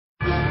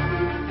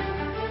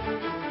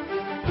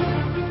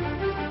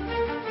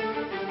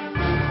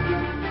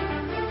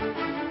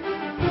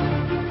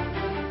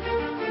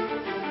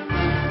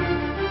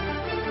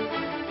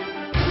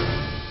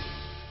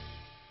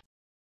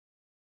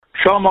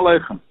Shalom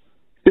Aleichem.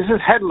 This is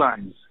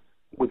Headlines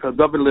with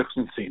David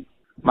Lichtenstein.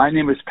 My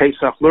name is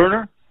Pesach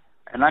Lerner,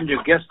 and I'm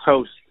your guest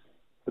host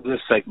for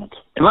this segment.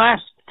 In the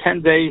last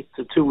 10 days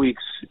to 2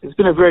 weeks, it's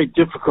been a very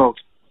difficult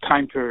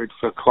time period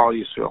for Klal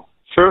Yisrael.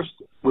 First,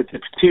 with the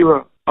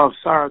Ptira of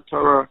Sarah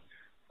Torah,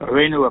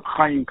 Reinu Reb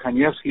Chaim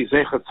Kanievsky,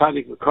 Zecher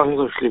Tzadik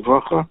V'Kohel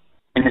Shlivrocha,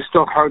 and it's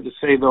still hard to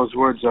say those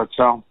words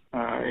ourselves.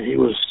 He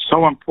was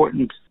so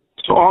important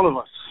to all of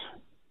us.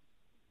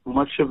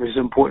 Much of his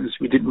importance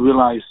we didn't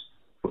realize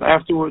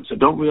afterwards, or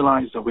don't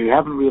realize, or we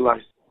haven't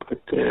realized. But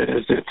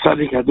as the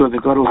Tzaddik Hador,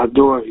 the Gadol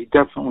Hador, he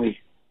definitely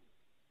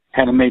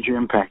had a major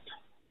impact.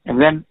 And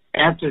then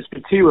after his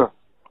Ptira,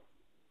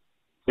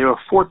 there were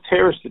 4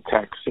 terrorist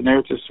attacks in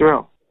Eretz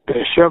Yisrael: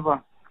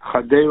 Be'er-Sheva,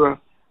 Hadera,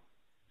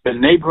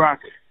 Bnei Brak,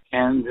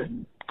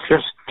 and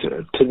just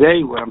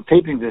today, when I'm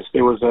taping this,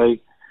 there was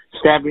a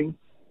stabbing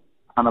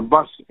on a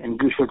bus in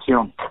Gush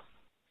Etzion.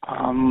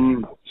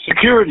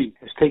 Security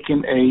has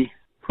taken a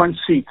front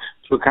seat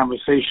to a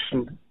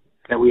conversation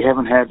that we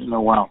haven't had in a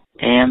while.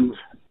 And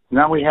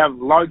now we have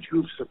large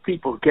groups of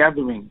people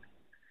gathering,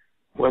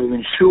 whether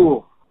in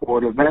shul or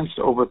at events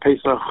over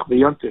Pesach, the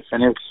Yontif,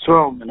 and Eretz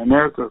Yisrael, in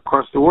America,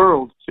 across the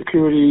world.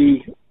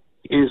 Security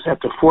is at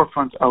the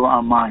forefront of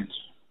our minds,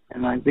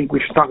 and I think we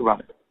should talk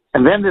about it.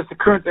 And then there's the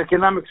current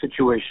economic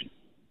situation: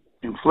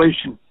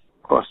 inflation,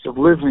 cost of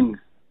living,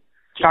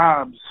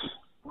 jobs,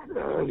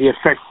 the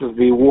effects of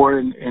the war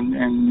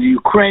in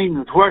Ukraine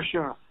with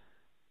Russia,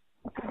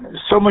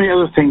 so many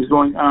other things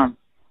going on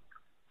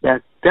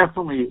that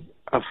definitely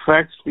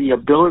affects the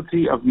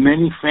ability of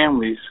many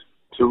families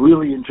to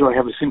really enjoy,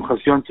 have a Simchas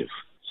Yontif.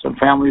 Some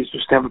families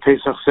just have a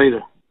Pesach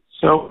Seder.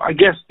 So I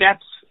guess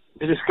that's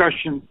the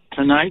discussion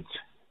tonight,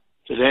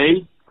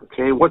 today.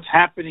 Okay, what's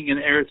happening in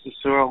Eretz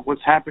Yisrael?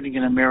 What's happening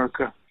in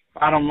America?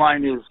 Bottom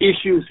line is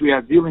issues we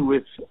are dealing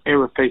with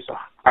Erev Pesach.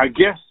 Our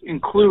guests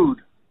include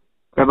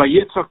Rabbi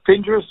Yitzchak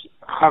Pindrus,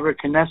 Chaver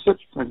Knesset,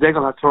 the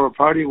Degel HaTorah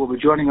Party, will be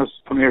joining us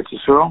from Eretz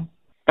Yisrael.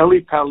 Eli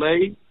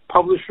Palei,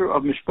 publisher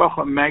of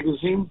Mishpacha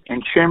magazine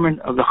and chairman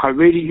of the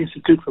Haredi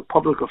Institute for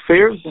Public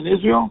Affairs in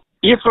Israel.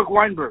 Yitzchak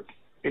Weinberg,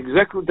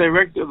 executive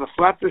director of the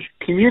Flatbush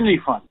Community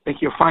Fund. I think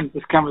you'll find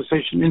this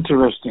conversation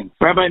interesting.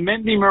 Rabbi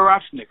Mendy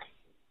Mirashnik,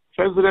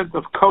 president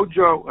of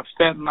COJO of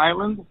Staten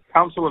Island,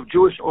 Council of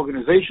Jewish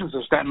Organizations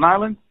of Staten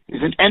Island.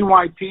 He's an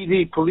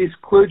NYPD police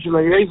clergy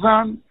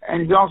liaison,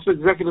 and he's also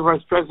executive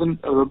vice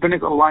president of the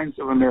Rabbinic Alliance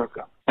of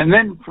America. And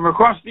then from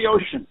across the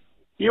ocean,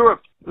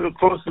 Europe, a little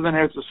closer than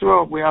Eretz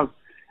Yisrael, we have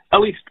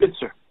Eli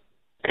Spitzer.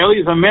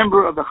 Eli is a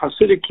member of the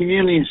Hasidic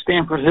community in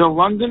Stamford Hill,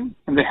 London,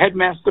 and the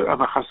headmaster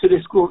of a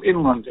Hasidic school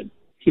in London.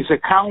 He's a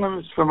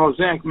columnist for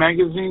Mosaic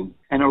magazine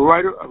and a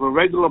writer of a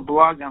regular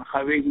blog on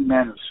Haredi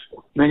manners.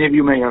 Many of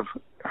you may have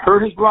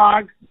heard his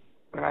blog,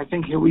 but I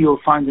think here you'll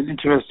find an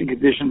interesting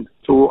addition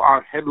to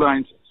our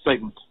headlines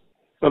segment.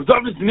 So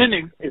David's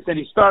minig is that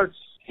he starts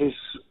his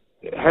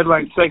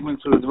headline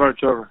segments with a Dvar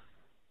Torah.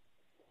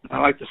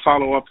 I'd like to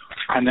follow up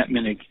on that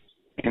minig.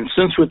 And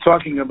since we're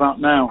talking about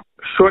now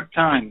a short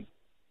time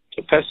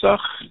to Pesach,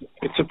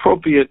 it's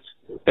appropriate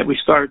that we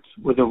start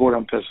with a word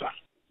on Pesach.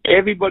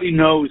 Everybody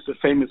knows the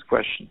famous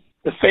question.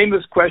 The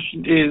famous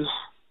question is,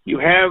 you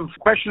have the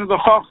question of the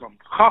Chacham.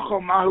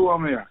 Chacham Mahu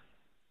Omer.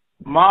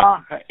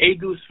 Ma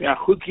ha'edus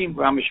v'achukim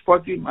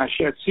v'amishpotim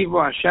asher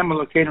tzivo Hashem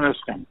Elokeinu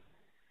eschem.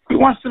 He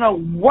wants to know,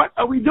 what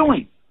are we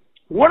doing?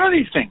 What are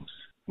these things?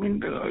 I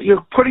mean,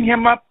 you're putting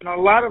him up in a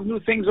lot of new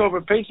things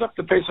over Pesach,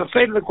 the Pesach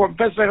Seder, the Korban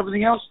Pesach,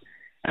 everything else.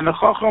 And the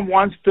Chacham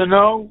wants to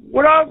know,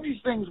 what are these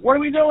things? What are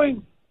we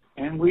doing?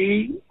 And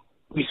we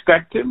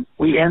respect him,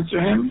 we answer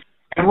him,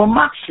 and we'll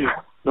makshir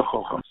the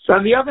Chacham. So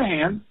on the other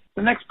hand,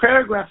 the next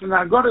paragraph in the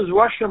Haggadah is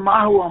Rasha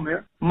Mahu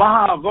Omer,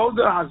 Maha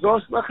Avoda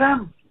Hazos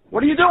Lachem.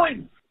 What are you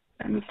doing?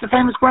 And it's the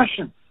famous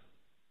question.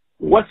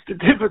 What's the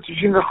difference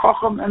between the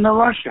Chacham and the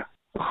Rasha?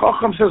 The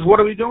Chacham says, what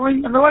are we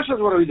doing? And the Rasha says,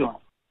 what are we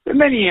doing? There are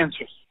many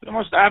answers. The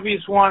most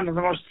obvious one, and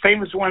the most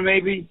famous one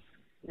maybe,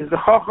 is the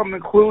Chacham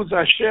includes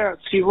Asher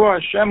Tzivo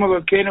Hashem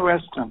Elokeinu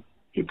eschem.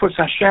 He puts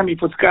Hashem, he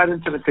puts God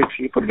into the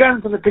picture. You put God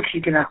into the picture,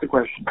 you can ask the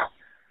question.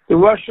 The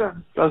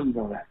Rasha doesn't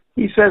do that.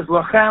 He says,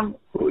 Lachem,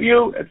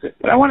 you, that's it.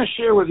 But I want to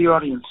share with the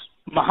audience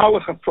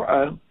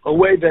a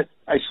way that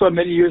I saw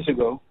many years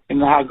ago in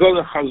the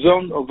Haggadah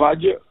Chazon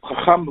Ovadia,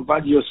 Chacham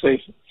Ovadia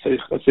Yosef,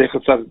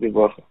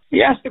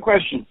 he asked the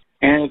question,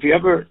 and if you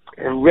ever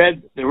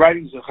read the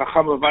writings of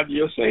Chacham Ovadia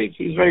Yosef,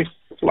 he's very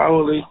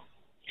flowery,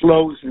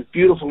 flows in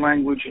beautiful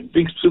language and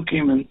big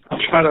psukim, and I'll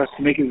try to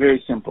make it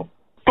very simple.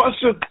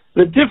 Pasuk,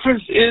 the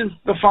difference is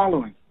the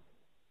following.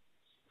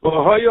 When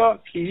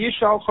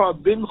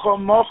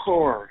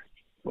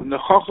the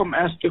Chacham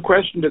asked the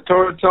question, the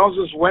Torah tells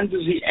us, when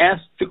does he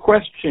ask the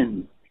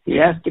question? He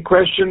asked the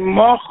question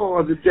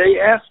Mochor, the day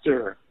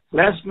after.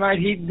 Last night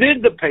he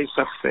did the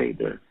Pesach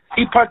Seder.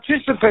 He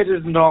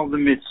participated in all the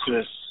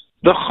mitzvahs.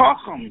 The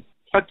Chacham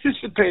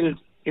participated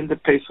in the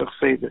Pesach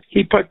Seder.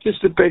 He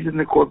participated in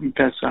the Korban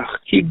Pesach.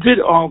 He did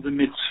all the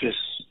mitzvahs.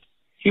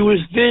 He was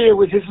there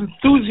with his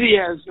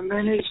enthusiasm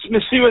and his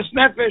Mesiras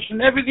Nefesh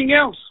and everything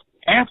else.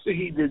 After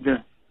he did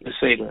the the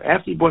Seder,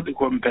 after he bought the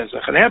Korban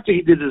Pesach, and after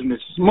he did his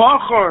mitzvahs,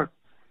 Machar,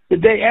 the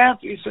day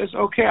after, he says,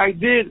 okay, I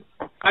did,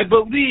 I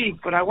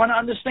believe, but I want to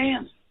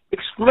understand.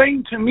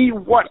 Explain to me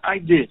what I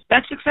did.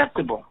 That's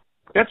acceptable.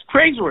 That's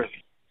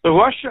praiseworthy. The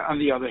Russia, on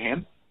the other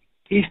hand,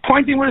 he's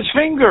pointing with his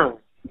finger.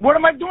 What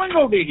am I doing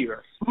over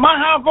here?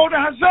 Maha Avoda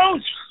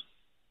Hazos.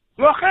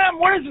 Lochem,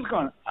 what is this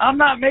going on? I'm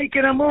not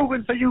making a move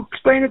until you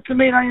explain it to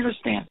me and I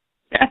understand.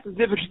 That's the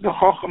difference between the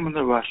Chacham and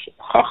the Russia.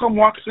 Chacham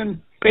walks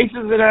in, faces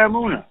the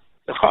Amuna.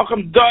 The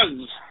Chacham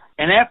does,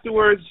 and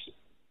afterwards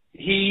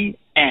he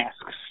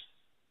asks.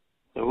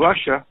 The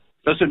Russia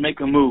doesn't make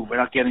a move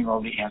without getting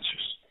all the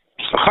answers.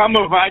 Chacham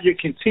Ovadia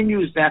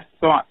continues that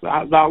thought. The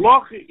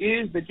halacha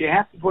is that you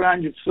have to put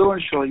on your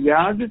tefillin shel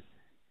yad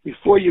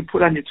before you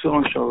put on your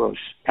tefillin shel rosh.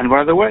 And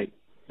by the way,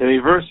 the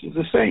reverse is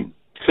the same.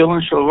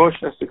 Tefillin shel rosh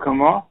has to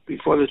come off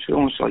before the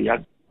tefillin shel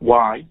yad.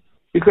 Why?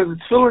 Because the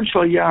tefillin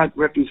shel yad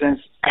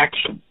represents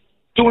action,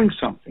 doing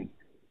something,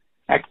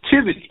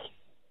 activity.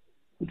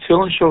 The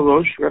tefillin shel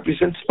rosh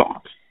represents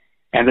thought.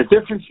 And the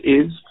difference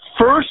is,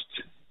 first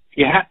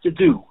you have to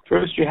do.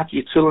 First you have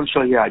to tefillin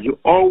shel yad. You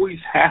always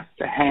have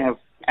to have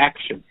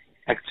action,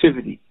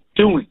 activity,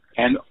 doing.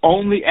 And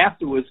only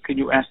afterwards can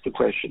you ask the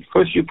question.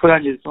 First you put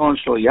on your tefillin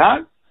shel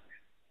yad,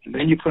 and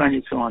then you put on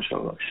your tefillin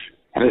shel rosh.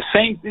 And the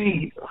same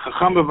thing,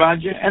 Chacham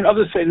Bavadia and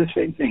others say the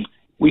same thing.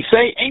 We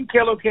say, Ein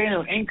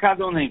Kelokeinu, Ein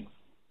Kadonenu.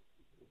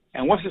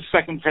 And what's the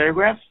second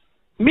paragraph?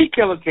 Mi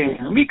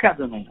Kelokeinu, Mi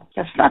Kadonenu.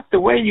 That's not the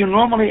way you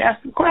normally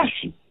ask the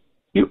question.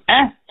 You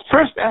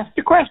first ask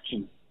the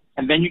question,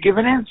 and then you give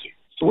an answer.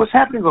 So what's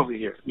happening over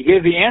here? You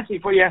gave the answer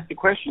before you ask the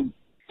question?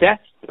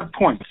 That's the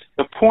point.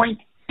 The point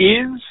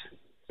is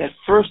that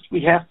first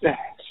we have to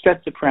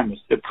set the premise.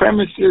 The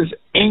premise is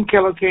Ein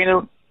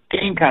Kelokeinu,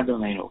 Ein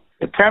Kadonenu.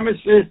 The premise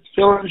is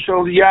tefillin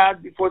shel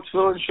yad before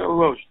tefillin shel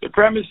rosh. The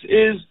premise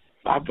is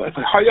the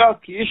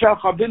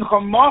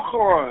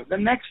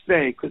next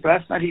day, because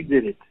last night he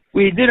did it.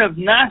 We did of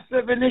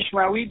Nasa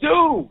v'Nishma, we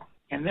do,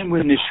 and then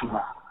we're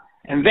Nishma.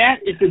 And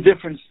that is the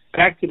difference,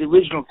 back to the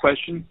original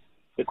question,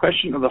 the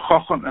question of the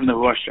Chacham and the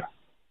Rasha.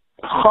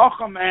 The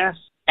Chacham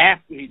asks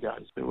after he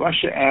does. The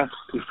Rasha asks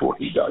before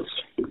he does.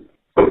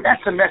 So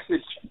that's a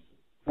message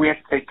we have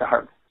to take to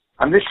heart.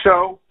 On this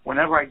show,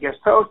 whenever I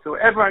guest host,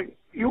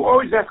 you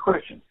always ask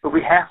questions, but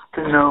we have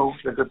to know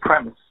that the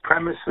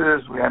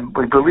premises, we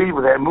believe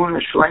with the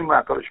Emunah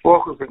Shlema, HaKadosh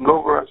Baruch Hu is taking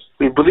over us.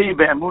 We believe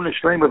the Emunah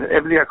Shlema that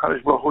everything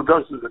HaKadosh Baruch Hu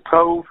does is a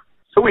tov.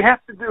 So we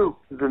have to do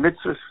the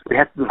mitzvahs, we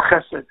have to do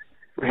chesed,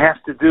 we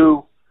have to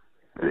do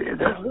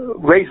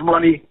raise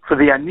money for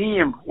the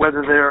aniyim,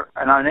 whether they're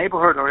in our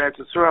neighborhood or in Eretz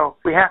Yisrael.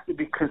 We have to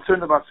be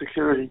concerned about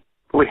security,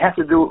 but we have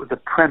to do it with the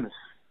premise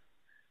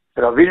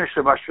that Avinu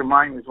Shabbat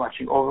Shemayim is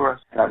watching over us,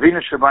 and Avinu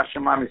Shabbat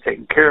Shemayim is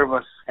taking care of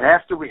us. And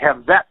after we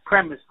have that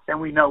premise, then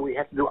we know we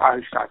have to do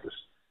Ahishtadlus.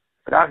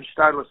 But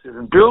Ahishtadlus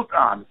isn't built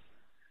on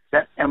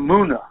that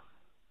emunah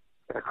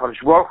that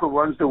HaKadosh Baruch Hu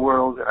runs the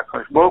world, that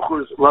HaKadosh Baruch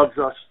Hu loves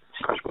us,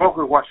 HaKadosh Baruch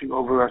Hu is watching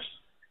over us,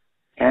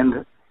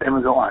 and then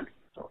we go on.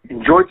 So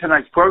enjoy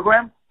tonight's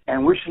program,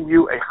 and wishing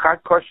you a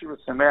Chag Kosher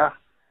V'Sameach,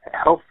 a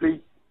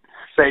healthy,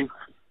 safe,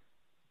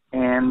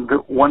 and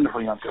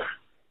wonderful Yom Tov.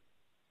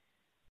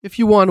 If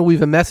you want to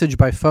leave a message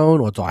by phone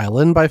or dial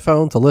in by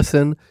phone to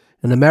listen,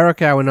 in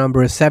America our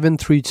number is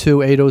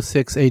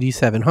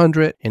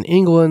 732-806-8700. In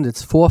England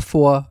it's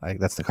 44,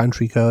 that's the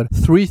country code,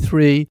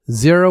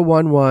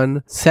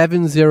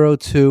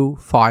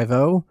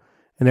 33-011-70250.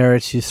 In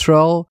Eretz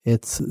Yisrael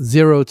it's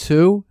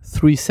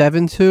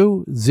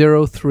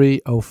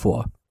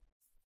 02-372-0304.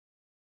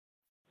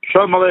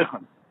 Shalom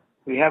Aleichem.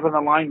 We have on the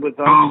line with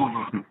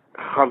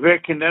Chaver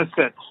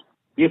Knesset,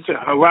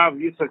 Harav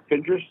Yitzhak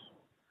Pinterest.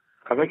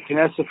 Chaver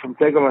Knesset from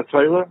Tegel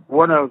HaTorah,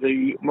 one of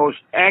the most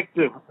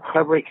active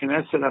Chaver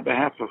Knesset on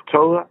behalf of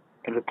Torah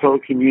and the Torah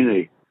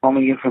community,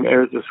 calling in from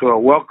Eretz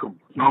Yisrael. Welcome.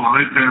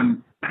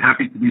 I'm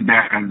happy to be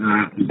back.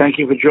 Thank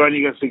you for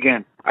joining us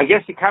again. I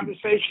guess the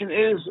conversation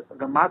is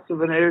the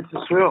matzav in Eretz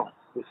Yisrael,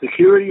 the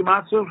security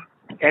matzav,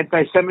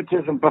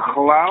 anti-Semitism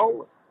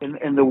b'chalal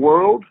in the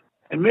world,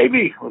 and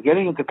maybe we're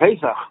getting into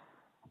Pesach.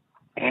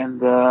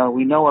 And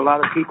we know a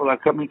lot of people are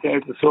coming to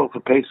Eretz Yisrael for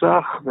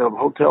Pesach. The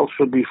hotels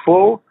should be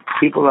full.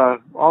 People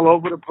are all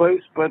over the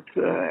place. But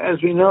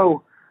as we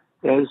know,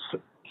 there's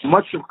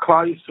much of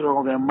Klal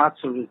Yisrael, their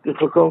matzav is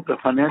difficult. The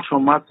financial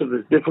matzav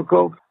is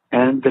difficult.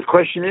 And the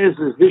question is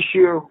this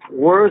year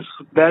worse,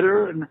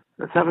 better? And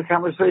let's have a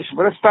conversation.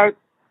 But let's start,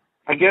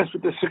 I guess,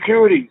 with the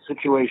security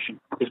situation.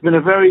 It's been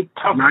a very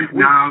tough week. Right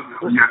now,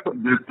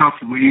 the tough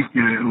week,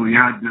 we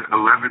had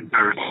 11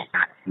 terrorist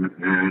attacks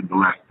the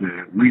last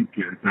week.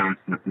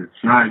 Terrorists that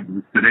tried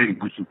today,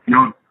 Gush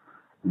Etzion,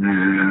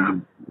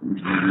 the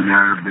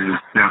Arab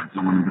stabbed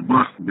someone in the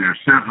bus, Be'er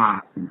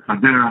Sheva, in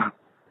Hadera,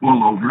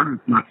 all over.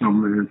 It's not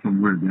somewhere there.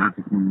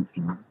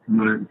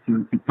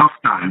 It's a tough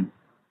time.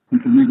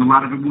 People need a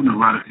lot of emunah, a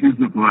lot of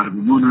chizuk, a lot of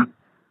emunah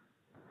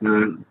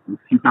to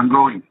keep on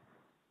going.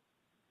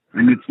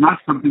 And it's not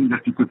something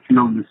that you could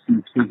feel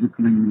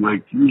physically,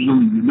 like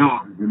usually,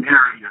 there's an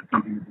area,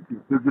 something that you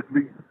feel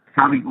physically,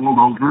 coming all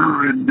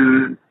over,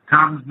 and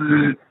comes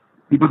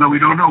people that we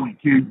don't know. We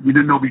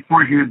didn't know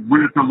beforehand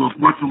where to look,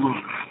 what to look.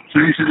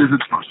 Shation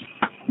isn't trust.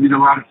 You need a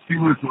lot of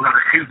feelings, a lot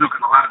of chizuk,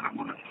 and a lot of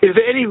emunah. Is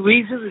there any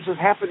reason this is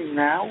happening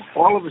now,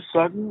 all of a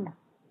sudden?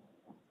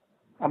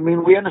 I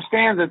mean, we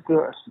understand that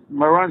the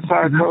Maran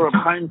Sartor of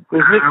Chaim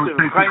was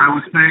I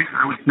would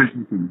say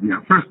two things.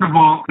 Yeah. First of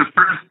all, the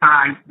first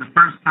time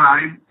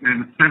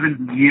in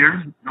 70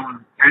 years, there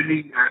was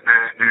any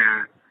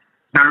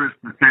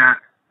terrorist attack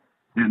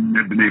in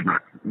Bnei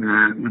Brak.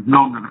 It's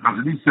known that the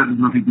Chazon Ish said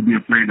there's nothing to be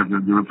afraid of. The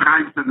Reb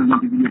Chaim said there's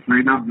nothing to be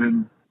afraid of.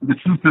 And the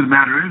truth of the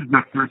matter is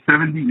that for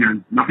 70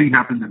 years, nothing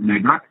happened at Bnei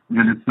Brak.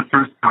 And it's the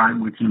first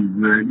time, which is,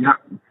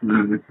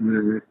 it's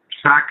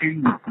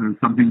shocking.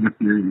 It's something that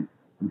you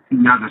see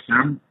Yad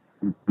Hashem.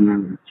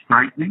 It's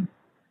frightening.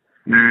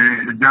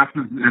 That's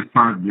as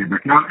far as Bnei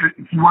Brak. Now,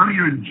 if you want to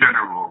hear in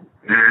general,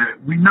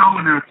 we know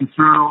in Eretz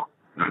Yisrael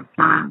that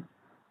for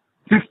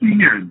 50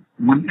 years,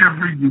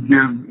 whenever you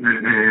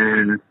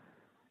give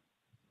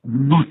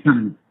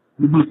loosen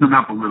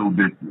up a little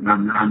bit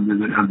on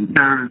the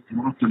terrorists,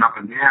 loosen up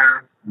in the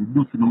air,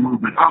 loosen a little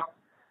bit up,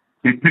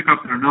 they pick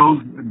up their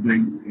nose and they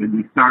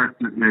start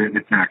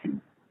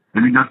attacking. I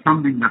mean, that's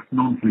something that's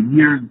known for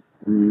years.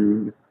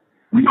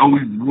 We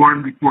always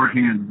warn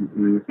beforehand.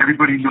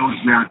 Everybody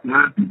knows that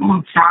people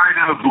will try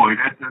to avoid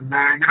it, and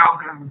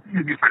it's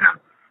easy for them.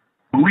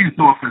 Police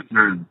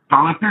officers,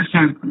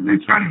 politicians, they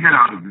try to get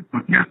out of it.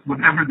 But yes,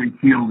 whenever they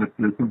feel that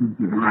something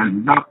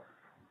rises up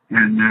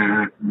and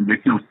they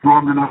feel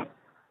strong enough,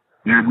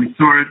 and we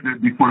saw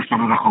it before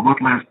Shabbat HaChavot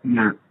last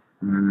year,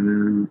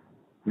 and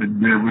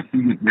we're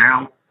seeing it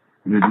now.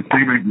 The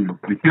same idea.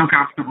 They feel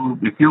comfortable.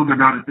 They feel they're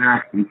not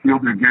attacked. They feel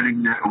they're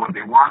getting what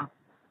they want,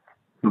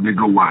 so they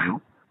go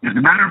wild. As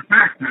a matter of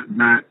fact,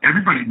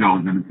 everybody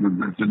knows, and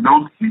it's a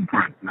known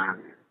secret, the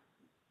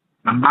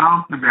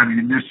amount of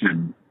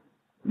ammunition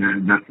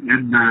that's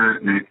in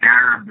the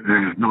Arab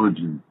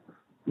villages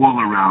all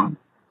around,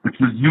 which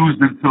was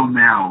used until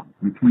now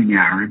between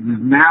Arabs,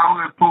 is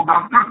now pulled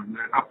out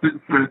up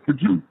to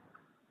Jews.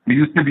 It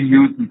used to be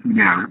used between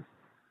Arabs,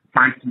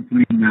 fights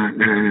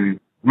between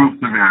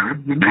groups of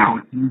Arabs, and now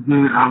it's used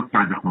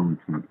outside the Holy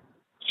Land.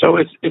 So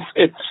it's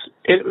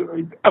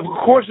of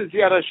course it's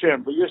Yad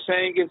Hashem, but you're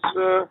saying it's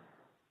I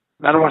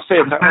don't want to say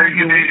it.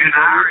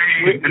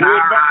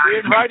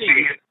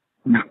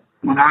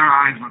 In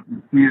our eyes, what we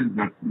see is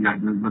that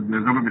the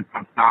government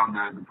cuts down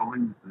the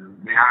police,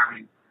 the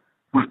army,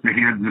 puts the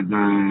hands of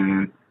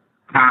the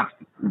cops,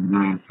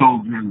 the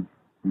soldiers,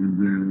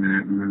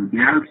 the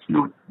Arabs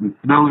feel it. They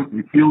smell it,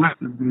 they feel it,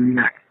 and they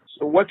react.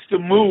 So what's the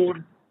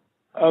mood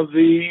of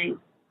the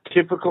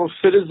typical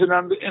citizen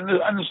on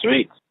the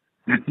streets?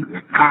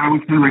 I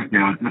would say like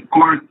that. Of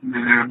course,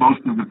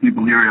 most of the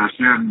people here at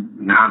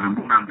Hashem have a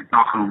moment of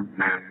Bitachon,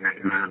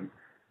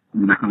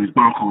 the HaKadosh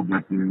Baruch Hu,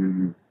 that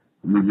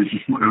Rabbi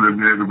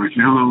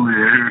Shmuel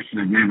Hirsch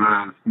gave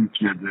a speech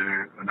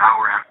an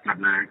hour after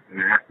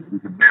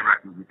the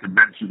Berak, the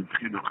convention of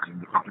Chinuch in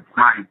the Chafetz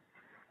Chaim.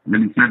 And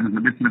then he said, there's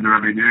a mitzvah the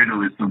Rabbi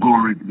Neidel is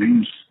Sagorik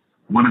Deish.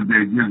 One of the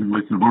ideas of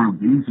Sagorik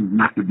Deish is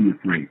not to be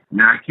afraid.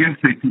 Now, I can't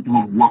say people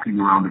are walking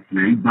around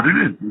afraid, but it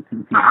is.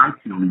 It's a hard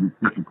feeling. It's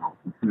difficult.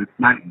 It's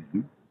not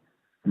easy.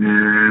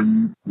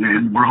 And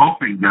we're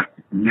hoping that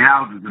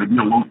now there's going to be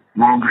a little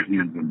stronger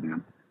hands on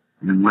them.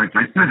 And like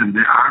I said, in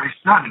the Irish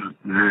studies,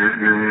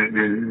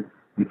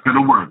 it's going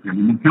to work. I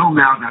mean, until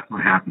now, that's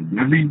what happened.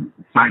 Every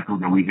cycle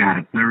that we had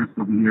at terrorists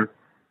over here,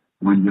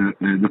 when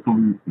the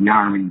police, the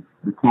army,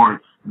 the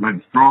courts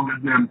went stronger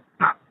than them,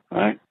 stopped.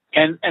 All right.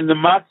 And the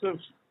Matzah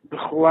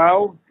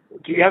B'chalal,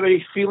 do you have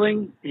any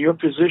feeling in your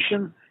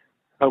position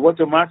of what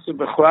the Matzah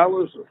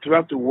B'chalal is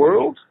throughout the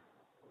world?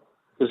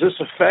 Does this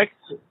affect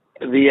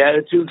the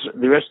attitudes of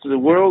the rest of the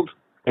world?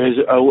 As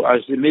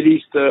the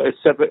Mideast a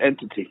separate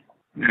entity?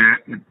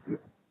 Generally,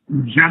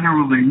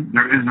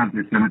 there is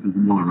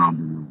anti-Semitism all around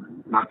the world.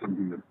 It's not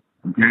something that,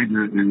 okay,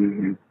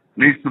 the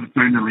Esav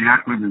Tzrein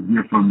Eliyakim is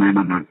here from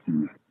Maimon.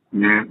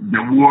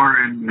 The war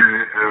in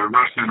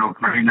Russia and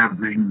Ukraine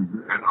brings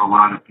a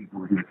lot of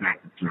people here to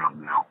Israel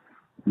now.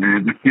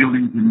 The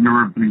feelings in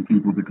Europe bring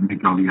people to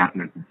make Aliyah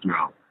to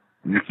Israel.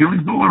 And the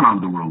feelings all around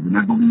the world. And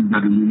I believe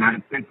that in the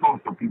United States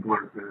also people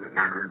are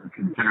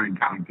considering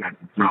coming to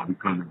Israel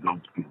because of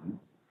those feelings.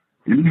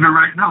 And even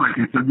right now, like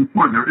I said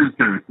before, there is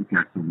terrorist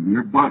attacks over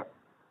here, but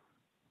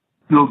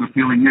still the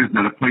feeling is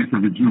that a place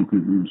of a Jew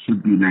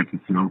should be in Eretz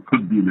Yisrael,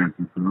 could be in Eretz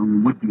Yisrael,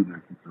 and would be in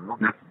Eretz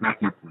Yisrael. That's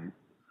our place.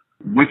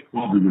 With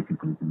all the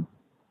difficulties.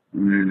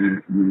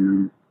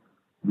 The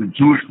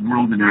Jewish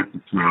world in Eretz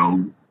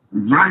Yisrael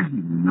is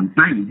rising. And I'm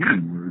saying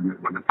again, we're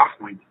in a tough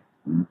point,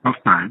 in a tough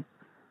time,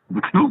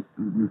 but still,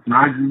 it's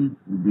rising,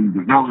 it's being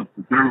developed,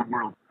 the third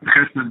world, the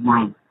Chesed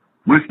world,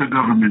 with the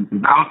government,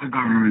 without the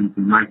government,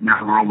 and right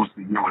now we're almost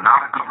a year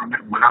without a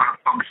government, without a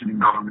functioning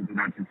government in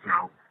Eretz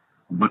Yisrael.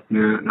 But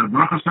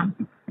Baruch Hashem,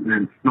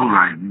 it's still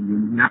rising,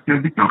 and we have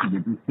to be talking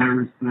about this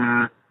terrorist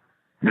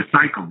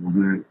cycle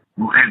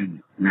will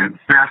end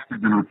faster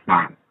than it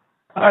started.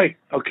 Hi.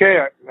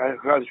 Okay.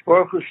 HaKadosh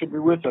Baruch Hu should be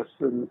with us,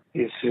 and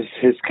his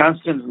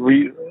constant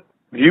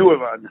view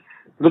of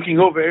looking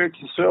over Eretz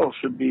Yisrael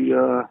should be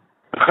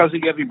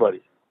Chazik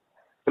everybody.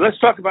 But let's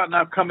talk about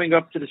now coming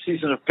up to the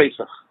season of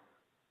Pesach.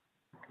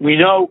 We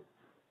know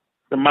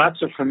the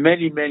matzah for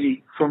many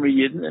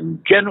Yidden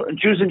and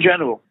Jews in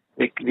general.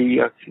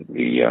 The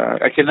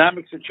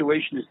economic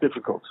situation is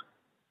difficult.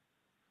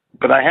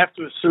 But I have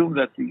to assume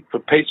that for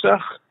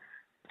Pesach,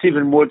 it's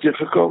even more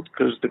difficult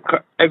because the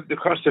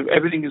cost of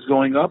everything is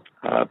going up.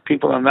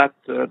 People are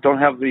don't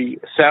have the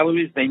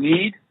salaries they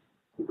need.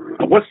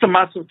 What's the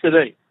matzah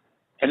today?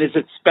 And is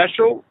it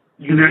special?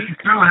 You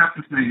still have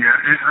to say,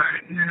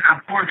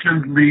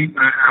 unfortunately,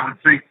 I would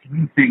say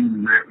three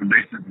things that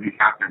basically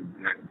happened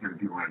to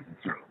the U.S.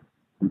 Israel.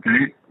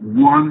 Okay?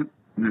 One,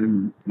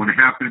 what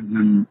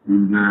happened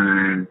in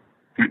the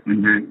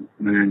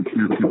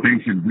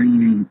transportation,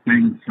 bringing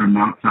things from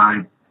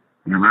outside,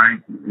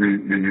 right,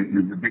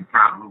 is a big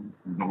problem.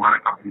 There's a lot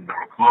of companies that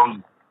were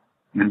closed,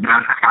 and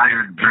that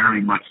hired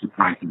very much the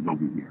prices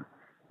over here.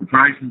 The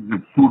prices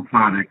of food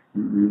products,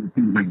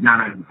 things like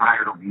that, are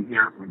higher over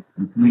here,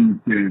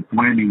 between 20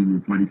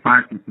 and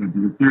 25% to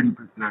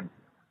 30%.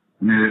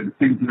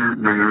 Things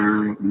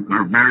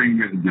are very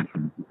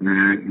different.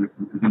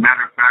 As a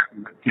matter of fact,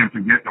 I can't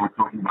forget that we're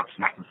talking about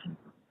shachar,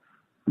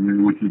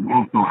 which is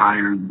also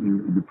higher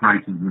the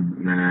prices of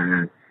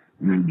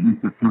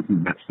juice of fruits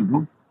and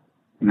vegetables,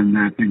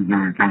 and things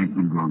are coming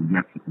from growing.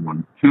 That's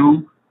one.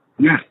 Two,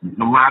 yes, there's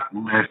a lot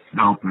less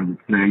help, I would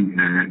say,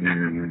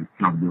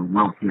 from the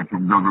welfare,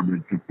 from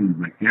government, and things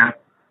like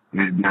that.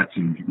 And that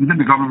changed. Even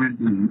the government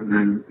is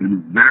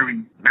in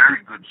very,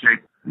 very good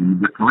shape. And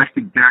the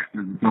collecting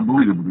taxes, it's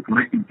unbelievable. The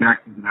collecting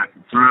taxes in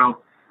Israel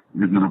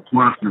is in a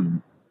plus of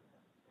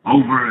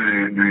over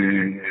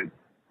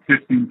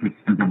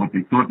 15% of what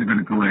they thought they're going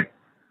to collect.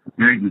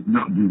 Okay,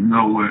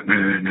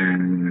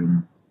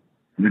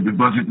 the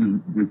budget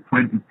is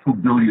 22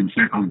 billion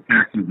shekel in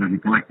taxes that they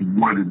collected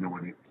more than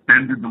what they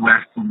extended the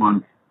last 2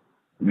 months.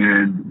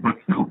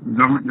 But still, the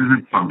government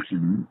isn't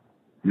functioning.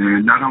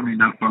 And not only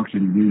not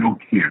functioning, they don't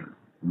care.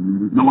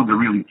 There's no one that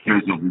really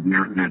cares over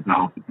there to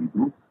help the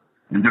people.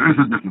 And there is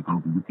a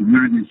difficulty. The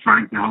community is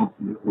trying to help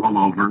all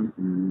over.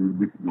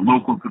 The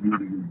local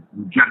community,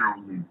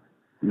 generally,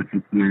 if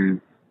it's the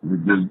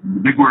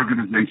big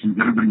organizations,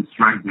 everybody's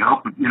trying to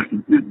help. But yes,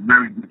 it is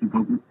very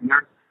difficult this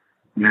year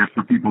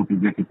for people to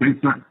get to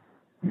Pesach.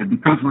 And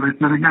because what I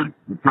said again,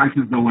 the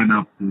prices going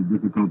up, the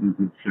difficulties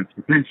with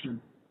transportation,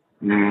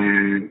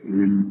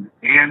 and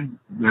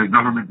the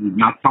government is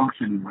not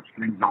functioning, which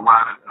brings a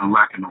lot of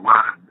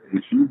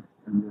issues.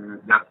 And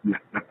that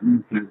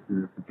leads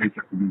to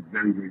Pesach to be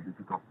very, very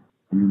difficult.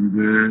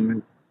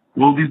 And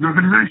all these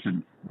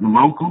organizations, the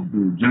local,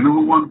 the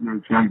general ones, they're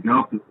trying to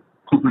help. The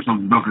Cooper's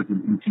on the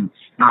in each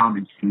town,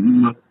 each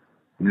community.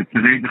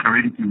 Today, the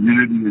Haredi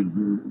community is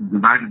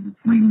divided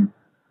between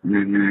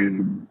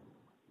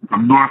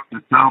from north to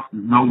south.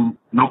 There's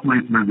no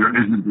place where there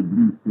isn't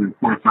at least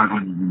 400 or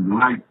 500 in the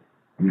light.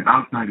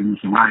 Outside of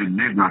Yerushalayim,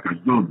 Nebrak,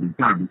 Ashdod,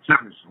 Beitar,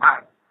 Beit-Shemesh,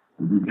 Shabbat,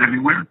 it is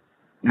everywhere.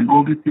 And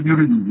all these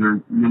communities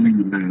are really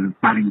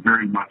fighting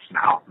very much to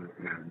help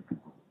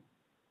people.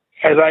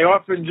 As I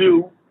often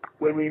do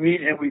when we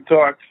meet and we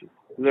talk,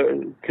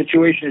 the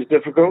situation is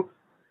difficult.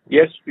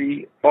 Yes,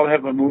 we all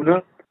have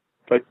emunah,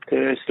 but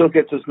it still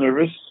gets us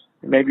nervous.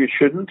 Maybe it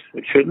shouldn't,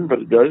 but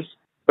it does.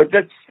 But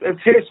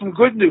let's hear some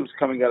good news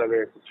coming out of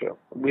Eretz Yisrael.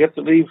 We have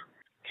to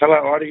tell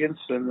our audience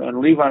and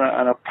leave on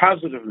a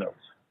positive note.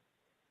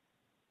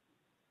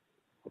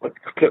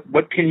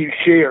 What can you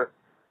share?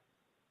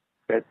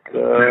 That,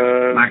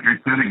 like I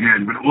said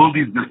again, with all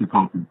these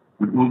difficulties,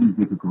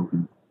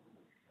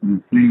 you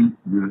see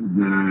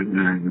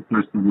the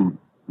first of all,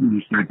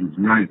 Jewish strength is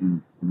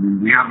rising. I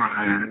mean, we have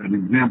an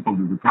example.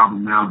 There's a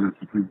problem now that the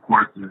Supreme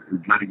Court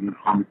is letting in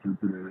Hamas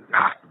into the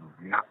hospital.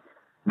 Yeah,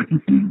 but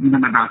you see,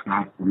 even at that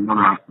hospital,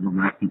 another hospital,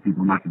 they're asking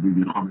people not to bring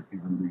in Hamas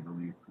even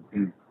legally.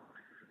 Okay?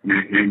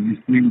 And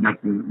you see that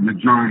the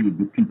majority of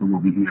the people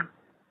over here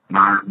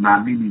are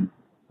not meaning.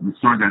 You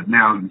saw that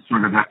now, you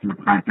saw that after the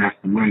Chaim passed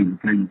away,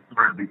 okay, you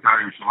saw at Beitar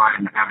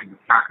Yerushalayim having a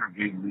soccer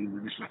game, the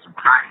Nishmas of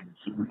Chaim,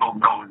 so we all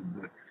know,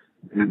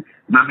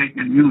 not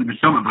making you the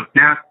show, but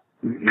that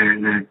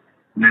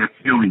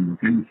feeling,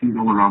 okay, you see it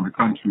all around the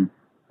country.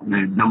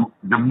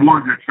 The more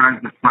they're trying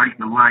to fight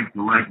the light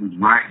is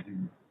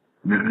rising.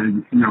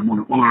 You see it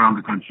all around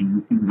the country,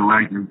 you see the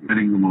light is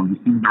getting along, you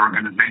see the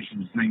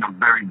organizations doing a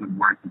very good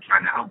work to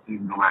try to help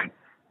in the light,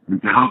 and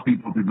to help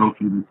people to go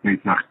through this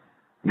Pesach.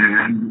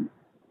 And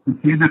to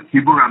see the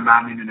Tzibur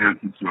Amamin in Eretz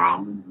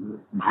Yisrael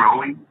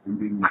growing and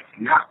being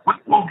Matzliach,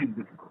 what will be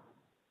difficult?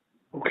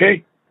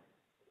 Okay.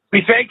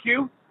 We thank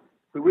you.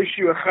 We wish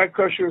you a Chag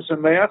Kosher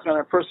Sameach. On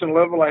a personal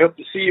level, I hope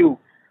to see you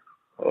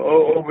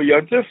over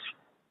Yontif.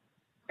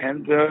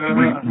 And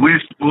we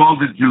wish all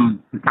the Jews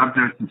to come to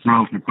Eretz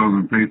Yisrael for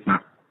Korban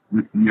Pesach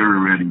this year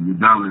already.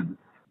 Yudalid,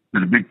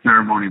 at a big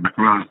ceremony, the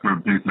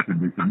Korban Pesach, and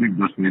Beit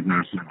HaMikdash,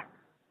 Be'ezer Hashem.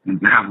 And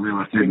to have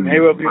Leil Hashem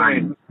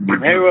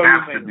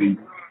have to be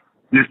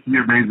this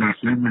year, Be'ezer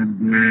Hashem,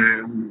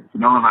 and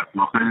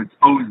it's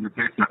always a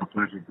Pesach, a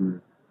pleasure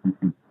to speak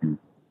to you.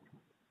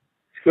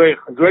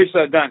 Great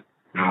Sadan.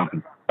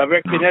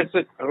 Haver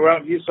Knesset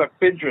Rav Yitzhak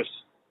Pindrus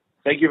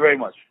Thank you very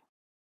much.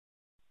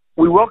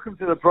 We welcome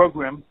to the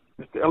program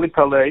Mr. Eli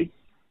Palei,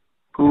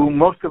 who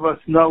most of us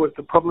know as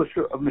the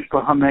publisher of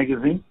Mishpacha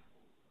magazine,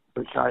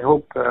 which I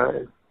hope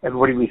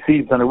everybody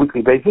receives on a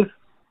weekly basis.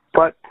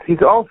 But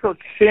he's also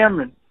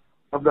chairman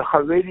of the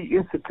Haredi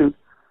Institute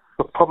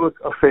for Public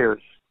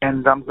Affairs.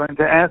 And I'm going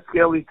to ask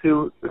Eli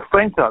to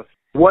explain to us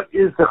what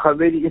is the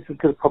Haredi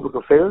Institute of Public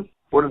Affairs,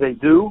 what do they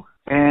do,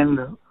 and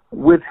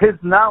with his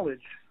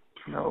knowledge,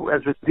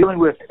 as we're dealing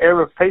with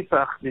Erev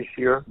Pesach this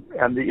year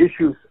and the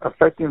issues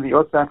affecting the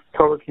Orthodox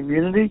Torah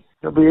community,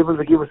 he'll be able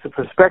to give us a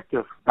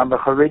perspective on the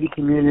Haredi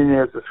community in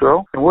Eretz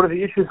Yisrael and what are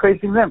the issues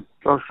facing them.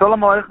 So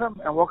Shalom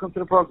Aleichem and welcome to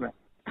the program.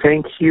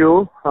 Thank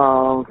you.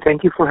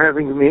 Thank you for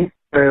having me,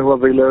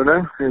 Rabbi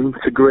Lerner. And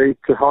it's a great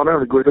honor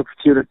and a great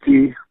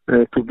opportunity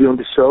to be on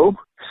the show.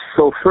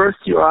 So first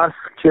you ask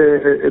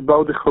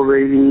about the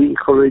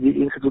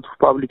Haredi Institute of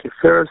Public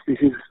Affairs. This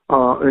is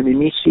an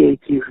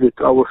initiative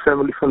that our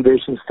family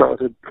foundation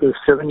started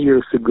 7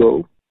 years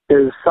ago.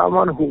 As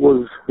someone who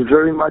was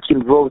very much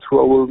involved through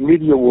our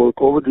media work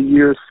over the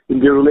years in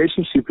the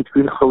relationship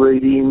between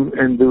Haredim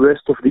and the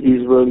rest of the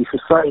Israeli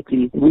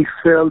society, we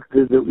felt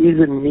that there is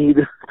a need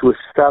to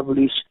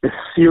establish a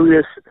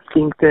serious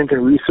think tank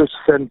and research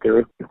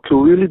center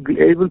to really be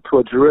able to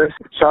address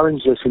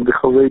challenges in the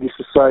Haredi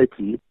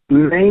society,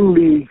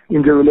 mainly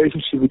in the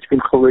relationship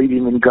between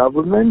Haredim and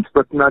government,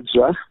 but not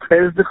just.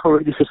 As the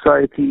Haredi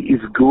society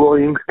is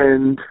growing,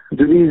 and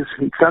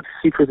it's not a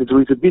secret that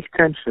there is a big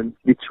tension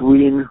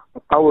between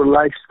our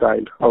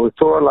lifestyle, our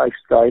Torah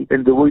lifestyle,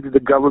 and the way that the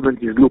government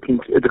is looking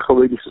at the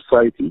Haredi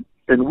society.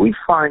 And we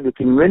find that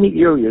in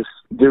many areas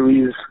there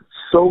is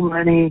so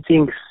many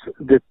things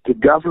that the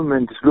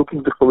government is looking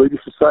at the Haredi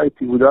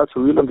society without a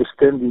real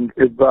understanding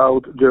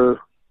about their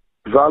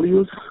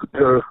values,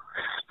 their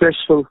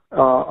special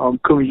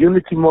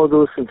community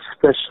models and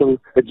special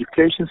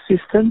education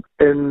system.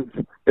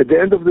 And at the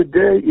end of the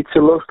day, it's a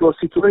lost-lost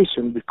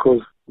situation because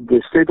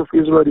the state of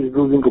Israel is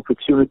losing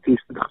opportunities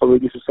that the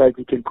Haredi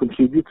society can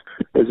contribute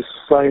as a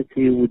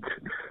society with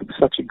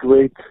such a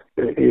great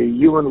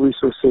human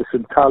resources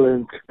and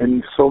talent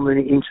and so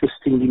many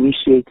interesting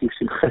initiatives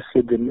in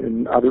Chesed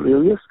and other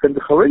areas. And the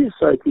Haredi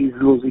society is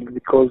losing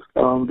because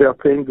they are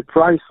paying the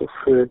price of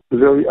a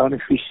very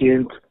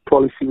inefficient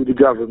policy with the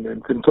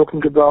government. And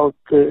talking about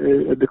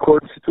the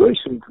current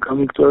situation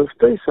coming to Erev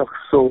Pesach,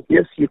 so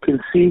yes, you can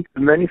see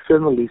many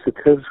families that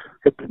have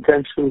a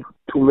potential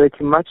to make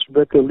a much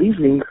better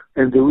living,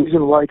 and the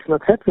reason why it's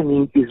not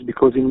happening is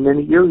because in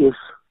many areas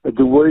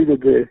the way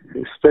that,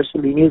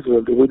 especially in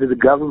Israel, the way that the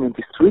government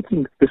is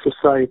treating the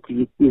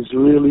society is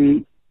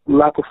really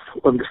lack of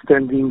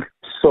understanding.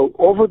 So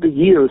over the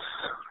years,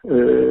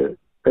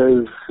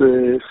 as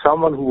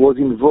someone who was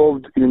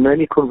involved in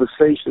many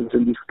conversations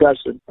and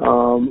discussions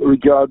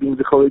regarding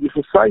the Haredi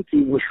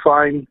society, we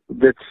find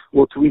that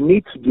what we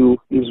need to do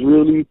is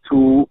really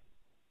to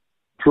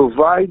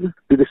provide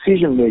the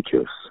decision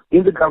makers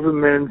in the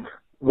government,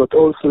 but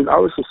also in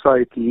our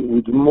society,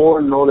 with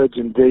more knowledge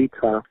and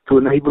data to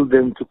enable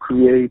them to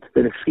create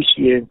an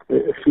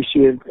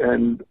efficient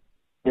and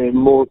a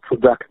more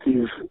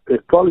productive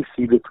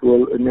policy that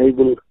will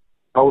enable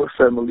our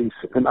families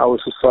and our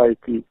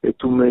society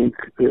to make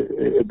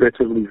a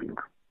better living.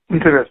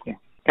 Interesting.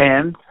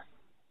 And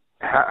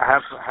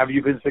have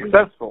you been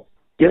successful?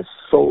 Yes.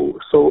 So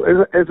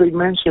as I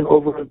mentioned,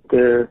 over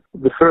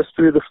the first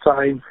period of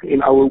time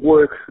in our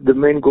work, the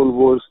main goal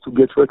was to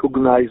get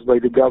recognized by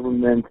the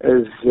government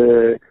as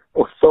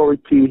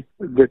authority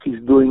that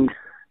is doing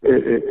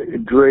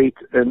great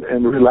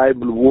and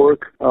reliable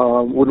work.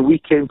 When we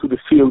came to the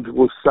field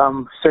with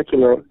some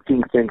secular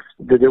think tanks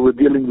that they were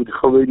dealing with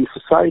Haredi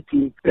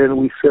society, and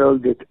we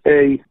felt that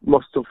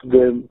most of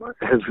them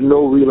have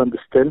no real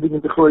understanding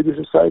of the Haredi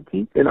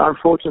society, and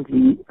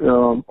unfortunately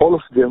all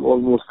of them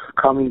almost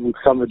coming with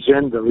some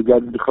agenda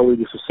regarding the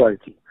Haredi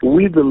society.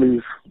 We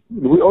believe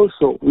we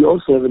also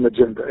have an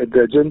agenda, and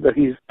the agenda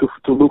is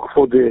to look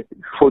for the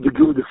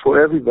good for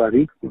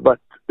everybody, but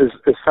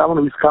as someone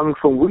who is coming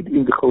from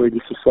within the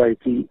Haredi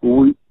society,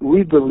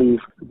 we believe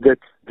that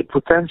the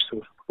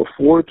potential of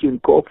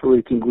working,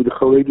 cooperating with the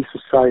Haredi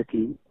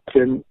society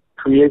can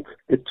create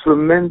a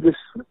tremendous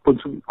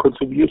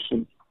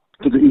contribution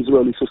to the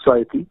Israeli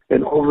society.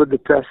 And over the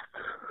past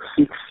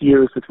 6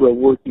 years that we are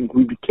working,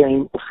 we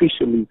became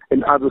officially,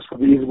 and others for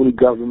the Israeli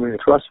government, a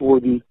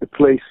trustworthy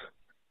place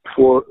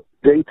for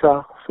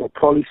data, for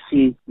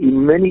policy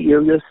in many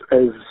areas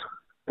as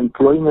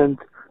employment,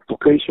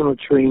 vocational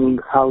training,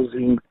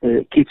 housing,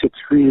 kids at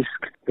risk,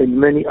 and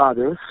many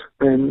others.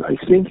 And I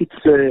think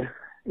it's,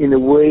 in a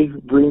way,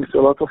 brings a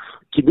lot of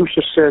Kiddush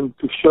Hashem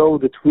to show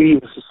that we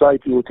as a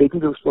society were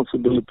taking the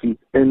responsibility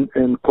and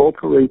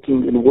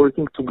cooperating and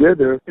working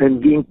together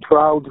and being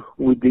proud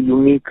with the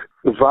unique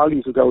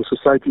values that our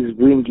society is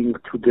bringing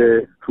to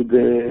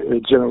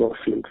the general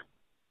field.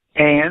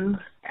 And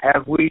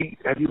have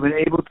you been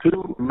able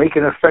to make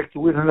an effect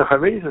within the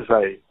Haredi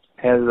society?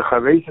 Has the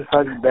Haredi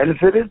society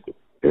benefited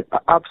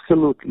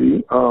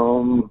Absolutely.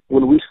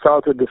 When we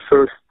started, the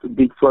first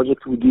big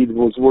project we did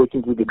was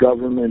working with the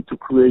government to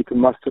create a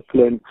master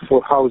plan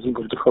for housing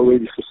of the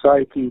Haredi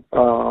society.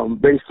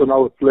 Based on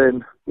our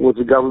plan was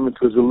a government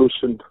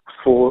resolution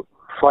for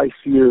 5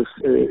 years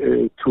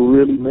to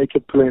really make a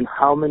plan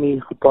how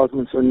many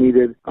apartments are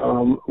needed,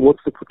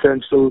 what's the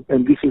potential,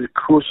 and this is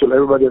crucial.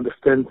 Everybody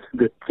understands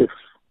that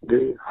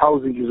the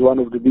housing is one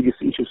of the biggest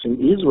issues in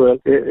Israel,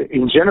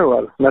 in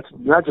general, not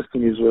just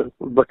in Israel,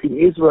 but in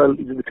Israel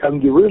it's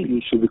becoming a real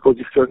issue, because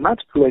if you're not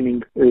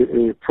planning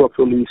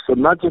properly, so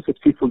not just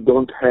that people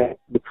don't have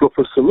the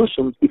proper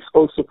solutions, it's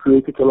also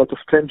created a lot of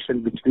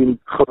tension between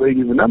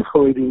Haredim and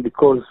non-Haredim,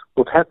 because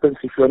what happens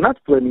if you're not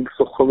planning,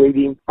 so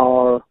Haredim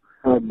are,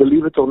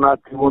 believe it or not,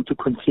 they want to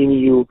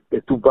continue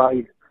to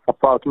buy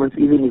apartments,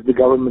 even if the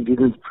government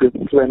didn't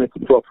plan it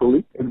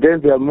properly. And then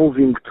they are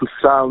moving to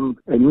some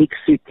mixed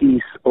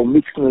cities or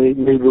mixed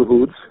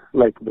neighborhoods,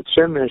 like Bet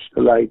Shemesh,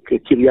 like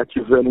Kiryat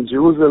Yovel in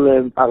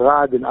Jerusalem,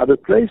 Arad and other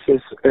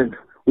places, and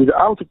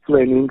without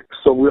planning.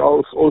 So we're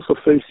also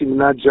facing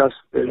not just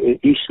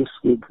issues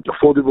with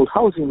affordable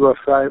housing,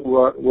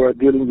 we're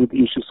dealing with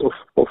issues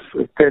of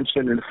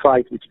tension and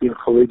fight between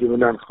Haredim and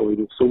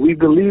non-Haredim. So we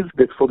believe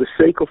that for the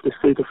sake of the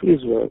state of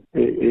Israel,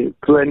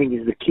 planning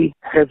is the key.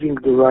 Having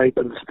the right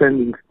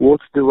understanding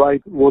what's the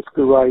right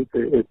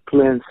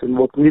plans and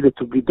what needed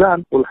to be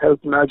done will help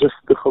not just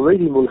the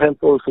Haredim, will help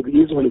also the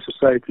Israeli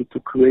society to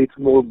create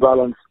more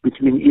balance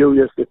between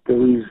areas that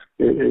there is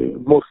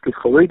mostly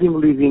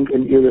Haredim living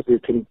and areas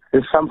that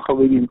and some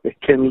Haredim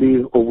can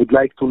live or would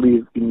like to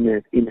live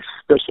in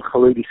special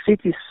Haredi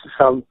cities.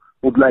 Some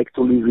would like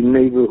to live in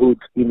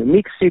neighborhoods in a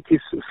mixed cities.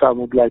 Some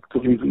would like to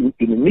live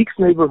in a mixed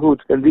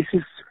neighborhood. And this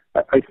is,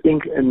 I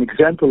think, an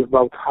example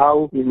about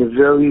how, in a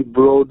very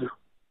broad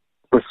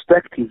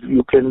perspective,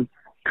 you can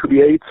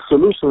create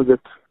solutions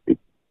that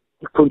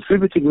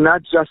contributing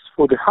not just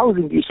for the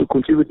housing issue,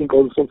 contributing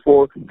also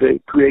for the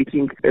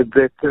creating a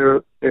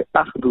better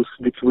achdus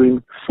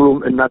between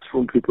frum and not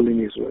frum people in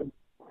Israel.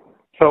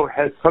 So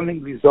has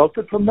something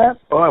resulted from that,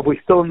 or are we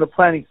still in the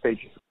planning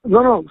stages?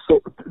 No.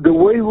 So the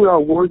way we are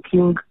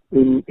working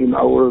in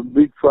our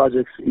big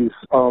projects is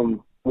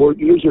we're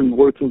usually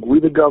working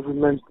with the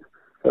government.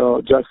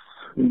 Just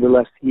in the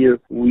last year,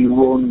 we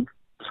won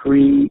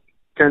 3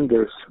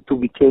 tenders to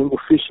become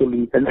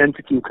officially an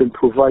entity who can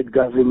provide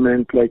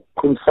government, like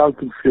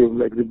consulting firm,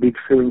 like the big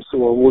firms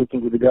who are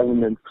working with the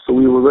government. So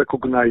we were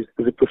recognized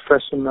as a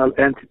professional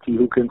entity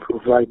who can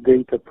provide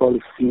data,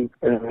 policy,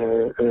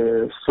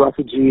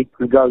 strategy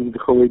regarding the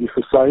Haredi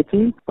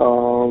society.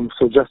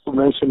 So just to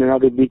mention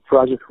another big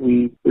project,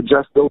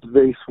 just those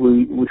days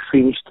we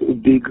finished a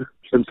big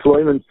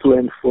employment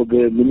plan for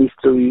the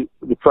ministry,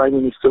 the Prime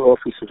Minister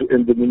office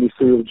and the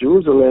Ministry of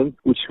Jerusalem,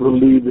 which will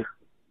lead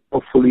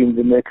hopefully in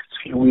the next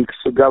few weeks,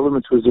 a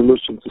government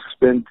resolution to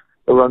spend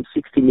around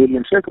 60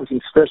 million shekels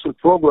in special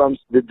programs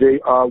that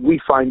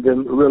we find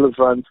them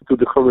relevant to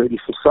the Haredi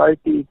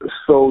society.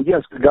 So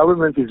yes, the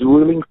government is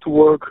willing to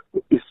work,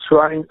 is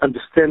trying to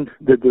understand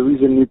that there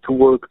is a need to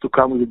work to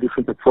come with a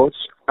different approach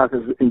as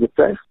in the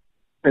past.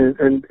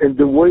 And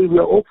the way we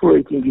are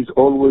operating is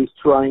always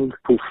trying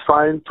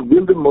to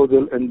build a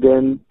model and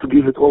then to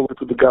give it over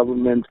to the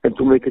government and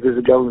to make it as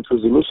a government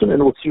resolution.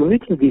 And what's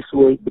unique in this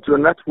way, that we are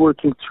not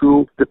working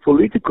through the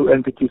political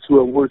entities, we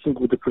are working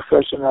with the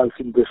professionals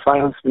in the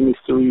finance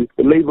ministry,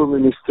 the labor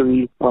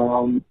ministry,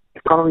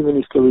 economy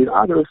ministry and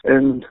others,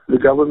 and the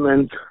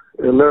government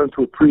learn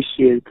to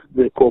appreciate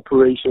the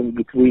cooperation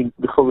between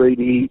the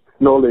Haredi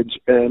knowledge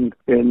and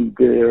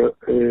the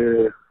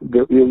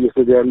areas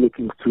that they are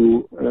looking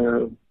to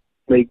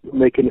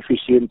make an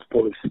efficient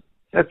policy.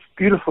 That's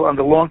beautiful on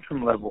the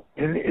long-term level.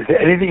 And is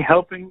there anything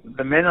helping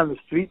the men on the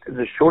street in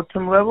the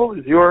short-term level?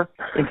 Is your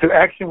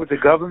interaction with the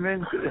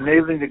government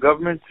enabling the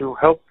government to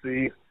help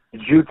the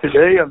Jew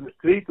today on the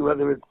street,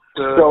 whether it's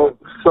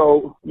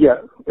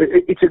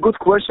it's a good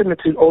question.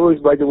 It is always,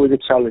 by the way, the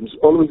challenge.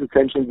 Always a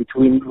tension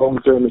between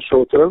long-term and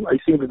short-term. I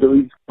think that there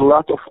is a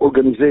lot of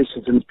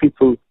organizations and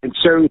people in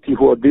charity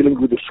who are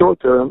dealing with the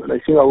short-term, and I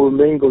think our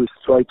main goal is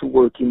to try to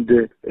work in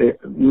the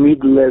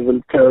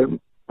mid-level term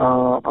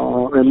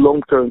and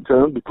long-term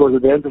term, because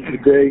at the end of the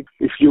day,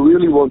 if you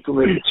really want to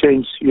make a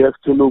change, you have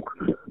to look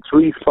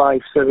 3,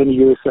 5, 7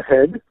 years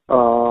ahead.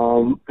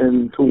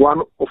 And one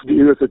of the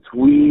areas that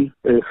we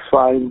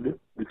find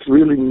it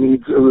really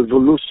needs a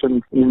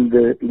revolution in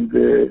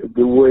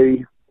the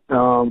way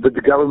that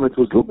the government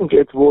was looking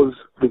at was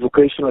the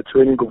vocational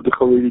training of the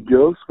Haredi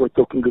girls. We're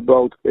talking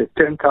about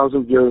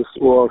 10,000 girls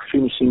who are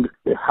finishing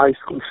a high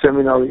school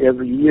seminary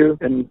every year,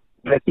 and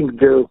I think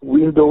the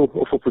window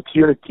of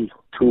opportunity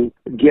to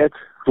get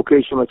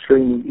vocational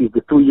training is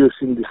the 2 years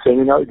in the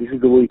seminar. This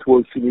is the way it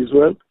works in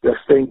Israel. They're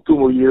staying 2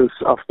 more years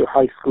after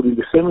high school in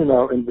the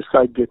seminar, and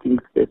besides getting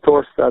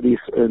Torah studies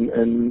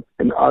and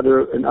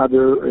other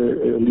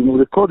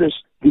Limud Kodesh,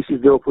 this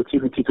is the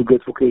opportunity to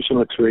get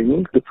vocational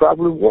training. The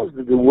problem was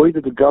that the way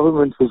that the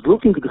government was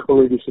looking at the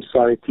Haredi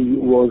society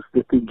was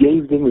that they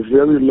gave them a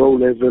very low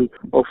level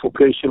of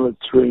vocational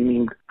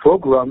training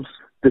programs,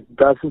 that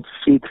doesn't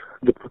fit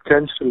the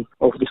potential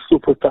of the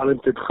super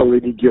talented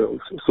Haredi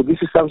girls. So this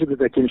is something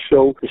that I can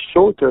show a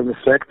short-term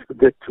effect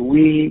that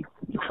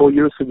 4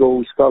 years ago,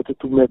 we started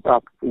to map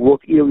up what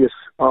areas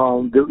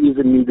there is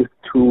a need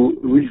to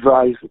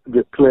revise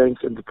the plans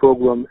and the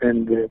program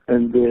and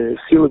the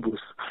syllabus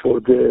for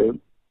the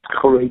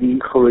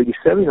Haredi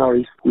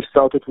seminaries. We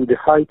started with the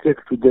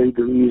high-tech. Today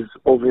there is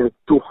over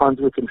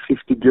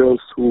 250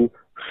 girls who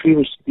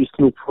finished this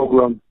new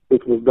program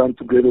that was done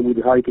together with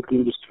the high-tech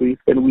industry.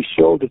 And we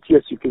show that,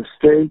 yes, you can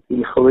stay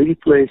in a Haredi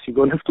place. You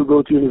don't have to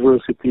go to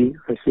university.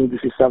 I think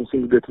this is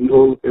something that we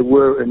all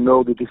aware and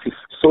know that this is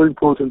so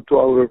important to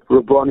our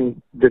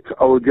Rabbanim, that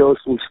our girls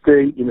will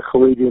stay in a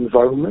Haredi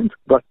environment,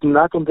 but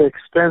not on the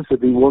expense that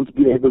they won't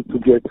be able to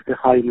get a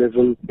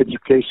high-level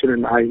education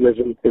and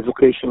high-level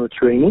vocational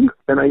training.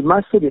 And I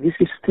must say that this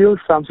is still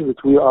something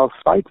that we are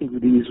fighting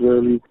with the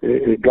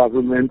Israeli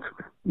government.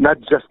 Not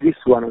just this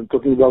one, I'm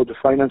talking about the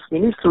finance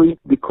ministry,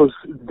 because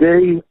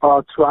they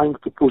are trying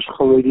to push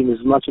Haredim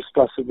as much as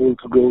possible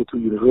to go to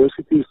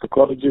universities, to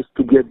colleges,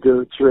 to get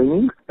their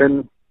training.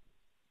 And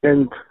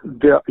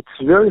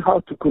it's very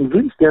hard to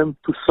convince them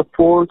to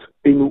support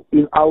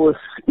within our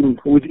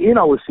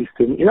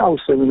system, in our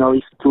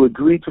seminaries, to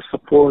agree to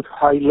support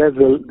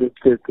high-level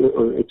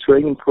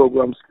training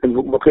programs and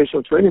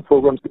vocational training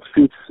programs that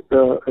fits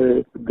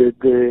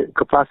the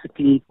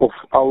capacity of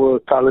our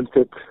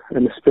talented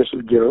and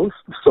special girls.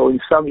 So in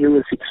some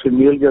areas it's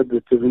familiar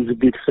that there is a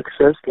big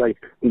success, like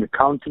in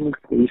accounting.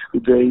 There is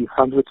today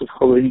hundreds of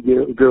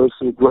Haredi girls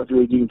who are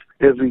graduating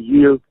every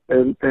year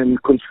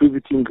and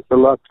contributing a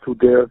lot to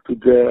their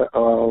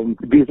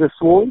business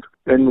world.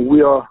 And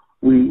we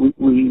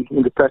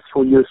in the past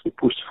 4 years we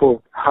pushed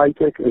for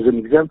high-tech as an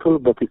example,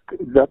 but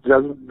that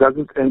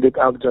doesn't end it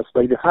up just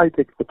by the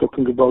high-tech. We're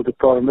talking about the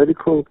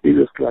paramedical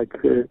areas like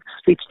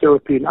speech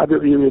therapy and other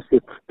areas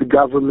that the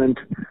government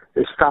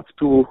stopped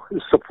to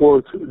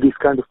support these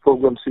kind of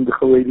programs in the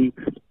Haredi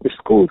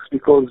schools,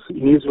 because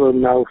in Israel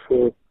now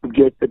to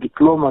get a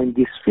diploma in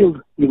this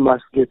field, you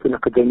must get an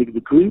academic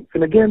degree.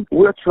 And again,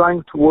 we're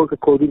trying to work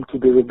according to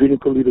the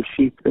rabbinical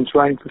leadership and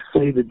trying to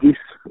say that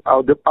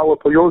our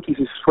priorities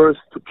is first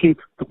to keep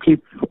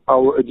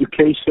our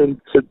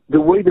education. So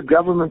the way the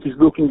government is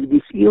looking at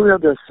this area,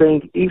 they're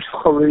saying if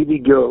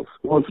Haredi girls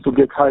want to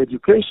get higher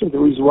education,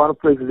 there is one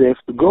place they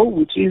have to go,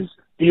 which is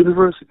the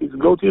universities.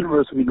 Go to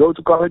university, go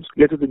to college,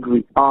 get a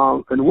degree.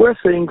 And we're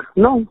saying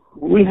no.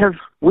 We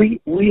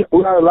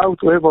are allowed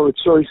to have our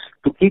choice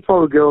to keep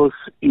our girls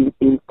in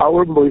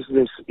our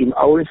business, in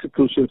our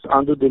institutions,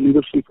 under the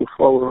leadership of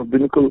our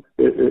rabbinical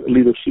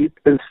leadership,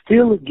 and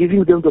still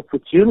giving them the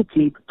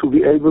opportunity to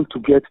be able to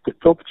get the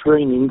top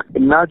training,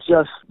 and not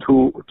just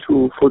for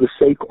the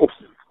sake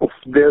of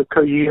their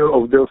career,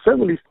 of their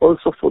families,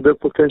 also for their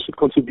potential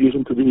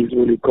contribution to the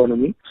Israeli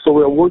economy. So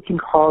we are working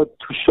hard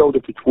to show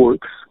that it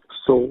works.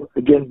 So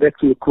again, back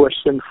to your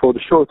question, for the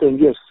short term,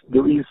 yes,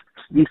 there is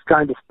this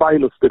kind of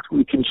pilots that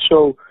we can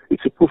show.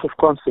 It's a proof of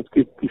concept.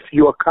 If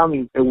you are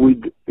coming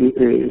with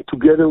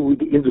together with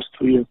the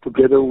industry and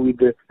together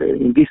with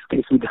in this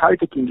case with the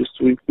high-tech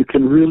industry, you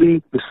can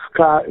really the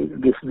sky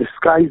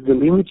is the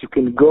limit. You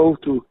can go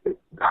to the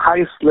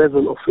highest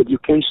level of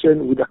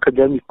education with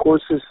academic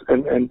courses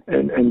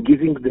and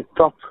giving the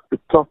top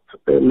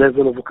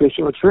level of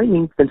vocational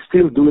training, and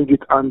still doing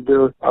it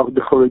under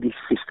the Haredi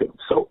system.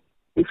 So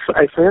if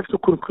I have to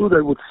conclude,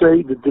 I would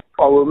say that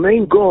our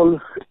main goal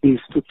is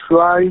to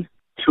try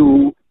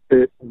to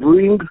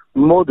bring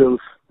models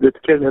that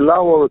can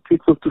allow our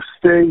people to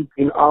stay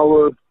in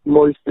our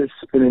moistus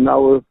and in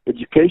our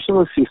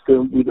educational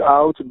system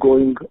without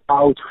going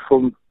out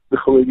from the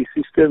Haredi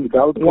system,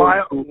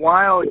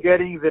 while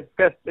getting the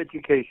best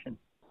education.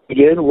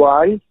 Again,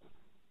 why?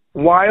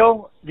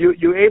 While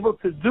you're able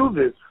to do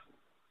this,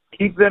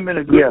 keep them in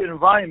a good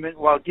environment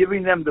while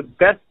giving them the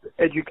best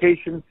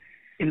education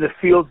in the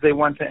fields they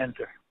want to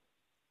enter.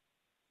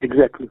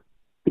 Exactly.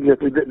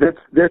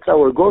 That's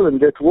our goal, and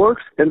that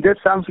works, and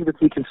that's something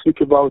that we can speak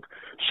about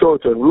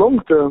short term. Long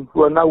term,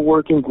 we are now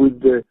working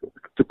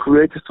to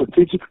create a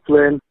strategic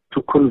plan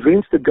to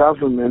convince the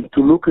government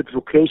to look at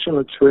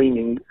vocational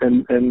training,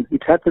 and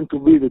it happened to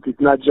be that it's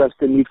not just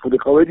a need for the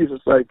Haredi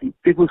society.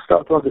 People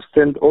start to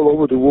understand all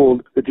over the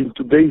world that in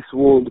today's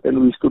world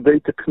and with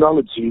today's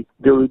technology,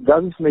 it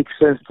doesn't make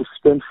sense to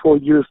spend 4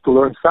 years to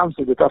learn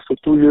something that after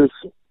 2 years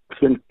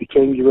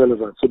became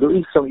irrelevant. So there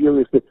is some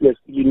areas that, yes,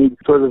 you need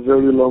further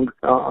very long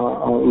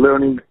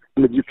learning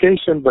and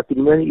education, but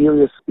in many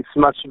areas it's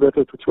much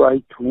better to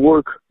try to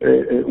work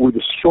with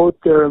the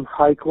short-term,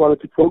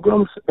 high-quality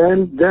programs,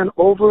 and then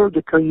over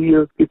the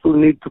career, people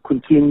need to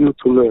continue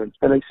to learn.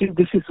 And I think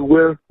this is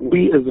where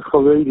we as a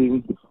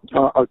Haredim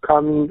are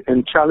coming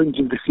and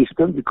challenging the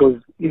system, because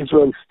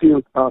Israel is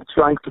still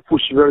trying to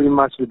push very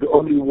much that the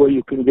only way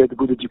you can get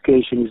good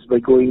education is by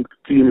going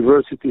to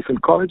universities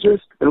and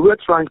colleges, and we're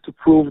trying to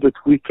prove that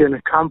we can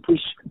accomplish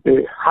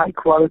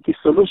high-quality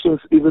solutions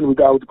even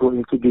without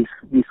going to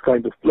these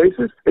kind of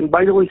places. And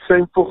by the way,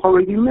 same for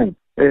Haredi men.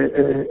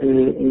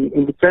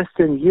 in the past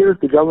 10 years,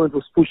 the government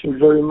was pushing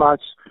very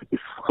much if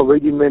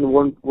Haredi men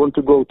want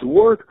to go to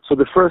work. So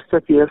the first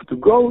step you have to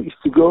go is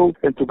to go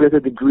and to get a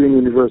degree in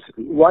university.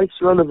 Why it's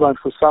relevant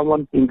for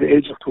someone in the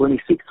age of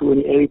 26,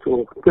 28,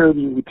 or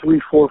 30 with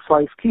 3, 4,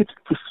 5 kids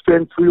to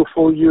spend 3 or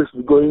 4 years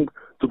going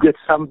to get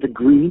some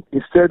degree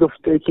instead of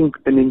taking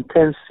an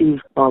intensive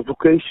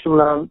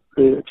vocational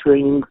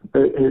training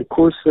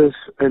courses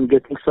and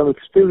getting some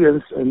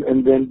experience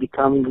and then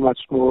becoming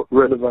much more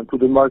relevant to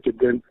the market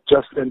than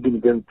just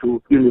sending them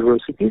to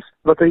universities.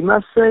 But I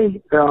must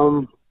say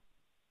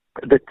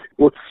that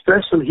what's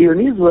special here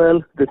in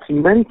Israel, that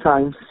many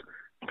times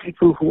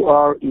people who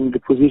are in the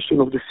position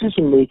of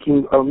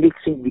decision-making are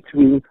mixing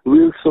between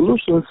real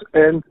solutions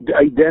and the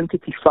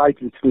identity fight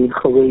between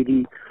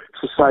Haredi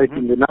society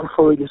and the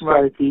non-Haredi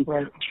society,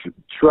 right.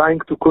 Trying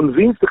to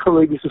convince the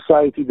Haredi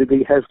society that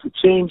they have to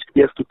change,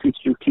 they have to teach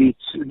your kids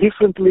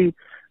differently.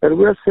 And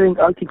we are saying,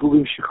 Al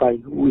Tigurim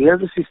Shechai. We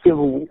have a system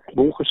who,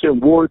 Baruch Hashem,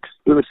 works.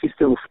 We have a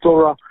system of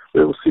Torah. We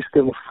have a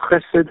system of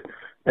Chesed.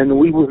 And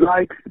we would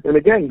like, and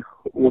again,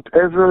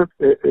 whatever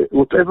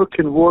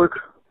can work,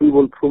 we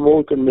will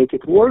promote and make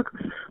it work,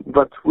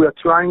 but we are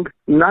trying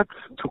not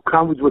to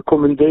come with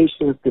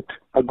recommendations that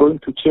are going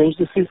to change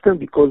the system,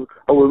 because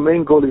our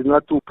main goal is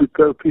not to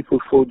prepare people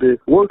for the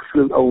work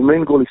field. Our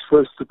main goal is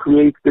first to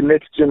create the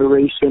next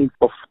generation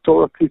of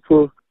Torah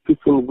people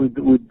with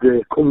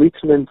the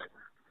commitment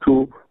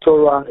to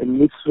Torah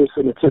and mitzvahs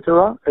and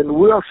etc. And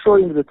we are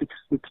showing that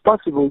it's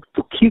possible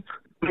to keep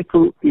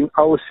people in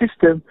our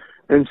system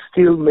and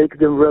still make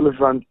them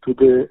relevant to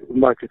the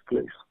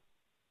marketplace.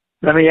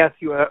 Let me ask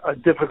you a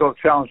difficult,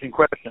 challenging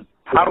question.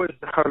 How is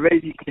the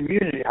Haredi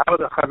community, how are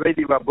the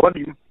Haredi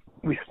Rabbonim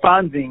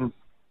responding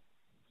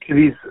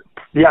to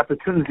the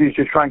opportunities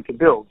you're trying to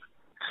build?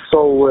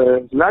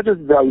 So, not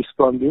just they are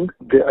responding,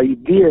 the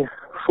idea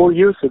 4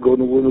 years ago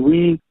when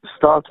we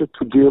started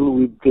to deal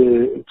with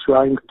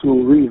trying to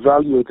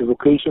reevaluate the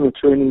vocational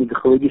training in the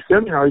Haredi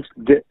seminaries,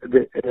 the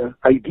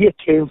idea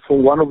came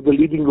from one of the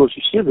leading Rosh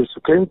Yeshivas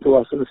who came to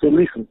us and said,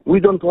 listen, we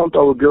don't want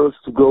our girls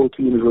to go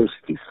to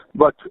universities,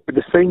 but at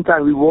the same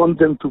time we want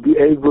them to be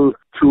able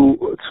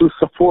to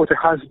support a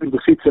husband who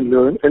sits and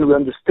learn, and we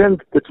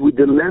understand that with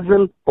the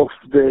level of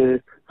the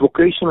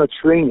vocational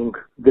training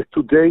that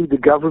today the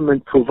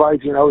government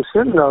provides in our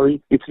seminary,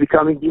 it's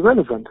becoming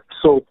irrelevant.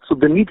 So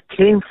the need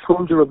came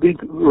from the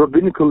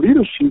rabbinical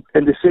leadership,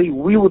 and they say,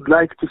 we would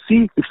like to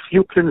see if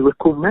you can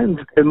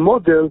recommend a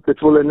model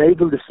that will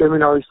enable the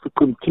seminaries to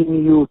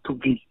continue to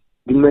be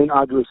the main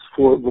address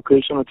for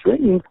vocational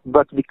training,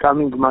 but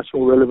becoming much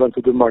more relevant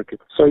to the market.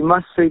 So I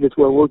must say that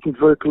we're working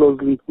very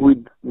closely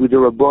with the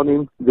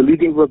Rabbonim, the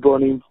leading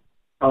Rabbonim,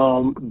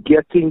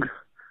 getting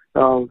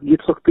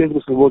Yitzhak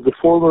Pindus was the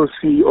former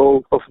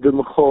CEO of the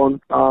Machon,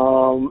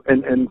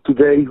 and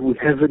today we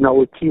have in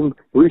our team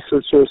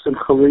researchers and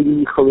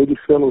Haredi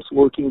fellows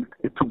working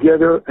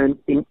together, and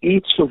in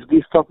each of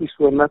these topics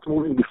we are not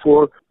moving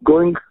before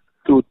going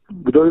to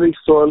Gdolei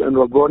Israel and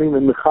Rabbonim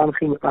and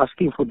Mechanchim,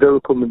 asking for their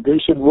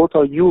recommendation. What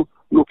are you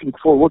looking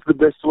for? What's the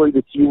best way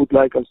that you would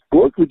like us to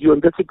work with you?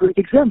 And that's a great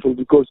example,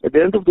 because at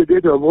the end of the day,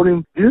 the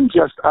Rabbonim didn't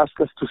just ask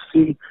us to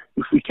see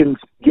if we can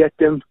get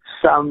them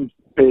some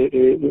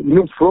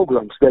new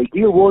programs. The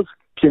idea was,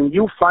 can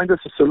you find us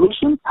a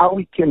solution how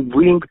we can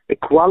bring a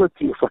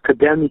quality of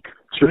academic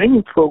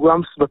training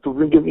programs, but to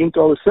bring them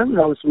into our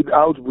seminars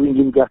without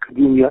bringing the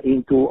academia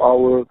into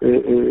our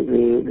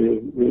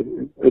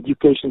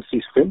education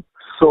system.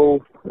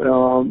 So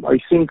I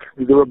think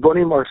the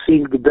Rabbonim are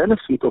seeing the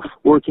benefit of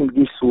working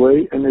this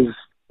way, and as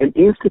an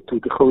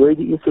institute, the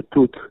Haredi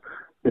Institute,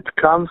 that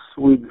comes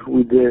with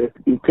the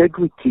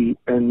integrity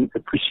and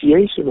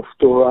appreciation of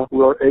Torah,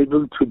 we are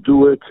able to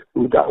do it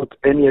without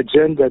any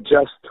agenda,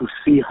 just to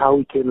see how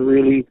we can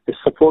really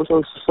support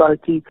our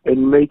society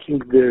and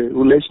making the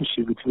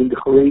relationship between the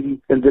Haredi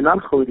and the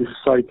non-Haredi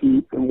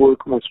society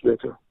work much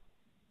better.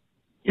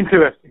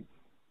 Interesting.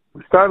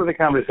 We started the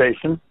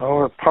conversation,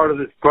 or part of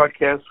this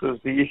broadcast was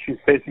the issues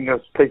facing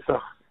us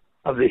Pesach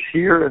of this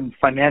year and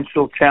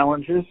financial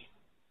challenges,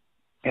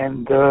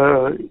 and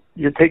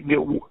you're taking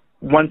it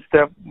one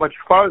step much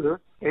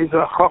farther. Is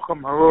a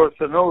Chacham Haror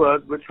Sanola.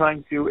 You're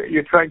trying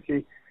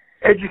to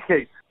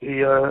educate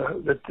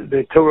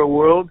the Torah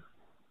world,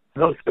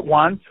 those that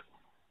want,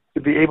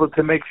 to be able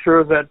to make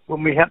sure that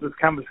when we have this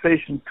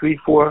conversation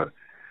 3-4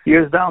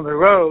 years down the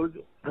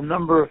road, the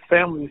number of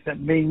families that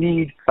may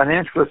need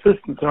financial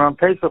assistance around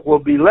Pesach will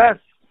be less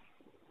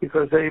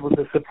because they're able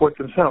to support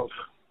themselves.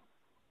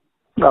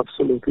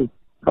 Absolutely.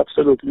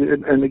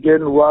 And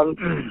again,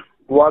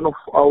 one of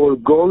our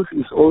goals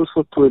is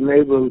also to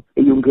enable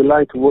a young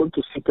guy to want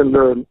to sit and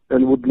learn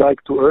and would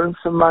like to earn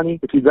some money,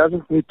 but he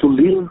doesn't need to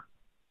leave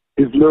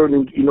his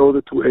learning in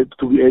order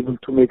to be able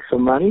to make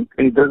some money,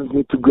 and he doesn't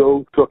need to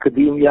go to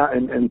academia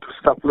and to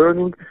stop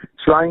learning.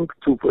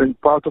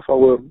 And part of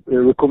our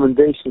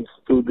recommendations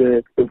to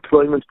the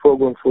employment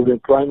program for the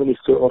Prime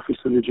Minister Office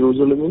of the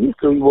Jerusalem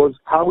Ministry was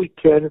how we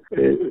can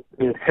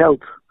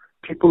help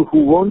people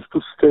who want to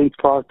stay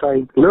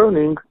part-time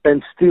learning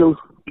and still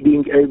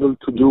being able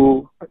to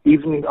do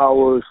evening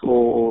hours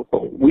or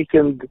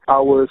weekend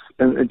hours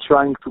and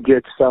trying to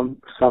get some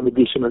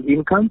additional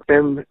income.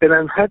 And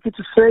I'm happy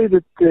to say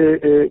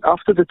that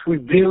after that we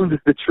build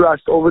the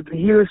trust over the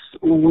years,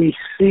 we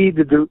see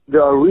that they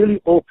are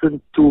really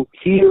open to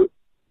hear,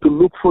 to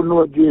look for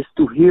new ideas,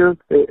 to hear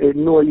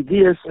new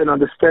ideas, and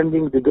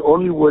understanding that the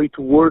only way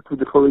to work with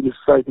the Haredi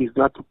society is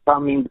not to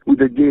come in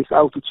with ideas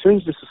how to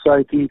change the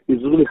society,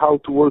 is really how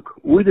to work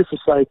with the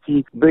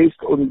society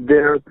based on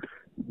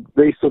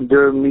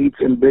their needs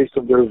and based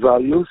on their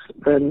values.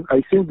 And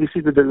I think this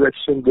is the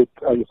direction that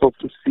I hope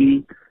to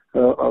see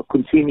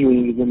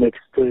continuing in the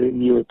next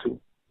year or two.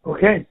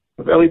 Okay.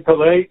 Eli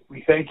Pillay,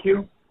 we thank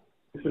you.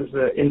 This is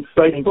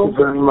insightful. Thank you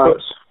very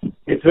much.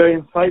 It's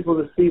very insightful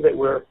to see that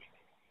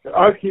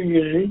our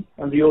community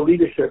and the old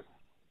leadership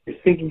is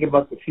thinking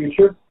about the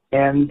future.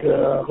 And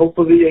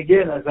hopefully,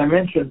 again, as I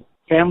mentioned,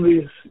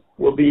 families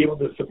will be able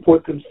to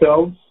support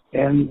themselves,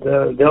 and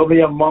they'll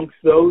be amongst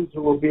those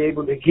who will be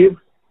able to give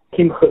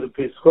Kimcha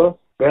Pesach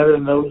rather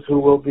than those who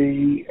will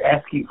be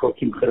asking for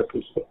Kimcha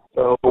Pesach.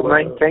 So,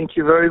 thank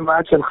you very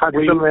much, and Chag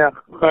Sameach.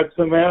 Chag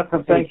Sameach,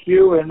 and thank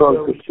you, and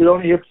we should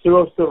only hear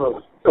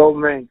B'suros.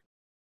 Amen.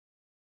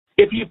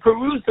 If you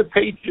peruse the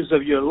pages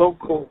of your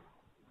local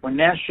or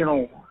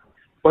national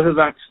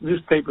Orthodox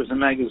newspapers and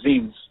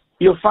magazines,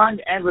 you'll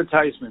find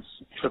advertisements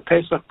for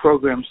Pesach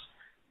programs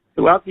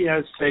throughout the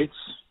United States,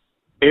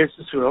 Eretz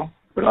Yisrael,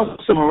 but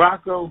also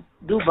Morocco,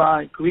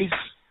 Dubai, Greece,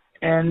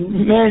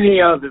 and many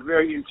other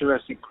very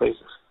interesting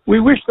places. We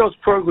wish those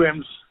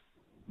programs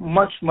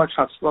much, much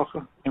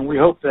hatzlacha, and we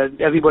hope that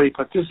everybody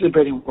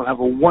participating will have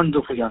a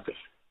wonderful Yom Tov.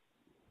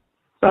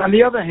 But on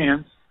the other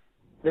hand,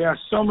 there are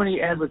so many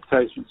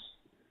advertisements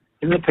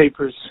in the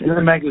papers, in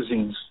the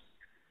magazines,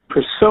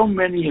 for so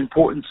many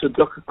important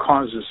tzedakah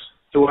causes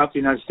throughout the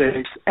United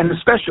States, and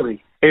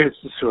especially Eretz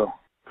Yisrael.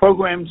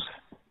 Programs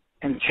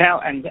and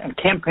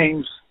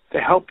campaigns to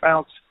help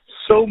out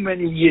so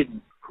many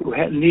Yidden who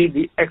need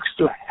the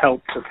extra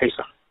help for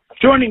Pesach.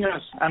 Joining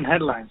us on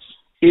Headlines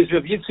is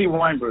Rav Yitzi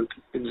Weinberg,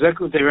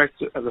 Executive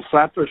Director of the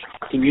Flatbush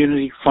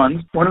Community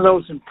Fund, one of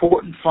those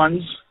important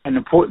funds and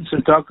important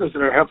tzedakahs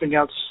that are helping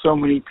out so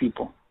many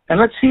people. And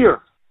let's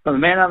hear from the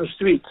man on the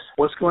street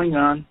what's going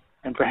on,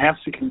 and perhaps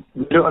we can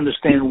better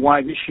understand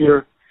why this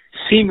year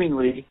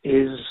seemingly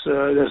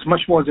there's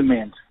much more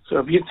demand. So,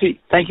 Rav Yitzi,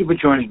 thank you for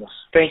joining us.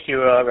 Thank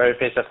you, Rabbi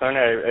Pesach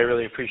Lerner. I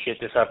really appreciate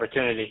this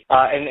opportunity.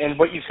 And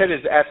what you said is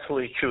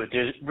absolutely true.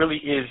 There really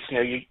is,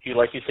 you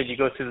like you said, you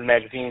go through the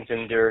magazines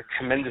and there are a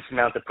tremendous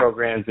amount of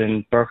programs,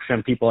 and Baruch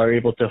Hashem, people are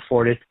able to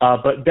afford it.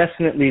 But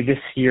definitely this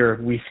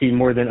year we see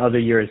more than other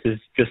years is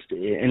just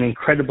an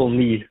incredible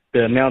need,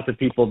 the amount of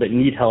people that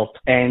need help.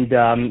 And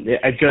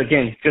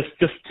again,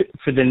 just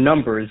for the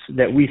numbers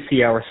that we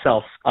see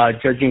ourselves,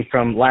 judging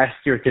from last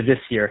year to this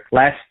year.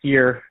 Last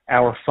year,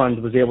 our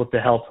fund was able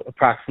to help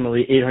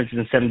approximately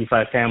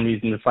 875 families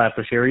in the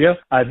Flatbush area.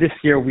 This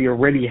year, we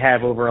already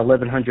have over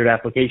 1,100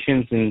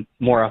 applications, and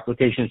more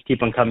applications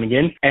keep on coming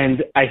in.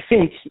 And I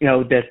think,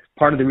 that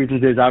part of the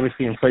reasons is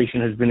obviously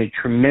inflation has been a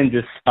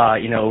tremendous,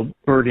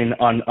 burden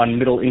on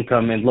middle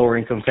income and lower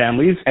income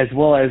families, as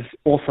well as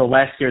also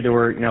last year there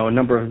were, a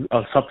number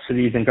of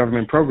subsidies and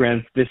government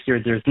programs. This year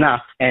there's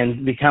not.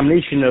 And the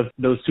combination of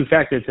those two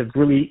factors have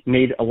really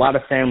made a lot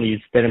of families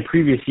that in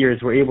previous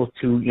years were able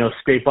to,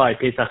 scrape by.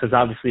 Pesach is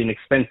obviously an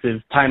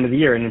expensive time of the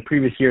year, and in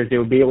previous years they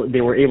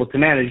were able to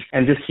manage.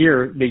 And this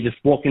year they just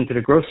walk into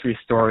the grocery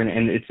store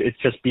and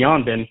it's just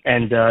beyond them.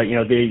 And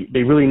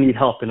they really need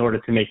help in order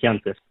to make Yom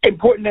Tov.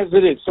 Important as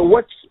it is. So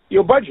what's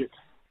your budget?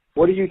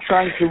 What are you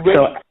trying to raise?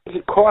 What does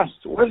it cost?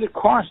 What does it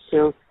cost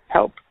to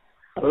help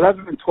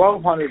 1,100 and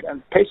 1,200?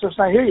 And Pesach's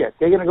not here yet.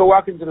 They're going to go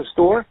walk into the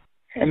store,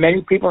 and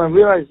many people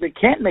realize they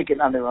can't make it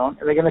on their own,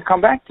 and they're going to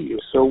come back to you.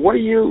 So what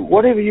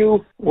have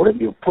you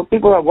put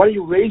people on? What are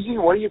you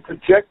raising? What are you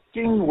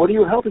projecting? What are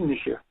you helping this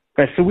year?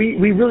 Right, so we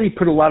really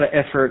put a lot of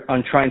effort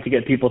on trying to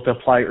get people to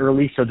apply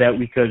early so that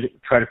we could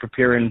try to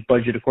prepare and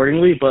budget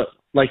accordingly. But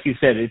like you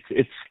said,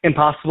 it's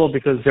impossible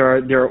because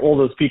there are all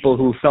those people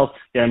who felt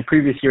that in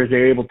previous years they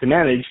were able to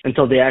manage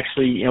until they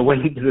actually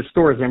went into the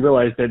stores and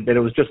realized that it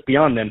was just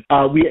beyond them.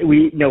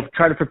 We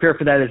try to prepare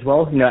for that as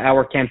well.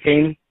 Our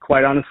campaign,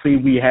 quite honestly,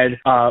 we had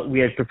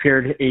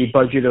prepared a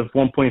budget of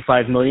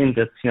 $1.5 million.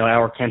 That's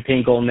our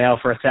campaign goal now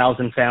for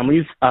 1,000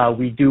 families.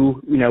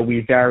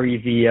 We vary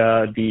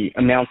the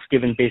amounts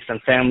given based on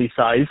family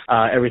size.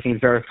 Everything's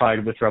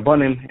verified with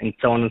Rabbanim and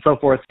so on and so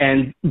forth.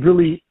 And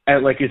really,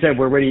 like you said,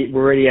 we're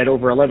already at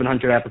over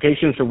 1,100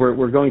 applications, so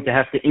we're going to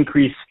have to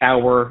increase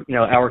our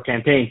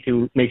campaign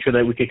to make sure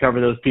that we can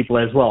cover those people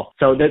as well.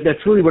 So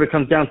that's really what it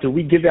comes down to.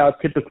 We give out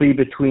typically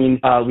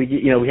between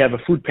we have a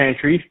food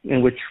pantry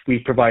in which we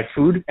provide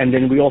food, and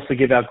then we also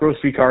give out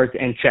grocery cards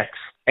and checks.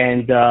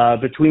 And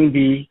between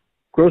the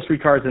grocery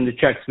cards and the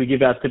checks, we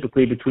give out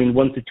typically between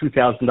 $1,000 to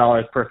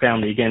 $2,000 per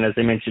family. Again, as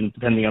I mentioned,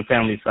 depending on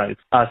family size.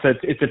 So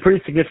it's a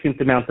pretty significant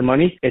amount of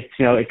money. It's,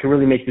 it can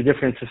really make the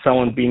difference of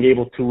someone being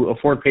able to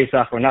afford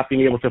Pesach or not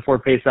being able to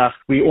afford Pesach.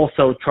 We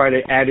also try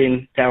to add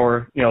in to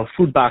our,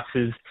 food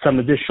boxes some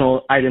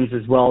additional items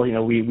as well.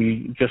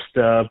 We just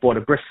bought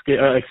a brisket,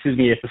 a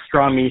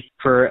pastrami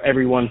for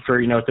everyone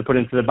to put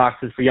into the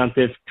boxes for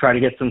Yontif. Try to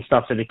get some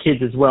stuff for the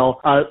kids as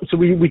well. So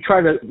we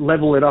try to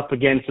level it up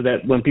again so that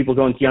when people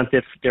go into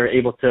Yontif, they're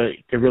able to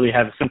really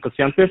have a simple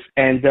Yontif.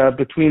 And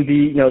between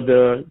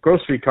the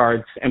grocery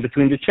cards and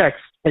between the checks,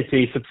 it's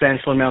a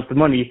substantial amount of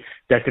money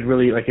that could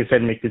really, like I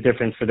said, make the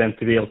difference for them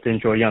to be able to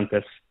enjoy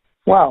Yontif.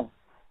 Wow.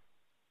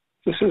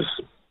 This is,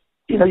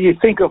 you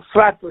think of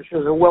Flatbush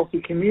as a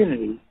wealthy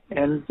community.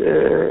 And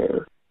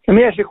let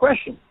me ask you a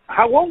question.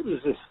 How old is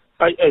this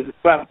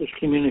Flatbush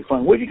Community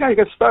Fund? Where did you guys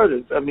get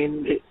started? I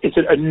mean, is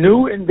it a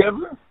new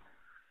endeavor?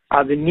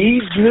 Are the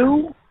needs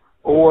new?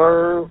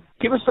 Or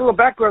give us a little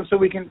background so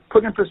we can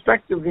put in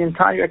perspective the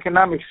entire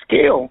economic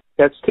scale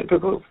that's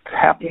typical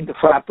happening to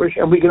Flatbush.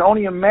 And we can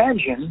only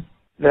imagine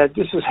that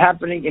this is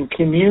happening in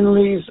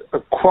communities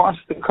across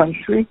the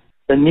country.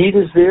 The need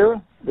is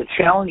there. The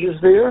challenge is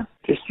there.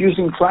 Just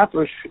using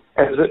Flatbush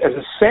as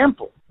a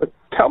sample. But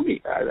tell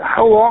me,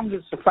 how long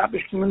has the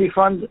Flatbush Community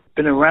Fund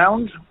been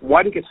around?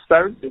 Why did it get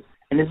started?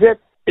 And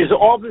is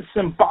all this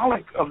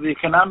symbolic of the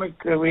economic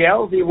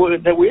reality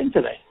that we're in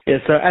today?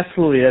 Yes,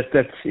 absolutely.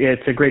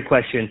 It's a great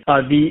question.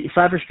 The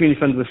Flatbush Community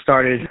Fund was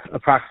started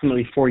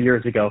approximately 4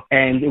 years ago,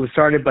 and it was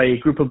started by a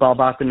group of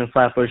Balbatim in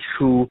Flatbush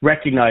who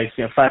recognized,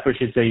 Flatbush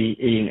is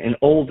an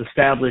old,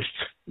 established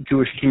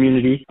Jewish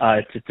community.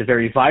 It's a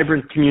very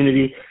vibrant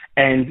community,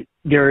 and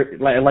there,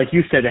 like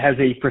you said, it has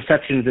a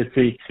perception that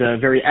it's a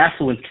very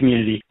affluent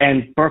community.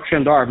 And Baruch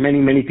Hashem, there are many,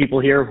 many people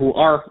here who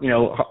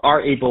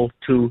are able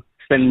to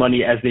spend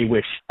money as they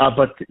wish.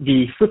 But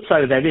the flip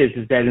side of that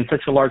is that in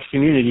such a large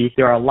community,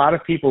 there are a lot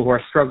of people who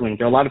are struggling.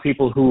 There are a lot of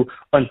people who,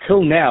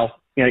 until now,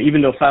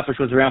 even though Flatbush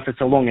was around for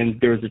so long, and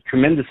there was a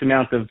tremendous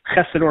amount of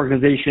chesed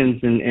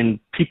organizations and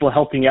people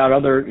helping out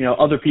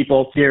other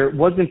people, there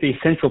wasn't a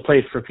central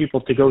place for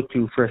people to go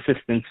to for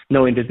assistance,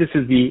 knowing that this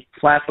is the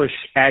Flatbush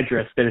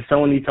address, that if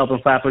someone needs help in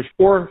Flatbush,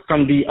 or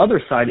from the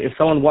other side, if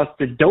someone wants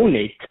to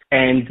donate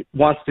and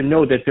wants to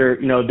know that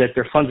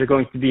their funds are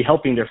going to be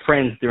helping their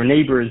friends, their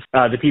neighbors,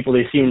 the people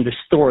they see in the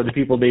store, the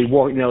people they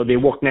walk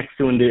next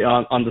to on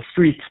the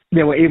streets,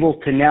 they were able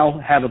to now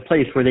have a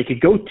place where they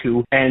could go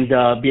to and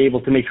be able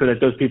to make sure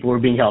that those people were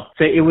being helped.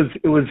 So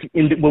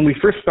when we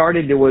first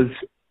started, there was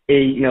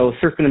a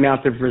certain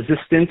amount of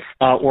resistance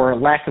or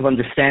lack of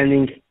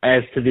understanding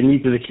as to the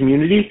needs of the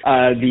community.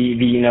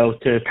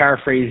 To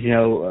paraphrase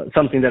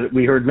something that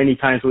we heard many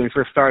times when we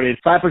first started,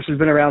 Flatbush has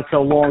been around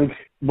so long.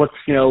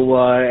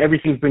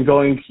 Everything's been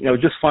going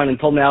just fine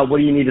until now. What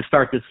do you need to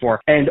start this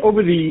for? And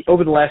over the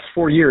last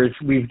 4 years,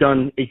 we've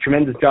done a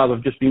tremendous job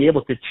of just being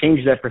able to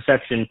change that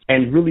perception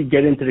and really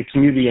get into the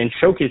community and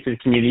showcase to the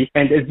community.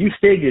 And as you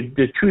stated,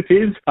 the truth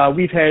is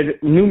we've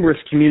had numerous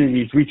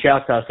communities reach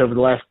out to us over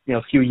the last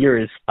few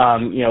years,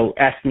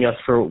 asking us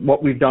for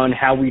what we've done,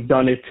 how we've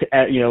done it,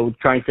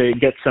 trying to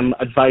get some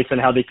advice on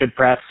how they could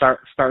perhaps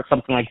start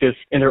something like this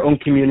in their own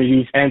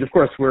communities. And of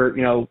course,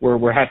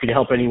 we're happy to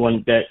help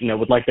anyone that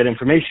would like that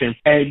information.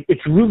 And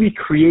it's really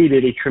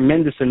created a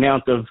tremendous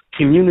amount of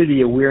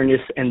community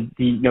awareness and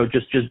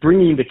just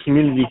bringing the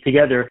community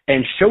together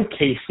and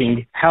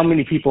showcasing how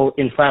many people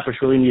in Flatbush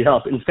really need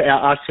help. In fact,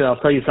 actually, I'll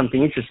tell you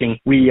something interesting.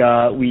 We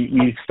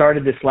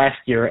started this last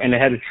year, and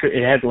it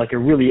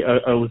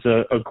was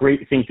a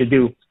great thing to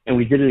do, and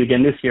we did it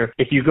again this year.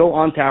 If you go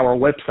onto our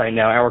website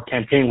now, our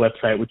campaign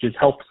website, which is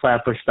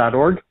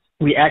helpflatbush.org,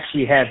 we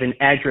actually have an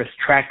address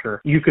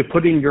tracker. You could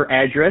put in your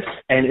address,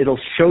 and it'll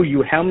show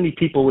you how many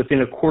people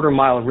within a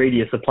quarter-mile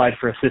radius applied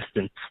for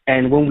assistance.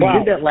 And when we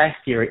did that last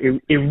year,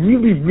 it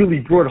really, really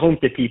brought home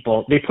to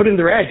people. They put in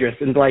their address,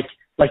 and like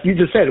you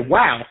just said,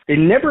 wow, they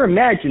never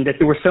imagined that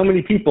there were so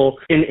many people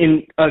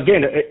in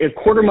a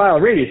quarter-mile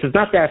radius. It's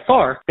not that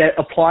far that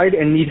applied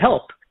and need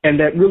help. And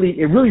that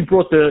really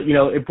brought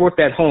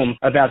that home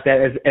about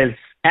that as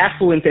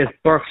affluent as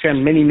Baruch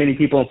Hashem, many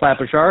people in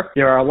Flatbush are.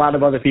 There are a lot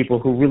of other people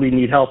who really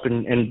need help,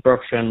 and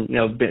Baruch Hashem,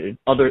 the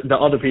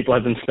other people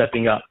have been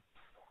stepping up.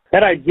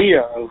 That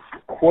idea of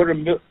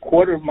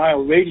quarter mile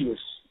radius,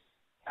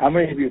 how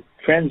many of your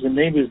friends and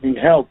neighbors need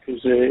help,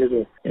 is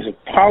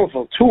a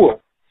powerful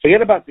tool.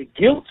 Forget about the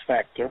guilt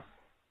factor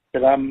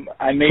that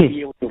I may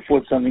be able to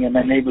afford something and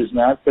my neighbor's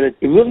not, but it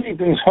really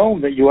brings home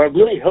that you are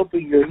really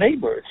helping your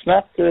neighbor. It's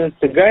not the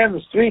guy on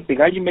the street, the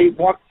guy you may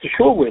walk to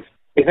shul with,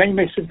 the guy you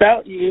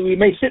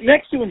may sit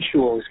next to in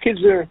shul. His kids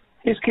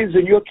are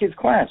in your kids'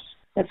 class.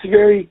 That's a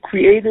very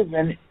creative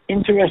and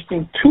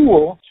interesting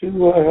tool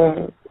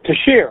to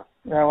share.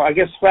 Now, I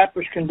guess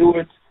Flatbush can do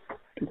it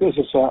because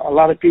it's a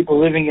lot of people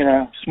living in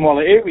a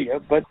smaller area,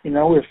 but,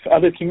 if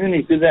other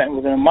communities do that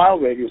within a mile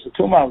radius, a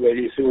 2 mile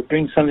radius, it would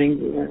bring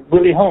something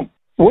really home.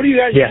 What do you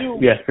guys do?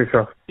 Yeah, for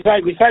sure.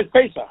 Besides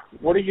Pesach,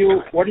 what are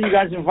you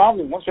guys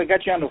involved in? Once I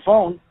got you on the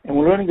phone and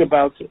we're learning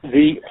about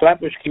the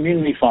Flatbush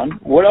Community Fund,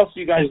 what else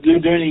do you guys do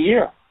during the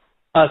year?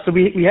 So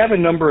we have a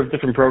number of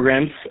different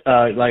programs.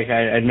 Like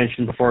I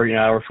mentioned before,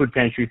 our food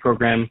pantry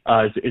program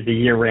is a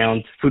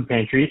year-round food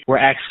pantry. We're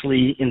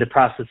actually in the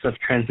process of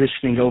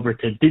transitioning over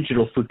to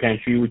digital food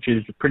pantry, which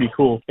is pretty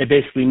cool. It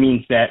basically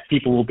means that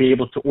people will be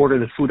able to order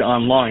the food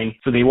online,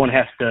 so they won't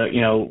have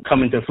to,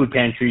 come into a food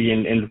pantry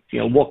and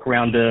walk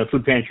around the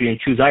food pantry and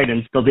choose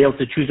items. They'll be able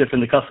to choose it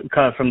from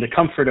the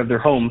comfort of their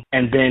home,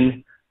 and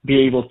then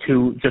be able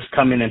to just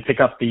come in and pick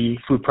up the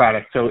food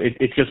product. So it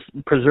just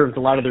preserves a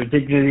lot of their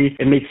dignity.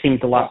 It makes things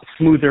a lot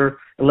smoother.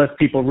 It lets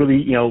people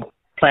really,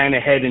 plan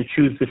ahead and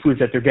choose the foods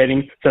that they're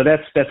getting. So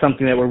that's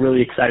something that we're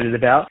really excited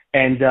about.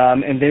 And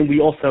then we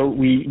also,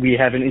 we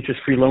have an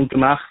interest-free loan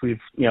gemach. We've,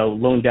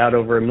 loaned out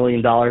over $1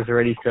 million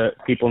already to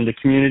people in the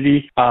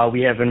community.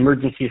 We have an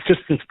emergency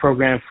assistance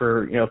program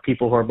for,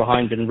 people who are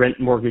behind in rent,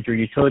 mortgage, or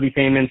utility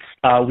payments.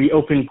 We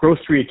open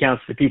grocery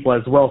accounts to people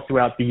as well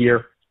throughout the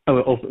year.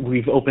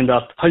 We've opened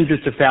up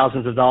hundreds of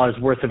thousands of dollars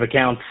worth of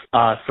accounts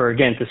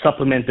to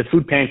supplement the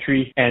food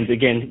pantry, and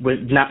again,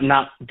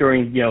 not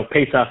during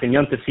Pesach and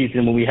Yontif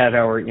season when we have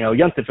our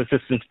Yontif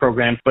assistance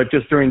program, but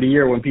just during the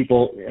year when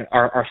people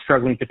are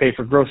struggling to pay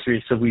for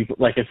groceries. So we've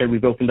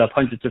opened up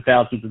hundreds of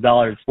thousands of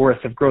dollars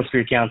worth of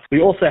grocery accounts.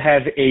 We also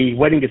have a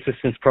wedding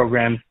assistance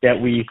program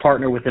that we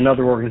partner with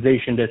another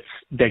organization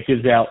that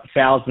gives out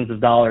thousands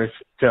of dollars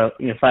to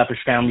Flatbush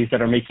families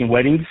that are making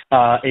weddings.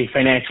 A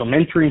financial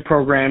mentoring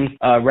program.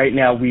 Right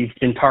now, we've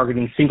been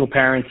targeting single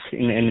parents,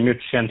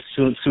 and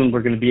soon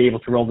we're going to be able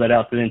to roll that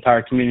out to the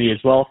entire community as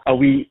well.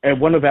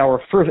 One of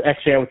our first,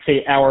 actually, I would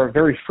say our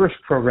very first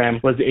program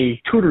was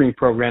a tutoring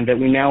program that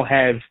we now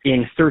have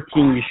in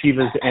 13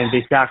 yeshivas and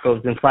Beis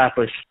Yaakovs in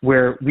Flatbush,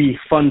 where we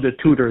fund a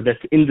tutor that's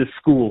in the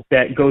school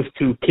that goes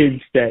to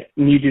kids that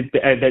need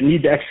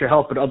the extra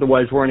help but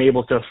otherwise weren't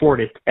able to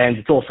afford it. And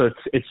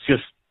it's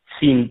just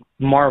seen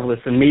marvelous,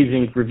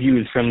 amazing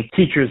reviews from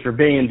teachers,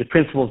 rebbeim, the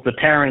principals, the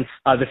parents.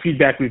 The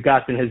feedback we've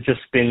gotten has just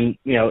been,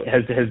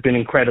 has been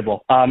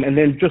incredible. And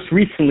then just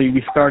recently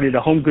we started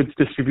a home goods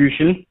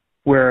distribution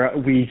where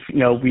we've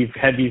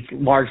had these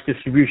large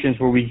distributions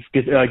where we've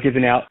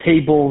given out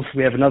tables.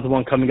 We have another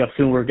one coming up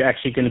soon. We're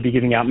actually going to be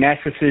giving out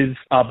mattresses.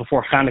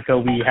 Before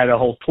Hanukkah, we had a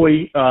whole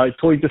toy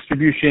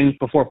distribution.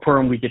 Before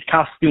Purim, we did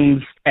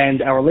costumes.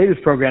 And our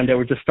latest program that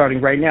we're just starting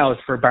right now is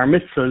for bar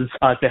mitzvahs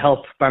to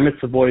help bar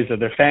mitzvah boys or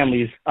their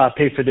families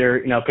pay for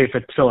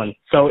tefillin.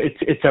 So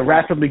it's a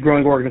rapidly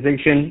growing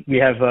organization. We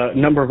have a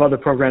number of other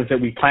programs that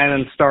we plan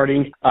on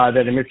starting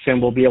that Amir Shem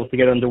will be able to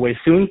get underway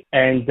soon.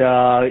 And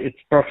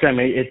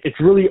it's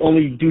really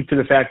only due to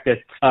the fact that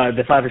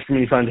the Flatbush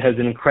Community Fund has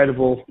an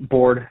incredible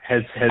board,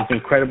 has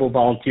incredible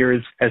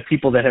volunteers, has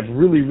people that have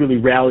really, really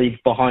rallied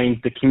behind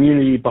the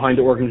community, behind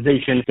the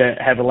organization, that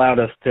have allowed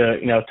us to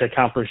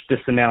accomplish this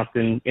amount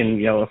in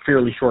a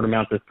fairly short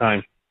amount of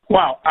time.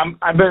 Wow,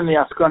 I've been in the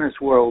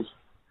Askanis world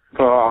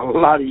for a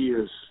lot of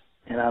years,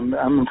 and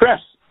I'm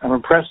impressed. I'm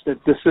impressed that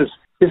this is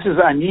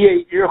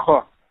Aniyeh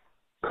Ircha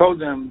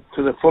Kodem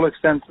to the full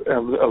extent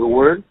of the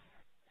word.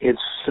 It's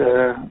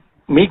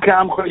Mika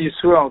Amcha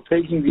Yisrael,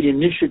 taking the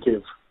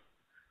initiative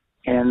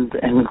and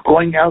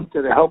going out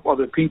to help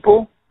other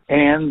people.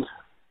 And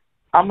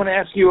I'm going to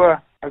ask you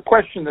a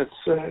question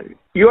that's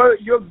you're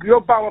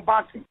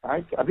balabati,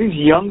 right? Are these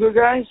younger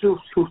guys who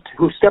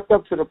stepped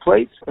up to the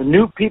plate, or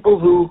new people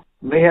who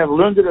may have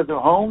learned it at their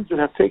homes and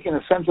have taken a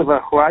sense of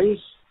achrayus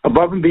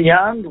above and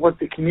beyond what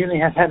the community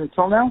has had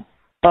until now?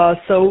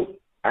 So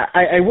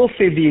I will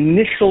say the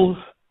initial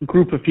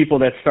group of people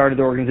that started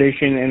the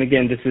organization, and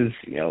again, this is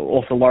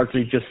also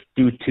largely just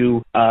due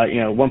to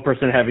one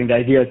person having the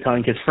idea,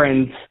 telling his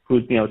friends, who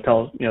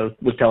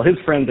would tell his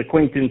friend,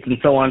 acquaintance, and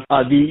so on.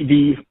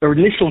 The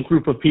initial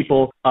group of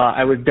people,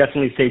 I would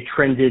definitely say,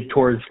 trended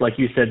towards, like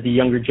you said, the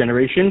younger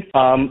generation.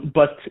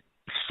 But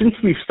since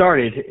we've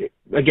started,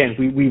 again,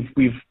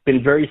 we've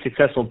been very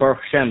successful, Baruch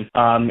Hashem,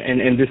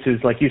 and this is,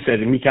 like you said,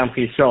 in Mikam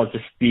Yisrael,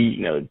 just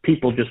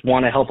people just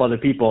want to help other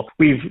people.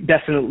 We've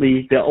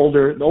definitely, the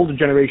older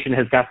generation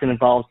has gotten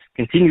involved,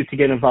 continued to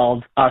get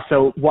involved.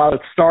 So while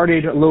it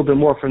started a little bit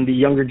more from the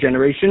younger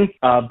generation,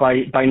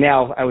 by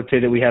now I would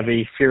say that we have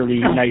a fairly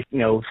nice,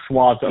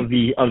 swath of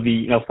the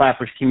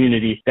Flatbush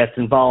community that's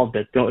involved,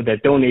 that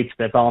donates,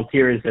 that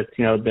volunteers,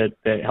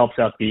 that helps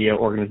out the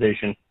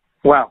organization.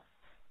 Wow,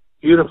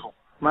 beautiful,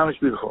 mamish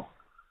beautiful.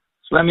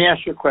 So let me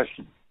ask you a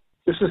question.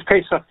 This is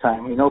Pesach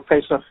time. We know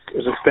Pesach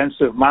is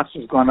expensive.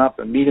 Matzah's gone up,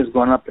 and meat has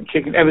gone up, and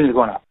chicken, everything's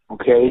gone up.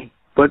 Okay,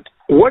 but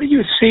what do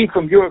you see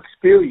from your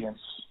experience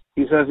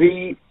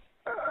vis-a-vis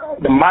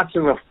the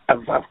matzah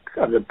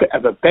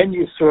of a Ben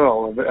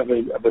Yisrael,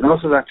 of an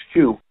Orthodox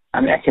Jew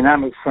on the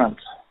economic front?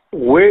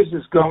 Where is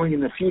this going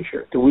in the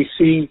future? Do we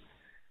see?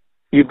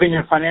 You've been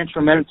in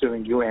financial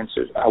mentoring. You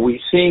answered. Are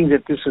we seeing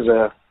that this is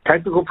a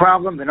technical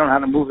problem? They don't know how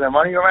to move their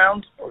money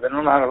around, or they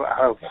don't know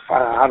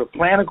how to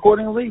plan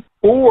accordingly?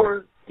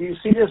 Or do you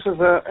see this as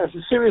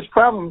a serious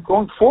problem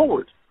going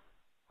forward?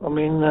 I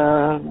mean,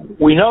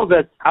 we know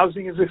that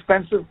housing is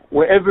expensive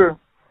wherever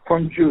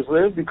foreign Jews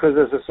live because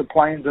there's a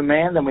supply and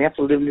demand, and we have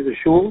to live near the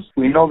shuls.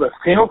 We know that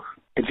chinuch,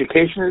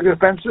 education is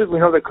expensive. We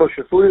know that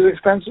kosher food is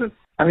expensive.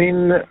 I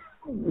mean,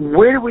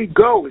 where do we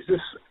go?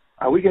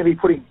 Are we going to be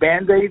putting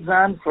Band-Aids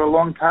on for a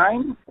long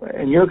time?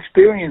 In your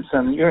experience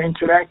and you're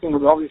interacting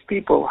with all these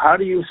people, how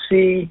do you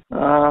see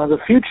the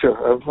future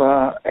of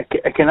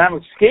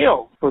economic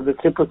scale for the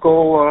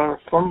typical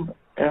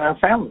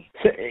family?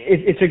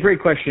 It's a great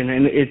question,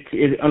 and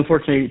it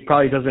unfortunately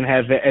probably doesn't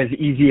have as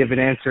easy of an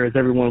answer as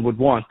everyone would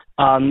want.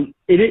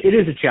 It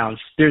is a challenge.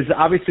 There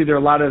are a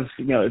lot of,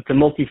 it's a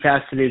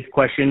multifaceted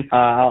question.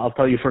 I'll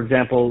tell you, for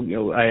example,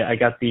 I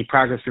got the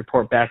progress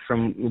report back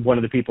from one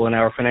of the people in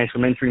our financial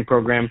mentoring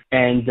program,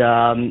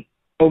 and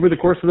over the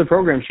course of the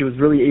program, she was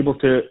really able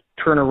to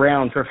turn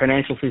around her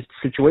financial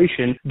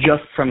situation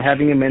just from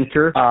having a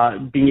mentor,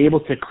 being able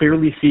to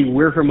clearly see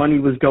where her money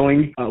was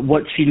going,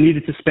 what she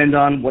needed to spend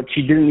on, what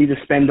she didn't need to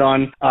spend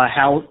on,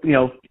 how,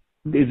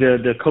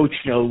 the coach,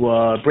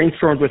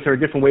 brainstormed with her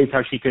different ways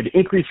how she could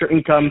increase her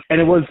income, and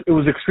it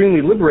was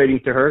extremely liberating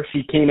to her.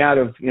 She came out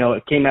of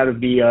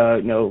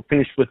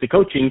finished with the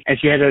coaching, and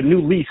she had a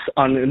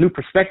new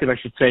perspective, I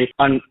should say,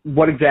 on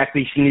what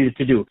exactly she needed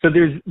to do. So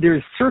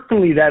there's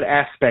certainly that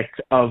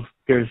aspect of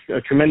there's a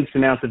tremendous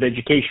amount of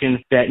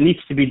education that needs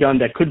to be done,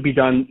 that could be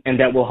done, and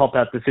that will help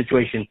out the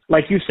situation.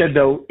 Like you said,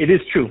 though, it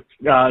is true.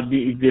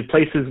 The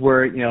places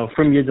where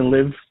Frum Yidden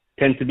live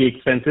tend to be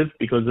expensive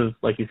because of,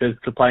 like you said,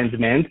 supply and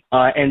demand.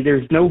 And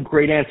there's no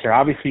great answer.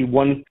 Obviously,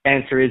 one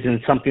answer is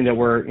in something that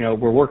we're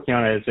working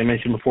on, as I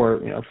mentioned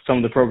before. Some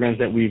of the programs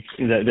that we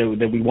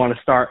want to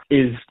start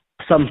is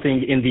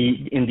something in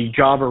the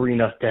job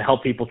arena to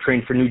help people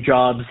train for new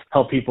jobs,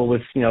 help people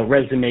with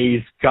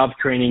resumes, job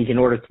training in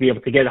order to be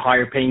able to get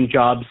higher paying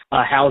jobs.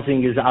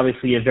 Housing is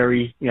obviously a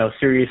very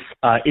serious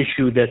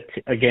issue that,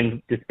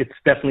 again, it's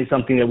definitely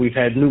something that we've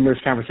had numerous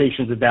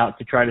conversations about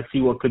to try to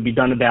see what could be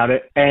done about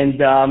it.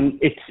 And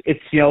it's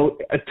to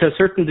a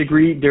certain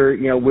degree,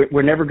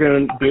 we're never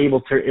going to be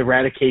able to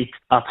eradicate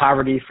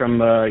poverty from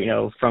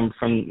the Frum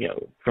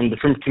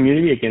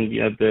community. Again,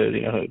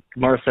 the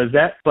Gemara says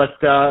that, but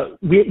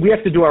we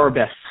have to do our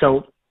best.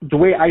 So the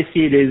way I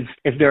see it is,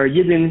 if there are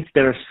Yidden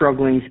that are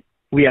struggling,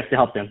 we have to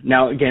help them.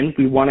 Now, again,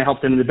 we want to help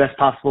them in the best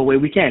possible way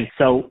we can.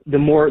 So the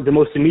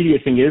most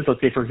immediate thing is, let's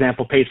say, for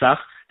example, Pesach.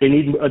 They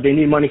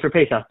need money for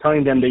Pesach.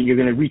 Telling them that you're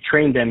going to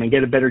retrain them and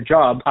get a better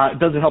job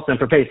doesn't help them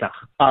for Pesach.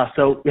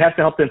 So we have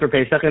to help them for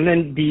Pesach. And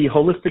then the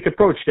holistic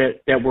approach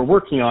that we're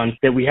working on,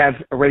 that we have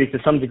already to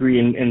some degree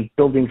and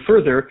building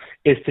further,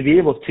 is to be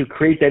able to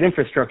create that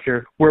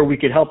infrastructure where we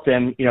could help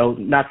them,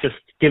 not just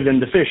give them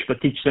the fish, but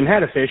teach them how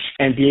to fish,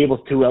 and be able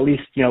to at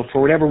least, for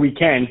whatever we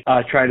can,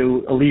 try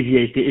to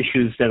alleviate the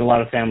issues that a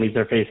lot of families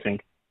are facing.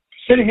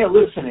 Sitting here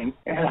listening,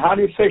 and how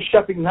do you say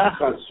Shepik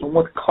Nachas, and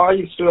what Klal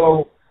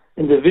Yisrael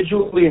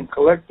individually and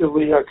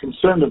collectively are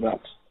concerned about?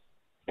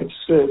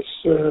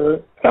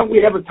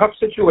 We have a tough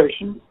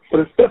situation,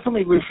 but it's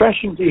definitely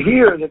refreshing to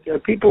hear that there are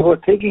people who are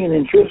taking an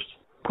interest,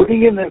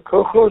 putting in their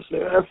kochos,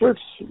 their efforts,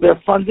 their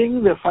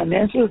funding, their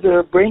finances,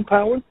 their brain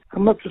power,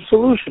 come up with a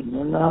solution.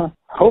 And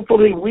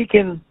hopefully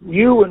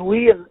you and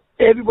we and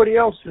everybody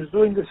else who's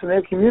doing this in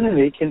their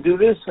community can do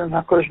this, and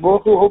HaKadosh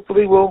Baruch Hu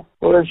hopefully will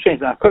change.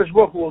 Now, HaKadosh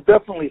Baruch Hu will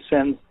definitely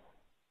send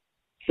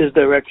his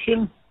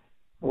direction.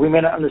 We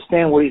may not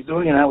understand what he's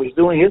doing and how he's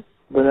doing it,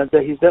 but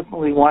he's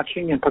definitely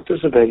watching and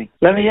participating.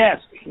 Let me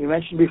ask, you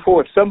mentioned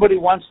before, if somebody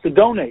wants to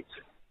donate,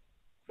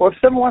 or if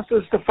someone wants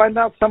to find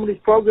out some of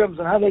these programs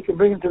and how they can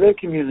bring them to their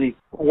community,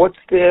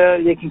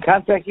 they can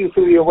contact you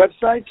through your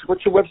website.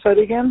 What's your website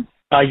again?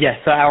 Yes,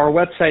 our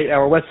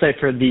website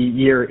for the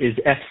year is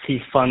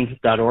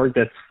fcfund.org.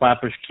 That's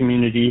Flatbush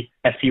Community,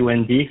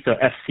 FUND, so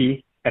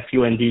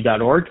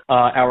FCFUND.org.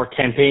 Our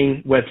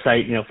campaign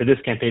website, for this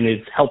campaign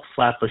is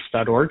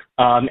helpflatbush.org.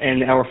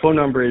 And our phone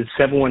number is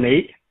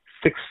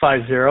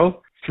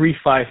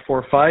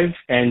 718-650-3545.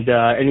 And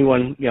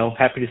anyone,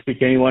 happy to speak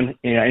to anyone.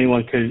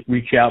 Anyone could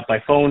reach out by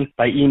phone,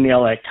 by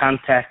email at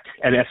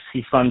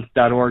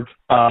contact@fcfund.org.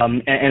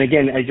 And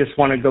again, I just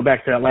want to go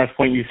back to that last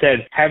point you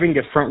said, having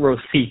a front row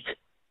seat.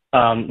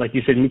 Like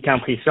you said,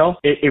 Mikam Chisel,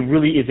 it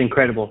really is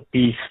incredible.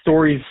 The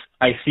stories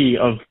I see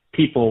of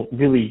people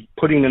really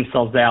putting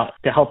themselves out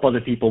to help other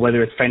people,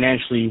 whether it's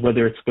financially,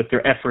 whether it's with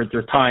their effort,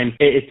 their time,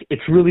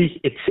 it's really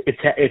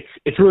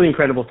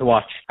incredible to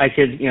watch. I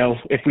could,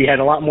 if we had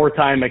a lot more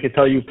time, I could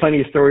tell you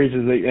plenty of stories.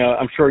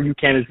 I'm sure you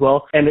can as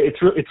well. And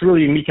it's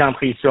really Mikam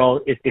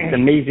Chisel. It's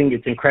amazing.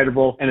 It's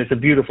incredible, and it's a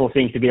beautiful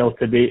thing to be able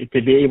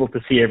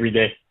to see every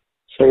day.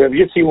 So Rabbi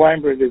Yitzi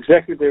Weinberg, the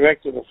Executive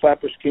Director of the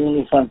Flatbush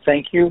Community Fund,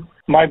 thank you.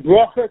 My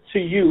bracha to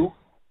you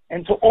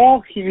and to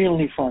all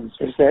community funds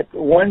is that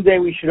one day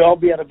we should all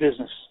be out of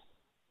business,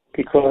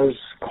 because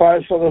Klal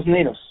Yisrael doesn't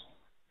need us,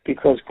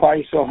 because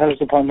Klal Yisrael has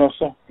the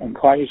parnosa, and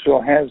Klal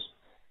Yisrael has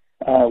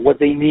what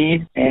they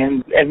need,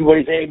 and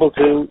everybody's able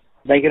to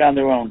make it on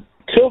their own.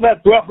 Till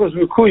that bracha is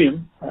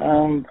rekuyim,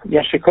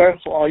 yashikar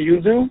for all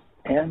you do.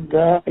 And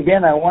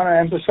again, I want to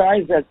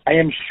emphasize that I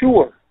am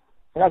sure,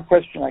 without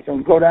question, I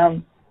can go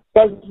down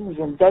dozens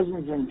and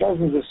dozens and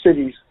dozens of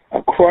cities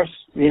across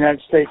the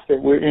United States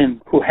that we're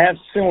in who have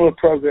similar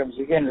programs.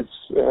 Again,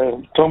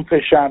 it's Tomchei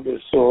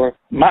Shabbos or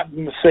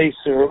Matan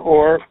Seser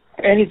or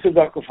any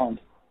tzedakah fund.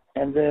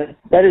 And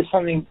that is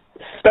something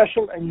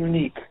special and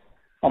unique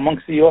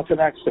amongst the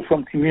Orthodox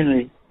Reform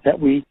community, that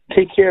we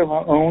take care of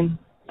our own,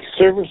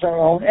 service our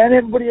own, and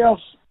everybody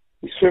else.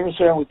 We service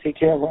our own, we take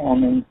care of our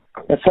own, and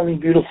that's something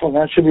beautiful.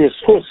 That should be a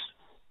source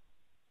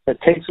that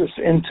takes us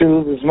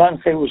into the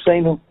Zman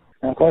Cheruseinu.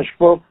 And Kosh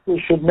Baruch Hu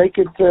should make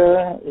it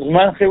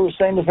Zman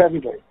Cheruseinu for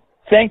everybody.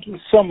 Thank you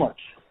so much.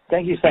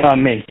 Thank you.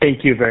 Amen.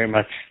 Thank you very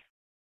much.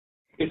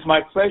 It's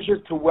my pleasure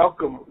to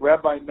welcome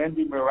Rabbi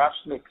Mendy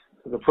Miroshnik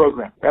to the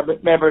program. Rabbi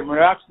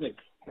Miroshnik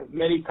has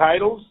many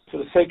titles. For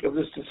the sake of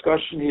this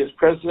discussion, he is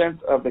president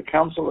of the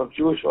Council of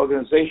Jewish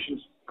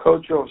Organizations,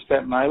 co-chair of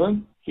Staten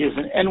Island. He is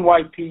an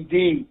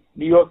NYPD,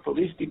 New York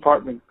Police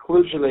Department,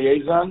 Kluge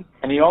liaison,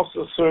 and he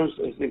also serves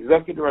as the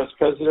executive vice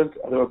president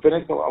of the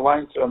Rabbinical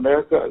Alliance of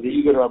America of the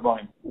Igad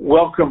Rabbanim.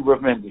 Welcome, Rav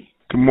Mendy.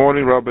 Good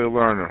morning, Rabbi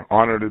Lerner.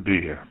 Honored to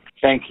be here.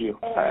 Thank you.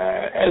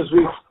 As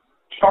we've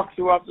talked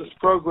throughout this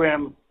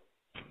program,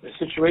 the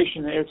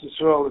situation in Eretz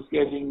Yisrael is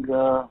getting,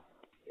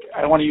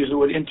 I don't want to use the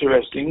word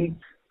interesting,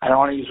 I don't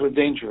want to use the word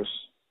dangerous,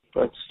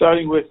 but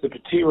starting with the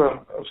Petira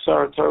of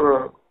Sarah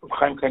Torah of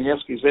Chaim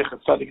Kanievsky, Zecher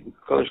Tzadik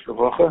Kodesh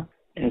Levracha,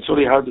 and it's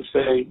really hard to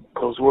say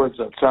those words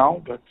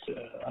outside, but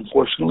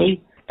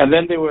unfortunately. And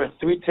then there were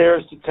 3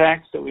 terrorist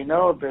attacks that we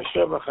know of,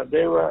 Beersheba,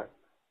 Hadera,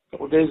 a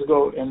couple of days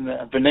ago in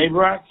Bnei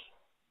Brak.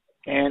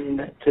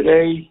 And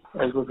today,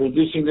 as we're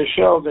producing the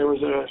show, there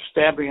was a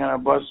stabbing on a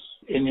bus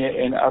in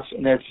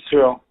Eretz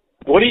Yisrael.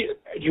 Do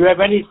you have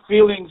any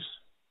feelings?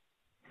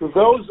 Do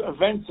those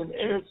events in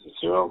Eretz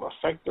Yisrael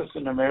affect us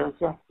in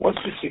America? What's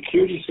the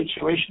security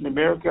situation in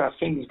America? Are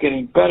things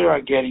getting better? Are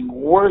getting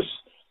worse?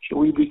 Should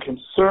we be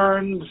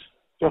concerned?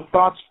 Your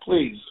thoughts,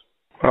 please.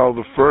 Well,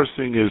 the first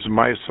thing is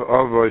Ma'aseh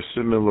Avos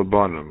Simil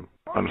Labanim.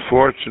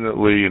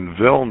 Unfortunately, in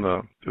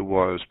Vilna, it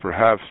was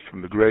perhaps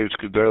from the greatest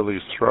Gedolei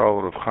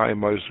Yisrael of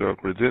Chaim Moshe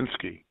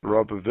Grudzinski, the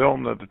Rebbe of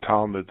Vilna, the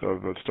Talmud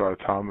of the Star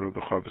Talmud of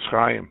the Chavis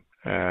Chaim.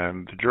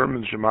 And the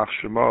Germans, Yamach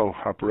Shemo,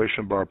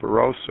 Operation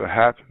Barbarossa,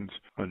 happened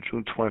on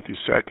June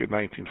 22nd,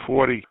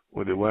 1940,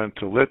 where they went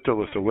to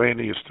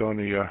Lithuania,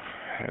 Estonia,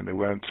 and they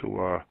went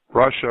to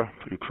Russia,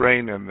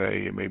 Ukraine, and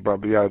they made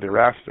Babia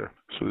thereafter.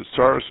 So the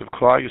Tsaros of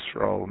Klal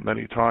Yisrael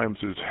many times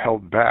is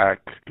held back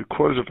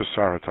because of the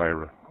Sarah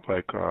Torah,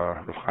 like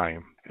Rav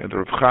Chaim. And the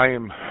Rav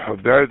Chaim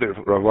of there,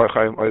 Rav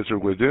Chaim Ozer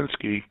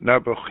Grodzinski,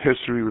 Nebuch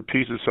history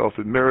repeats itself,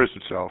 it mirrors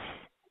itself.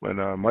 When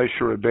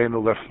Moshe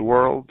Rabbeinu left the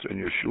world and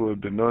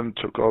Yeshua ben Nun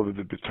took over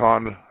the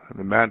baton and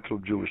the mantle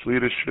of Jewish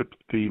leadership,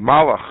 the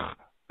Malach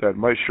that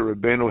Moshe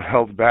Rabbeinu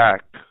held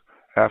back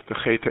after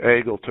Chet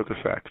HaEgel took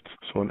effect.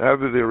 So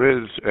whenever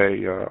there is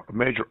a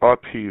major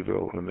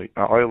upheaval in the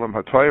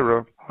Olam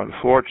HaTorah,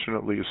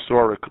 unfortunately,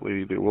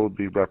 historically, there will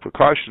be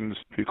repercussions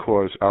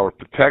because our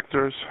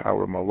protectors,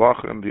 our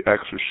Malachim, the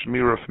extra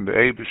Shmirah from the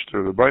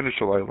Eibishter, the Bnei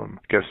Shalom,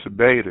 gets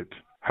abated.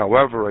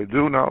 However, I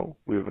do know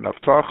we have an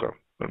Avtacha.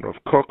 When Rav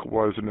Kook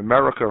was in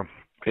America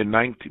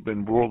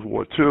in World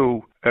War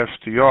II,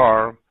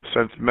 FDR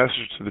sent a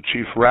message to the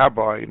chief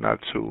rabbi not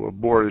to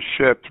board his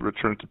ship to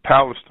return to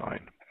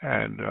Palestine.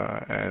 And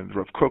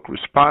Rav Kook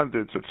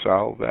responded to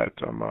Tzal that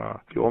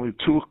the only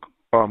 2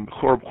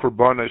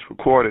 Churbanos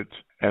recorded,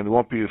 and there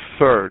won't be a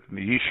third in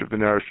the Yishuv in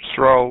Eretz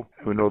Yisrael.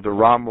 And we know the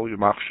Rommel,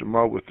 Yamach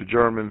Shemo with the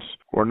Germans,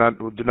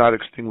 did not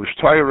extinguish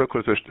Torah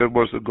because that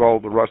was the goal,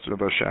 the Ratzon of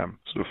Hashem.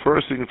 So the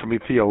first thing from a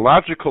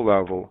theological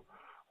level,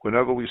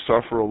 whenever we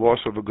suffer a loss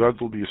of a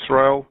Gadol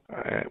B'Yisrael,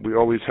 we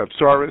always have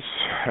tzaris,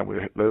 and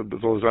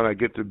those I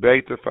get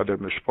debate for the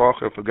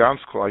Mishpacha, for Gans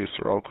Klal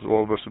Yisrael, because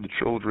all of us are the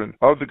children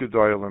of the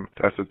Gedolim.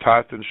 That's the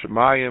Tatan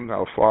Shemayim,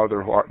 our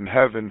Father who art in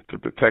heaven, to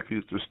protect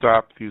these, to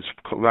stop these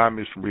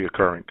calamities from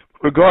reoccurring.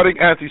 Regarding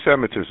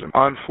anti-Semitism,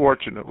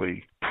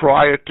 unfortunately,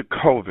 prior to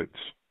COVID,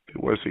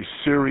 there was a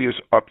serious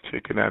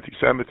uptick in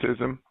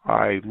anti-Semitism.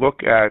 I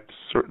look at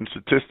certain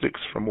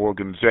statistics from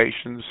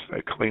organizations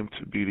that claim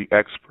to be the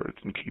experts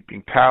in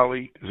keeping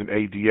tally. There's an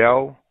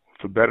ADL,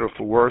 for better or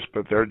for worse,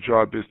 but their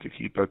job is to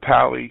keep a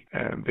tally,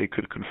 and they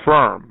could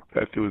confirm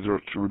that there was a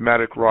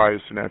dramatic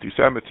rise in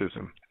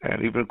anti-Semitism.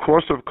 And even in the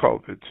course of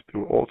COVID,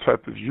 there were all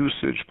types of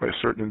usage by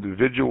certain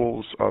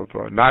individuals of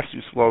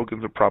Nazi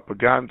slogans and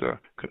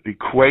propaganda,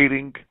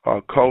 equating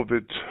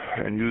COVID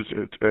and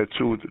using it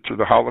to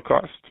the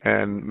Holocaust.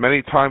 And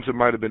many times it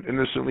might have been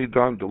innocently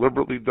done,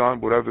 deliberately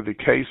done, whatever the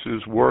case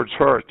is, words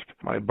hurt.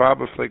 My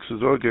Baba flakes his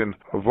ugin,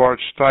 a vart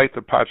shteit,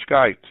 a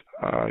patchgeit.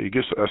 You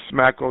get a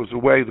smack goes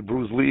away, the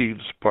bruise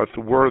leaves, but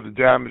the word, the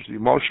damage, the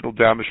emotional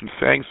damage from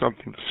saying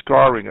something, the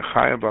scarring, a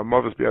chayim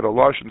v'amovas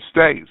b'yad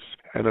stays.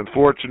 And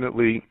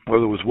unfortunately,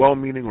 whether it was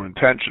well-meaning or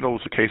intentional, it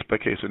was a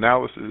case-by-case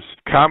analysis.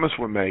 Comments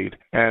were made,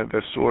 and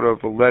that sort of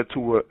led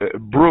to a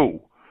brew.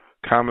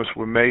 Comments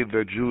were made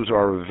that Jews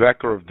are a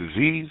vector of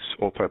disease,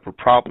 all type of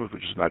problems,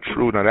 which is not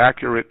true, not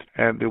accurate,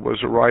 and there was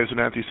a rise in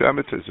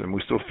anti-Semitism.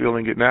 We're still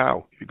feeling it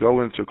now. You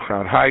go into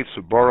Crown Heights,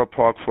 or Borough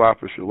Park,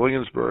 Flatbush, or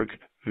Williamsburg,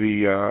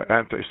 the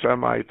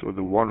anti-Semite or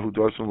the one who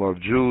doesn't love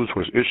Jews, who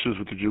has issues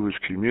with the Jewish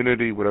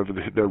community, whatever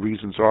their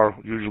reasons are,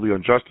 usually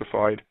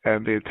unjustified,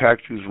 and they attack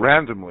Jews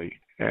randomly.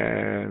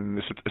 And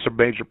it's a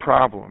major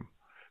problem.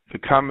 The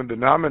common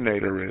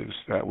denominator is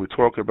that we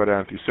talk about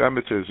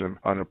anti-Semitism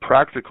on a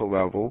practical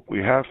level. We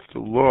have to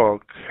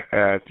look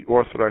at the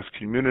Orthodox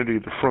community,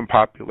 the Frum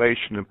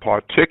population in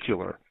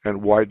particular.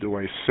 And why do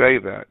I say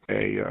that?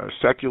 A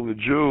secular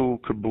Jew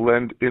could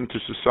blend into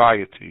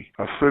society.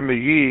 A Frimme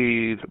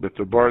Yid, with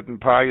the Barden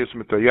Pius,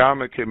 with the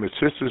Yamake, with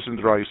Sisters and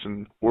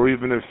Dreisen, or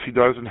even if he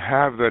doesn't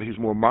have that, he's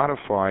more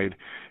modified,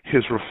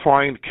 his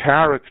refined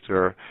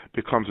character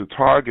becomes a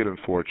target,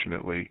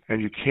 unfortunately,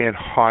 and you can't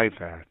hide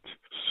that.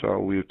 So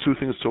we have two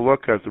things to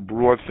look at, the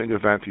broad thing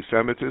of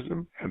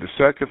anti-Semitism, and the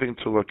second thing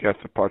to look at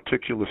the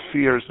particular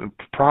fears and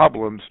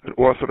problems that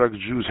Orthodox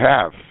Jews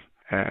have.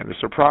 And it's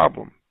a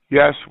problem.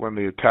 Yes, when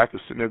they attack a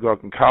synagogue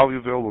in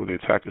Colleyville or they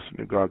attack a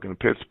synagogue in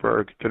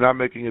Pittsburgh, they're not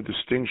making a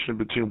distinction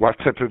between what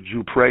type of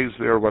Jew prays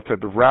there, what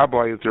type of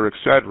rabbi is there,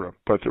 etc.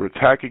 But they're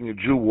attacking a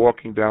Jew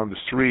walking down the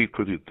street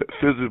because he's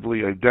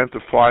physically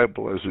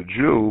identifiable as a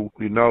Jew.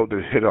 We know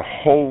they hit a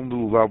whole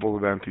new level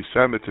of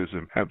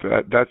anti-Semitism. And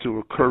that to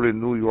occur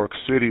in New York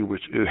City,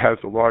 which it has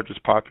the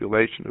largest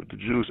population of the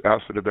Jews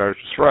outside of Eretz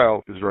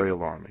Israel, is very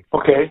alarming.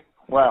 Okay.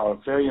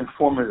 Wow, very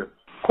informative.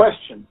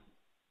 Question.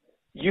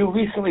 You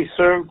recently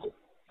served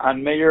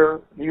on New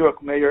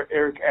York Mayor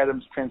Eric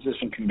Adams'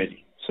 transition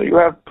committee. So you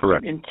have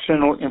correct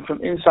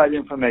inside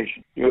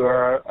information. You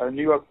are a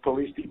New York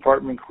Police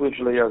Department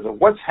inclusion liaison.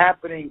 What's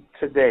happening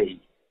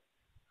today?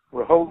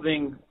 We're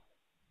holding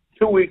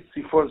 2 weeks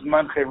before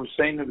Zman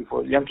Cherusenu,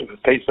 before Yom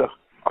Tov Pesach.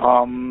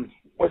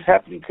 What's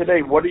happening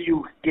today? What are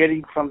you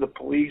getting from the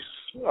police?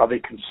 Are they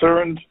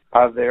concerned?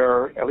 Are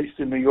there, at least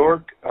in New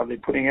York, are they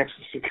putting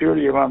extra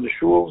security around the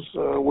shuls?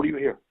 What do you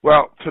hear?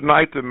 Well,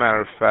 tonight, as a matter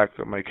of fact,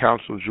 that my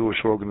Council of Jewish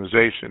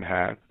Organization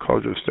had,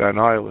 College of Staten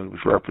Island,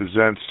 which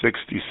represents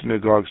 60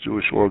 synagogues,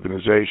 Jewish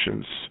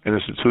organizations, and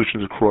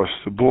institutions across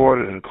the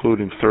board,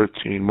 including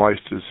 13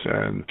 Meisters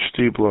and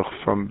Stiebler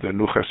from the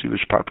New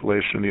Hasidic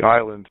population in the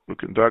island. We're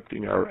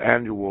conducting our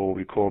annual,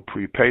 we call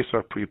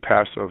pre-Pesach,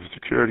 pre-Passover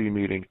security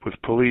meeting with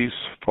police,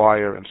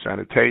 fire, and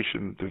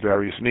sanitation, the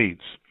various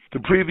needs. The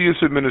previous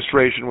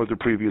administration was the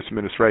previous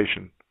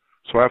administration.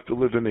 So I have to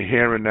live in the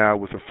here and now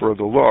with a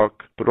further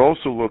look, but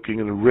also looking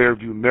in the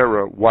rearview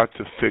mirror what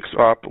to fix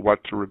up,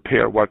 what to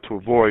repair, what to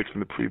avoid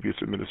from the previous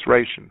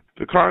administration.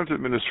 The current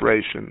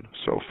administration,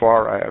 so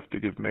far, I have to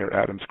give Mayor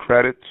Adams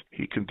credit.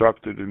 He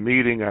conducted a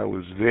meeting. I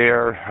was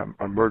there, an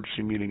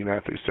emergency meeting in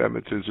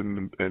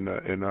anti-Semitism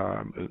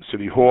in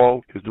City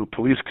Hall. His new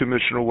police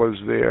commissioner was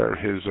there.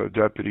 His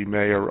deputy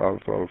mayor of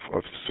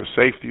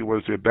safety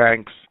was there.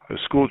 Banks. The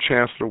school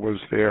chancellor was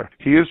there.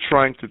 He is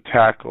trying to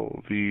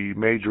tackle the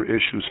major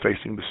issues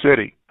facing the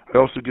city. I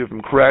also give him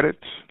credit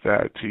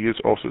that he is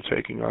also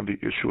taking on the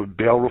issue of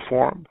bail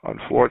reform.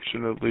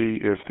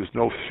 Unfortunately, if there's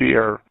no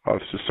fear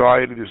of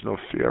society, there's no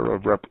fear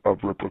of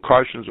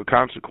repercussions or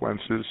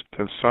consequences,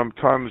 then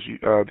sometimes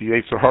the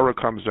Yetzer Hara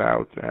comes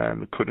out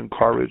and could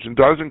encourage and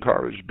does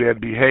encourage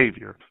bad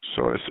behavior.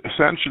 So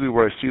essentially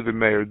what I see the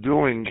mayor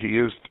doing, he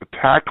is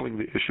tackling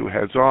the issue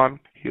heads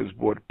on. He has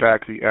brought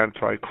back the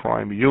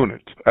anti-crime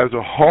unit. As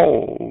a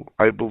whole,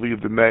 I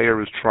believe the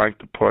mayor is trying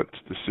to put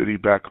the city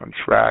back on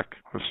track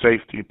on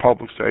safety,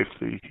 public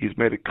safety. He's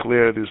made it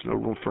clear there's no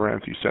room for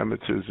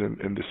anti-Semitism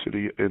in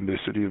the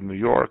city of New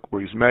York,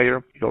 where he's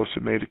mayor. He also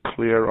made it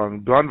clear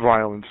on gun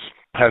violence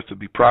has to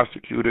be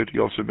prosecuted. He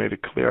also made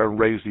it clear and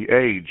raised the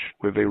age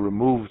where they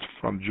removed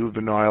from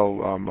juvenile,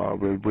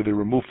 where they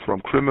removed from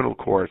criminal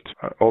court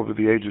over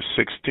the age of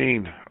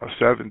 16 or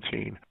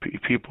 17.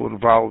 People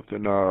involved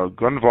in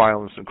gun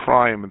violence and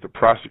crime, and to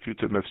prosecute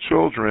them as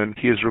children,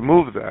 he has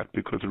removed that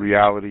because the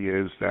reality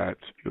is that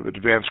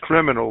advanced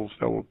criminals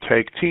that will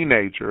take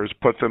teenagers,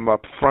 put them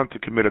up front to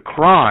commit a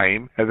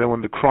crime, and then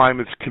when the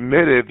crime is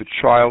committed, the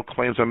child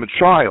claims, I'm a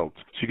child.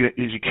 So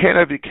you can't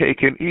have your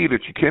cake and eat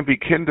it. You can't be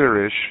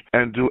kinderish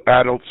and do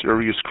adult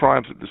serious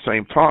crimes at the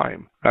same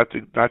time.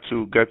 Not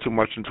to get too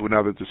much into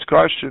another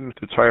discussion,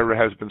 the Torah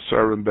has been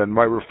Sarah and Ben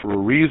Myra for a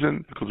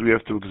reason, because we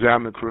have to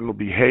examine criminal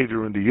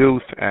behavior in the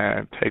youth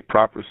and take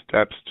proper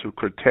steps to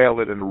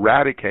curtail it and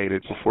eradicate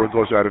it before it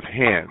goes out of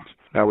hand.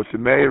 Now, what the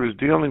mayor is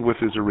dealing with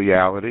is a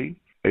reality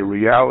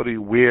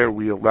where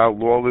we allow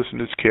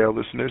lawlessness,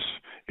 carelessness.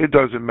 It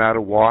doesn't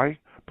matter why,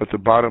 but the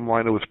bottom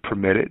line, it was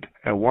permitted.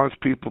 And once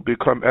people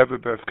become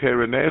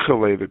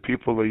the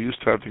people are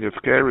used to having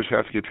efkerish,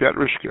 have to get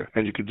yetrishke,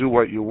 and you can do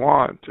what you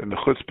want, and the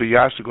chutzpah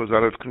yasha goes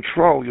out of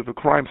control, you have a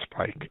crime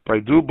spike. But I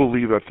do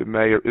believe that the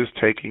mayor is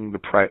taking the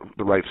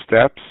right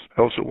steps.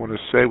 I also want to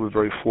say we're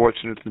very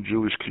fortunate in the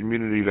Jewish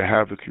community to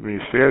have the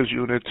community affairs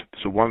unit.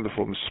 It's a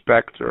wonderful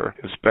inspector,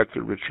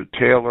 Inspector Richard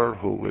Taylor,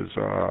 who is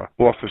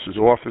officer's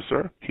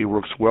officer. He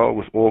works well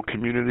with all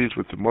communities,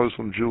 with the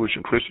Muslim, Jewish,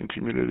 and Christian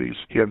communities.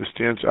 He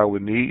understands our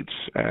needs,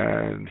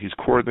 and he's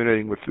coordinating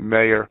with the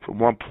mayor from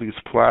One Police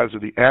Plaza,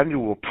 the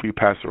annual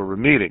pre-Passover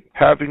meeting.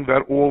 Having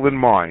that all in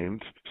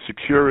mind,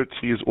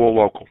 security is all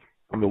local.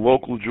 And the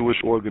local Jewish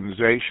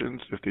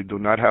organizations, if they do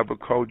not have a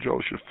kojo,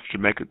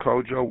 should make a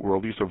kojo or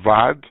at least a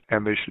vad,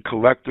 and they should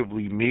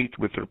collectively meet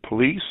with their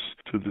police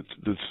to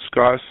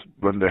discuss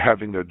when they're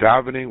having their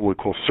davening, what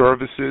we call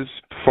services,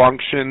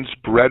 functions,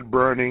 bread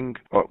burning,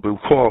 we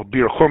call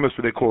bir chumas,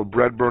 but they call it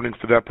bread burning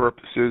for that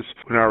purposes,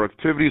 when our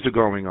activities are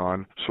going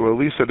on. So at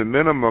least at a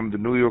minimum, the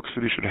New York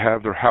City should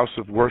have their house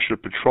of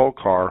worship patrol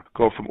car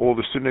go from all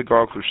the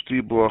synagogues or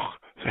shtibluch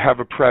to have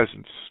a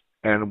presence.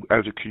 And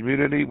as a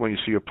community, when you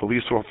see a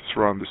police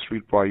officer on the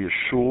street by your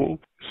shul,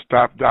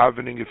 stop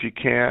davening if you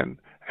can.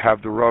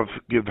 Have the Rav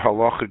give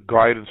halachic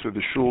guidance for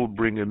the shul,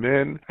 bring him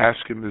in, ask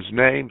him his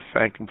name,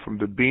 thank him from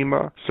the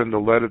bima, send a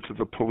letter to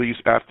the police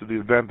after the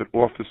event that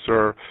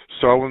Officer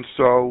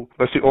so-and-so,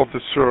 let's say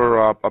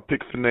Officer, I'll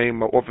pick the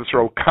name,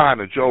 Officer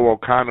O'Connor, Joe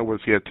O'Connor was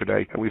here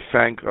today, and we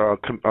thank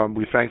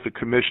the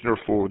commissioner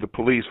for the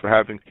police for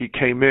having, he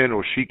came in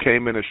or she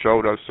came in and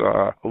showed us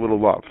a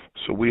little love.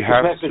 So we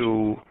have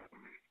to...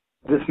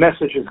 This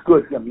message is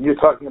good. I mean, you're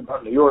talking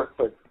about New York,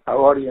 but our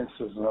audience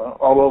is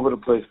all over the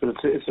place. But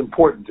it's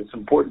important. It's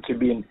important to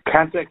be in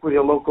contact with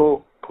your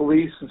local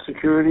police and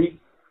security.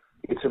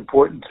 It's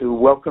important to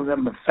welcome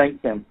them and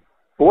thank them.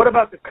 But what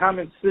about the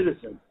common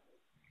citizen?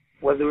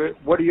 What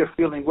are you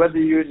feeling? Whether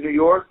you're in New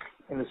York,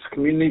 in the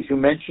communities you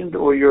mentioned,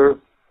 or you're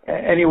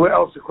anywhere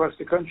else across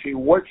the country,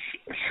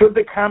 should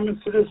the common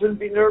citizen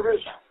be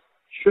nervous?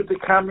 Should the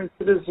common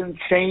citizen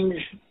change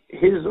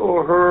his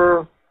or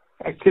her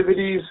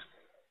activities?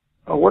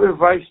 What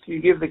advice do you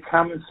give the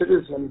common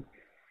citizen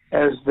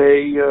as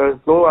they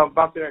go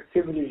about their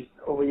activities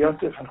over Yom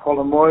Tov and Chol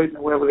Hamoed,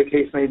 whatever the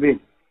case may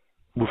be?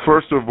 Well,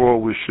 first of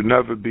all, we should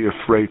never be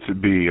afraid to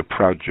be a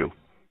proud Jew.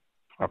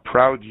 A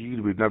proud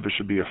Yid, we never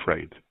should be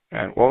afraid.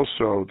 And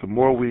also, the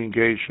more we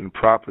engage in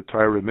proper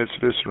Torah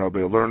mitzvahs, and Rabbi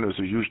Lerner is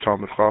a huge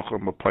Talmud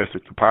Chacham, a place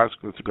like the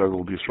Pasuk, the guy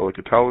will be Yisrael, I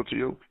could tell it to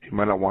you. He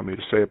might not want me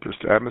to say it, but it's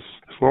to Emes.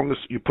 As long as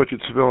you put your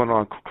tefillin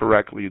on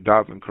correctly, you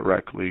daven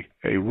correctly,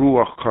 a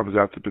ruach comes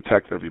out to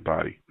protect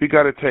everybody. We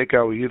got to take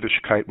our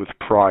Yiddishkeit with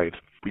pride.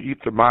 We eat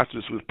the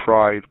matzahs with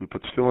pride. We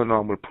put tefillin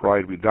on with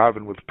pride. We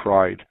daven with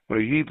pride. When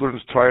a Yid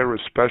learns Torah, a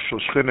special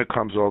shchina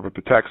comes over and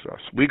protects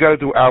us. We got to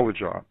do our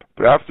job.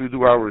 But after we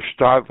do our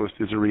shtadlus,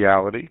 there's a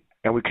reality.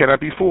 And we cannot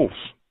be fools.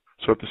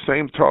 So at the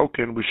same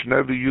token, we should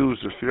never use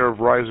the fear of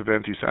rise of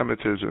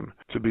anti-Semitism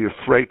to be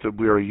afraid to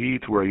wear a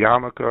yid, to wear a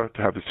yarmulke,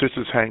 to have the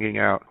sisters hanging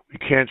out. We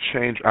can't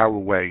change our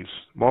ways.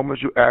 The moment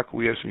you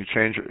acquiesce and you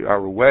change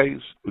our ways,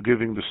 we're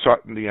giving the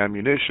Satan the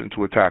ammunition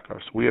to attack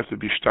us. We have to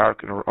be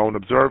stark in our own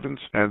observance,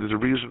 and there's a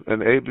reason an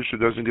Abisha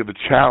doesn't give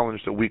a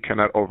challenge that we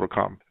cannot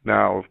overcome.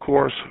 Now, of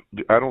course,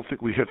 I don't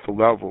think we hit the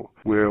level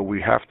where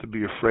we have to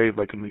be afraid,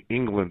 like in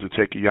England, to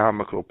take a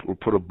yarmulke or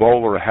put a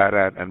bowler hat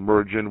at and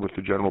merge in with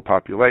the general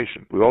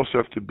population. We also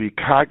have to be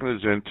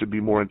cognizant to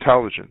be more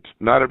intelligent.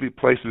 Not every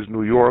place is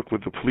New York, where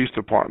the police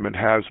department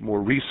has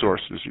more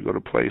resources. You go to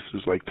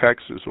places like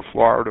Texas or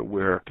Florida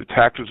where the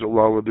taxes are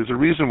lower. There's a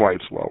reason why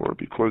it's lower,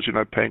 because you're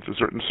not paying for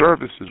certain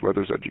services,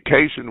 whether it's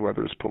education,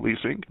 whether it's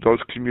policing. Those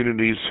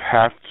communities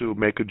have to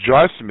make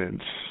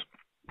adjustments.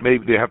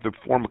 Maybe they have to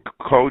form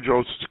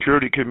kojos,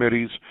 security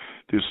committees.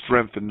 There's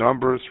strength in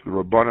numbers. The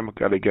Rabbanim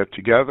got to get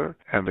together,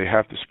 and they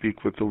have to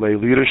speak with the lay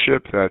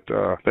leadership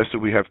that, let's say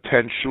we have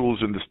 10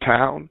 shuls in this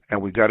town,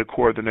 and we got to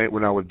coordinate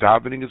when our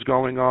davening is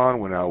going on,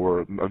 when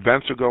our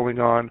events are going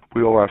on.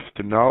 We all have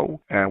to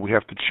know, and we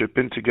have to chip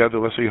in together.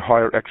 Let's say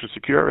hire extra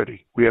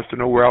security. We have to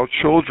know where our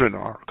children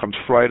are. Comes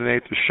Friday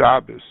night to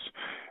Shabbos,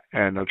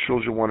 and our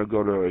children want to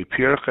go to a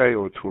pirchei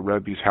or to a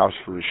Rebbe's house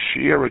for a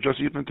shir, or just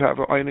even to have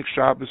an Einik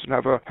Shabbos and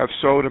have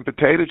soda and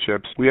potato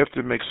chips. We have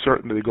to make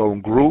certain that they go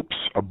in groups,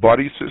 a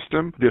buddy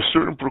system. There's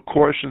certain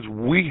precautions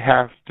we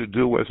have to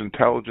do as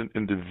intelligent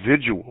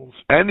individuals.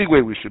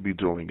 Anyway, we should be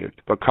doing it.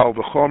 But kal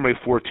v'chomer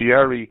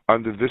fortieri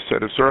under this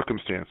set of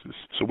circumstances.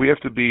 So we have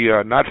to be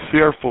not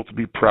fearful to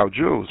be proud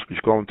Jews. We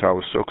should go into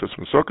our sukkahs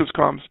when sukkahs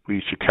comes.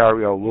 We should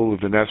carry our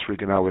lulav and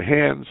esrog in our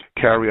hands,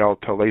 carry our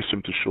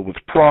talesim to shul with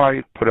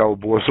pride, put our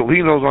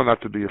Linos on,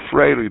 not to be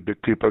afraid, or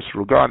keep us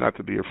rugan, not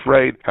to be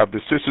afraid, have the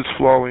sisters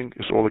flowing,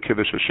 it's all the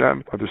Kiddush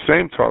Hashem. At the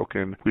same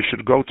token, we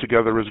should go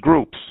together as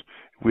groups.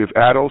 We have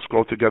adults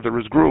go together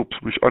as groups.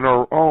 We should, on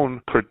our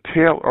own,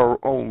 curtail our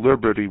own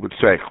liberty with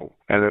seichel.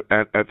 And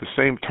at the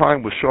same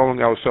time, we're showing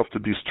ourselves to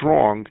be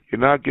strong. You're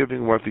not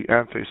giving what the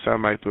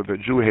anti-Semite or the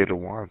Jew-hater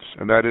wants,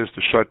 and that is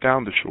to shut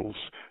down the shuls,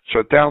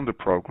 shut down the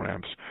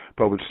programs.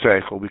 But with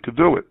seichel, we could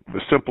do it.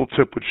 The simple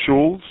tip with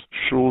shuls,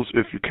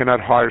 if you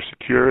cannot hire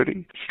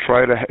security,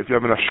 if you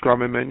have an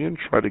Ashkama minion,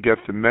 try to get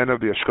the men of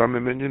the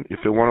Ashkama minion. If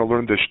they want to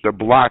learn the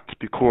block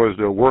because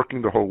they're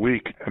working the whole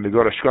week, and they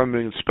go to Ashkama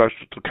minion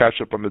special to catch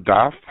up on the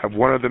daf, have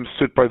one of them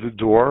sit by the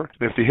door,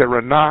 and if they hear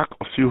a knock,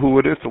 I'll see who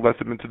it is to let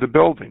them into the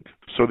building.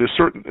 So there's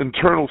certain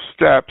internal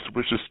steps,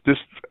 which is this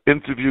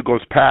interview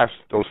goes past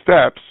those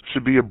steps,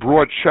 should be a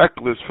broad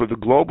checklist for the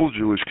global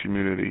Jewish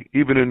community,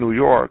 even in New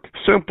York.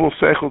 Simple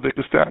seichel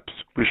dika steps.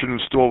 We should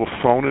install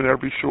a phone in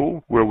every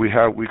shul where we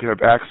can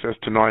have access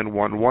to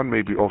 911,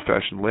 maybe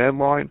old-fashioned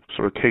landline,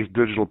 so in case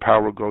digital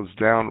power goes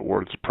down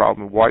or it's a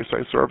problem with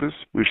Wi-Fi service.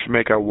 We should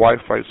make our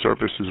Wi-Fi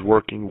services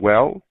working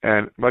well.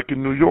 And like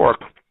in New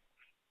York,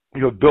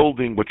 you're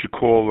building what you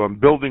call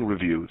building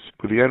reviews.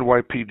 With the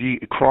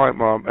NYPD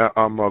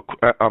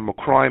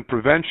crime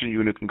prevention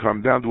unit can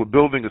come down to a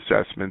building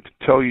assessment,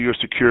 tell you your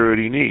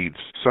security needs.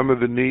 Some of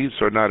the needs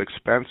are not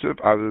expensive.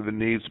 Other of the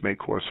needs may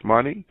cost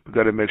money. We've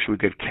got to make sure we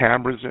get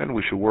cameras in.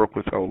 We should work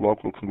with our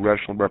local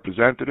congressional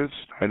representatives.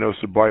 I know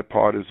it's a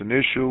bipartisan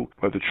issue.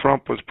 Whether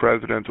Trump was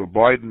president or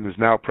Biden is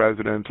now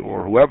president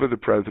or whoever the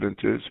president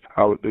is,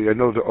 I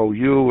know the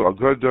OU,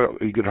 Aguda,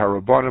 Igad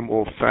Harabanim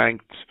all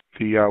thanked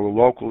the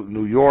local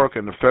New York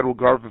and the federal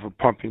government for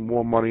pumping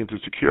more money into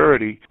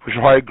security. We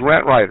should hire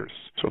grant writers.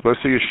 So if let's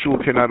say a shul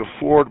cannot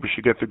afford, we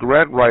should get the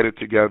grant writer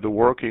together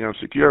working on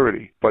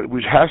security. But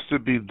it has to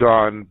be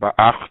done by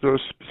Achdus,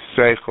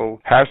 Seichel,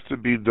 has to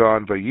be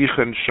done by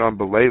Yichen Sham,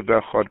 Belev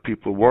Echad,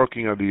 people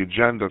working on the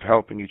agenda of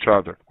helping each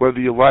other. Whether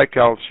you like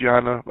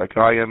Alciana, like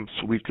I am,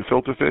 sweet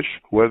gefilte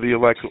fish, whether you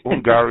like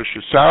Ungarish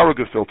or sour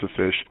gefilte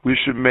fish, we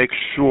should make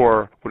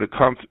sure when it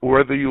comes,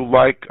 whether you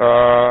like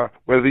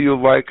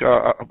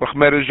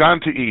Lachmadajan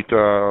to eat,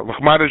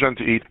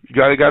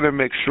 you got to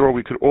make sure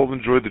we could all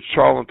enjoy the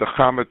chal and the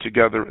chama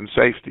together in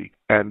safety.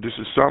 And this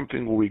is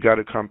something where we got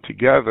to come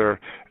together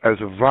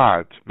as a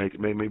VAD,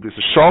 maybe it's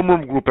a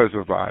Shalom group as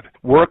a VAD,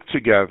 work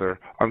together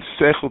on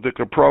seichel-dik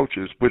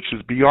approaches, which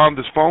is beyond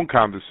this phone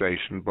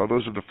conversation, but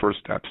those are the first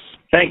steps.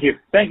 Thank you.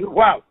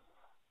 Wow.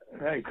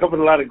 You covered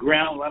a lot of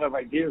ground, a lot of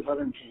ideas, a lot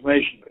of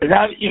information. And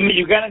now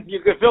you got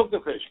your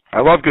gefilte fish.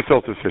 I love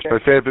gefilte fish. My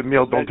favorite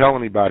meal. Don't tell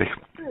anybody.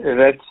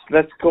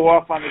 Let's go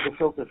off on the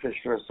gefilte fish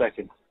for a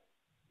second.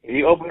 If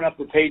you open up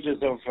the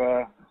pages of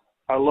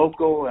our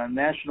local and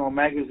national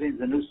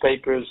magazines and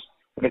newspapers,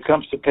 when it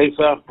comes to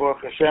Pesach,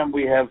 Baruch Hashem,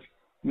 we have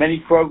many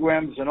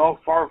programs in all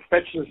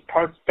far-fetched,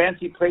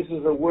 fancy places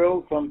of the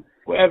world, from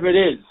wherever it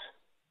is.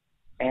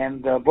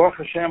 And Baruch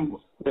Hashem,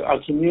 our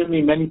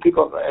community, many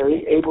people are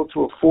able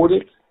to afford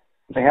it.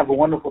 They have a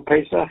wonderful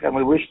Pesach, and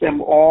we wish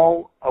them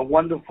all a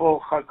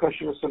wonderful Chag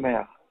Kosher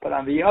Sameach. But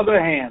on the other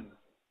hand,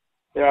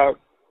 there are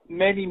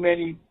many,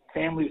 many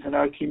families in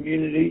our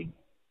community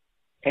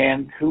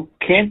and who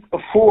can't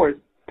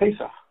afford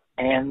Pesach.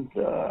 And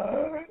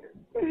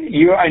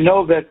I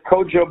know that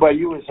Kojo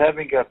Bayou is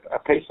having a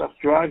Pesach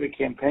drive, a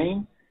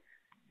campaign.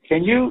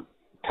 Can you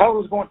tell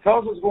us what's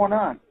going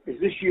on? Is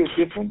this year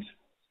different?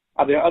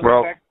 Are there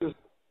other factors?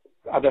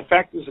 Are there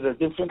factors that are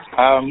different?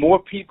 Are more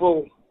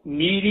people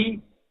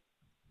needy?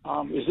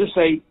 Is this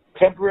a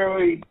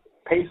temporary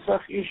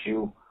Pesach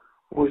issue,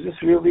 or is this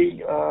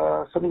really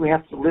something we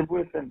have to live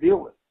with and deal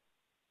with?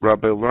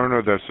 Rabbi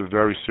Lerner, that's a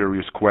very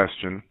serious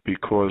question,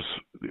 because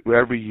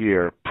every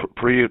year,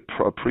 previous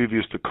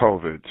to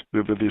COVID, we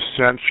have the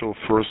essential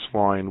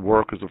first-line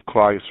workers of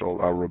Klal Yisrael,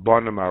 our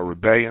Rabbanim, our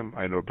Rebbeim.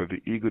 I know by the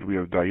Igud we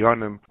have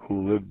Dayanim,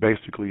 who live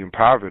basically in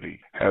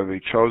poverty. Have they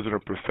chosen a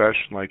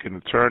profession like an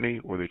attorney,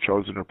 or they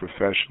chosen a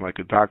profession like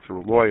a doctor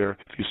or lawyer,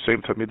 these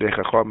same Talmidei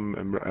Chacham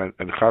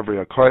and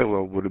Chavrei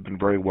HaKollel would have been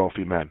very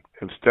wealthy men.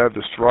 Instead,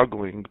 they're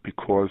struggling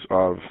because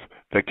of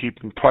they're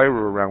keeping Torah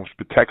around, which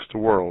protects the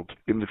world,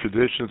 in the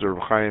traditions of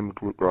Rav Chaim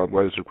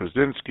Lezer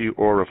Krasinski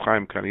or Rav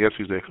Chaim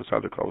Kanievsky,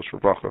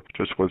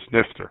 just was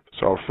nifter.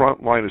 So our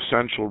frontline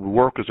essential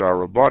workers,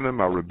 our Rabbanim,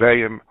 our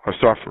Rebbeim, are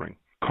suffering.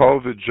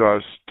 COVID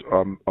just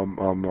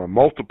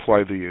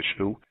multiplied the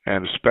issue,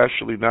 and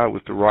especially now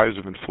with the rise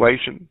of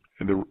inflation,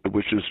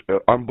 which is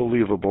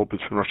unbelievable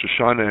between Rosh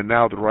Hashanah and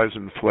now the rise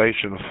in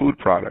inflation of food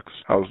products.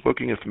 I was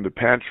looking at from the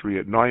pantry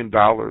at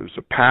 $9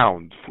 a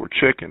pound for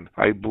chicken.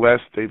 I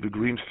blessed David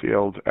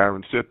Greenfield,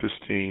 Aaron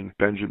Sipperstein,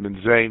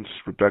 Benjamin Zanes,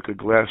 Rebecca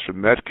Glass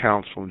from Med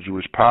Council and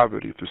Jewish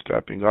Poverty for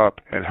stepping up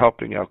and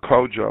helping out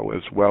Kojo,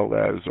 as well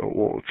as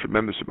a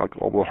tremendous amount,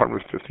 over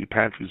 150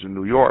 pantries in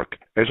New York.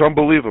 It's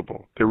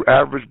unbelievable. The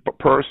average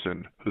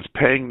person who's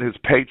paying his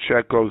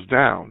paycheck goes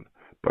down,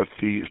 but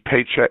the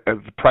paycheck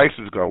and the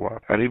prices go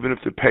up. And even if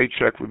the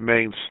paycheck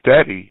remains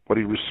steady, what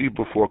he received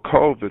before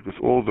COVID, with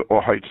all the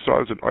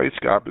Ohaitzas and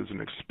Oitzgabas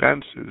and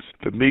expenses,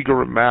 the meager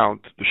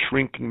amount, the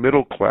shrinking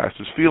middle class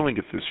is feeling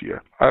it this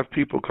year. I have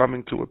people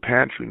coming to a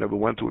pantry, never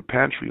went to a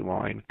pantry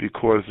line,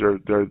 because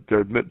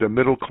their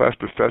middle class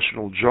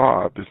professional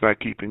job is not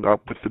keeping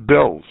up with the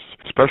bills,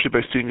 especially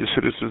by senior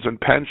citizens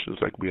and pensions.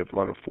 Like we have a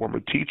lot of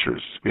former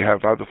teachers, we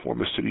have other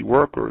former city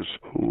workers,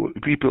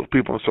 people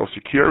on Social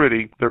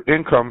Security. Their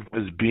income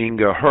is being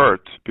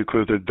hurt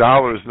because the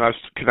dollar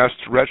cannot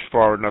stretch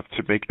far enough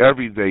to make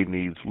everyday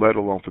needs, let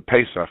alone for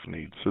Pesach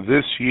needs. So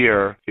this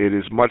year, it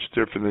is much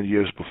different than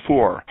years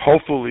before.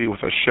 Hopefully, with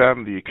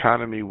Hashem, the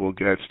economy will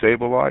get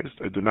stabilized.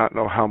 I do not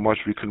know how much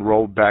we can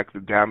roll back the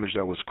damage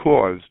that was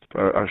caused,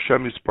 but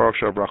Hashem Yisparach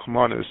Shel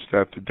Rachmanis,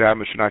 that the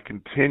damage should not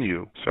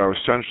continue. So our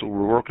essential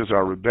workers,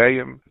 our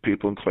Rebbeim,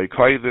 people in Klei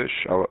Kodesh,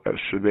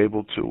 should be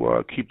able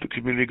to keep the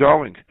community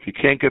going. If you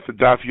can't get the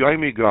Daf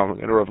Yomi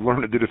going, and I've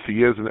learned I did it for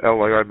years in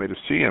LIR, I made a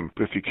CM,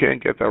 but if you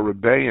can't get our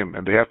Rebbeim,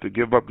 and they have to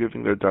give up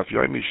giving their Daf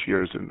Yomi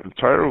shares, and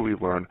entirely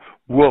learn,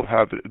 we'll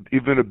have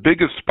even a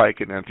bigger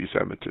spike in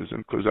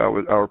anti-Semitism because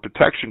our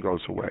protection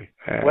goes away.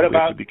 And what about, we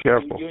have to be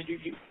careful.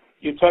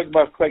 You talked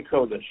about Klei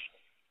Kodesh.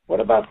 What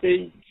about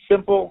the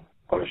simple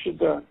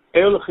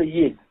Ehrlich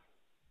Yid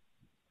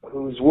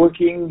who's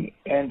working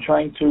and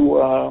trying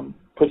to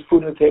put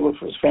food on the table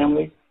for his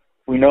family?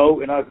 We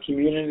know in our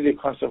community the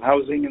cost of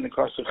housing and the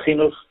cost of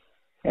chinuch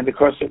and the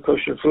cost of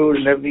kosher food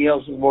and everything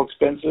else is more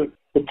expensive.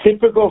 The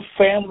typical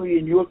family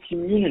in your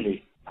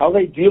community, how are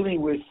they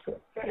dealing with,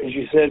 as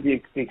you said, the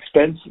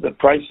expense, the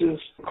prices,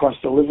 the cost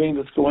of living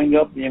that's going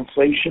up, the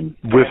inflation?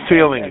 We're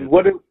feeling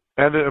it.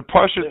 And the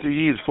Pashat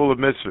Yid is full of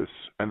mitzvahs,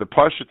 and the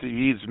Pashat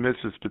Yid's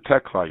mitzvahs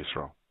protect Klal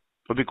Yisrael.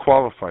 Let me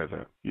qualify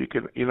that. You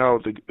can,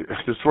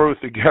 the story with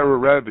the Gera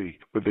Rebbe,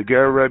 where the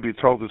Gera Rebbe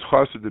told his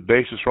chassid, the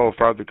Beis Yisrael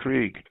Father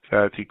Krieg,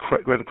 that he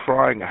went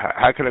crying,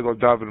 how can I go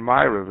daven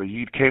Ma'ariv? A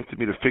Yid came to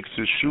me to fix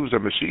his shoes.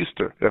 I'm a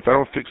Shister. If I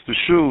don't fix the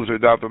shoes or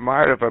daven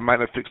Ma'ariv, I might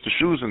not fix the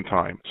shoes in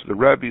time. So the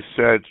Rebbe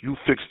said, you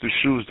fix the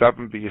shoes,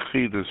 daven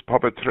b'yechidus,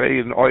 Papa Trey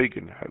and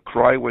Eugen.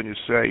 Cry when you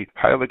say,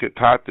 Heilige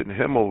Tat in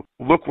Himmel.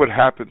 Look what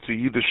happened to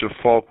Yiddish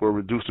folk who were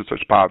reduced to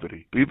such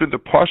poverty. Even the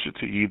Pasha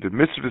to Yid, the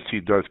mitzvahs he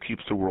does,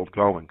 keeps the world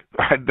going.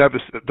 I never,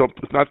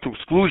 it's not to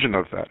exclusion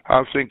of that.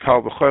 I'm saying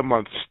Kal V'Chem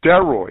on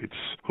steroids,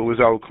 who is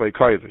Al Klei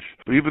Kodesh.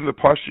 But even the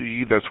Pasha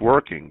Yid that's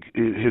working,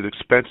 his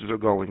expenses are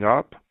going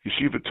up.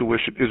 Yeshiva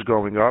tuition is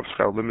going up,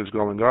 Schar Lim is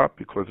going up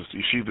because the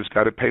yeshiva's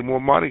got to pay more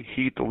money,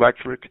 heat,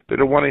 electric. They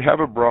don't want to have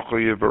a bracha,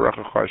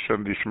 Yivarecha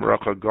Hashem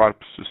V'Yishmerecha, God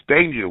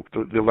sustain you,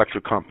 the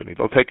electric company.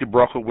 They'll take your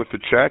bracha with the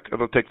check, and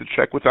they'll take the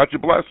check without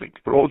your blessing.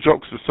 But all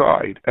jokes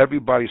aside,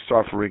 everybody's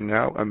suffering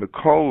now, and the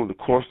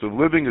cost of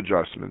living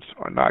adjustments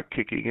are not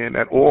kicking in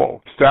at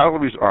all.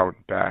 Salaries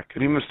aren't back,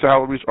 and even the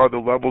salaries are the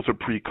levels of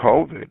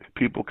pre-COVID.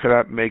 People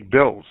cannot make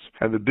bills.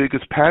 And the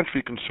biggest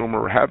pantry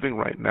consumer we're having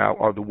right now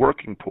are the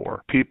working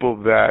poor,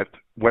 people that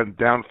went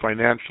down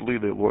financially,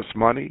 they lost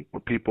money, or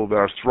people that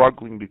are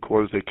struggling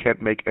because they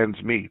can't make ends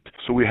meet.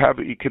 So we have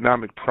an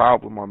economic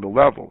problem on the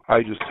level.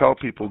 I just tell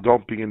people,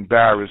 don't be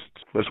embarrassed.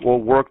 Let's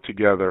all work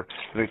together.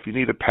 And if you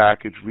need a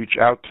package, reach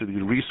out to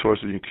the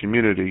resources in your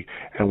community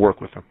and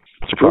work with them.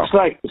 Looks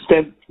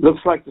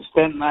like the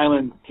Staten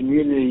Island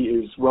community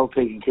is well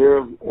taken care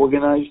of,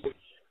 organized,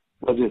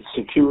 whether it's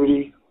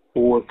security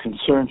or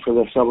concern for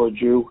their fellow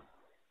Jew.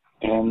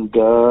 And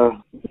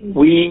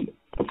we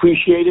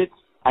appreciate it.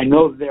 I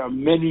know there are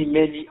many,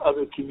 many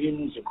other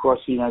communities across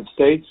the United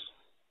States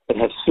that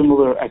have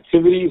similar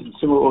activities and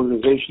similar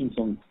organizations,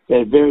 and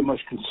they're very much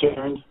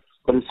concerned.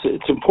 But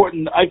it's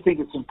important. I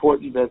think it's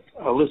important that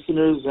our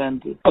listeners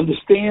and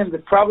understand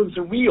that problems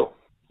are real.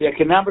 The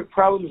economic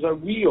problems are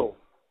real.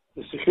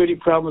 The security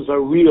problems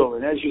are real.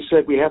 And as you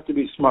said, we have to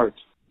be smart.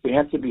 We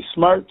have to be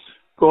smart,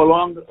 go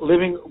along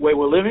living the way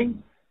we're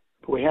living,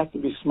 but we have to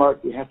be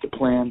smart. We have to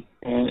plan.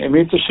 And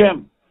Emir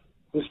Tashem,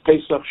 this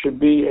Pesach should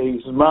be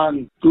a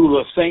Zman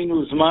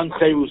Dulaseinu, Zman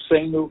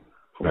Cheruseinu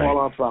for all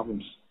our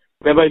problems.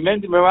 Rabbi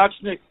Mendy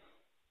Mirachnik,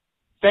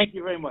 thank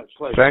you very much.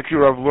 Pleasure. Thank you,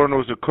 Rav Lorna. It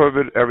was a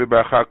covet.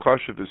 Everybody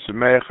Chakosha, the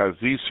Sameach,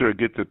 Azisur,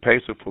 get the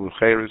Pesach full of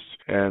Cheres,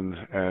 and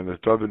the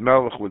David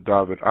Melech with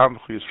David Amch,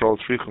 Yisrael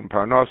Shrichim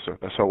Parnasa.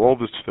 That's how old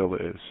this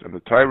tefillah is. And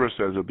the Torah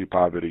says it'll be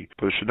poverty,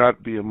 but it should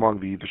not be among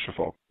the Yiddish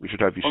folk. We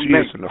should have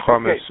Yeshiyas and the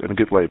Chametz and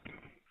get labor.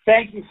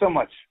 Thank you so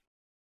much.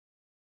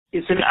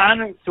 It's an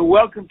honor to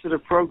welcome to the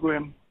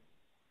program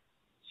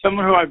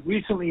someone who I've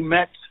recently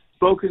met,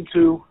 spoken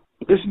to,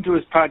 listened to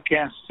his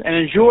podcasts, and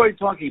enjoyed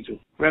talking to,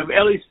 Rav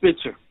Eli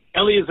Spitzer.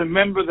 Eli is a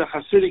member of the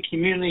Hasidic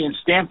community in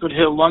Stamford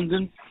Hill,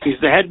 London. He's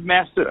the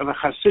headmaster of a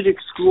Hasidic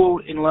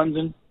school in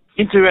London.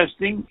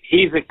 Interesting,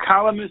 he's a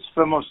columnist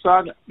for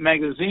Mossad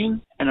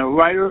magazine and a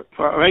writer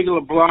for a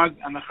regular blog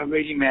on the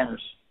Haredi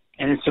Manners.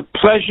 And it's a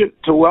pleasure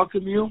to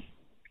welcome you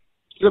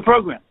to the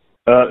program.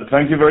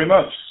 Thank you very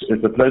much.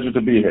 It's a pleasure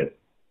to be here.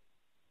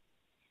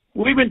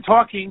 We've been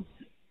talking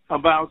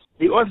about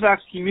the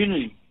Orthodox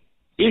community,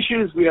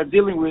 issues we are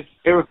dealing with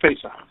Erev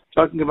Pesach,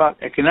 talking about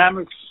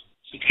economics,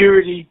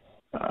 security,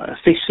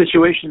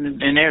 situation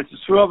in Eretz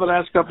Yisrael the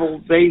last couple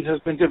of days has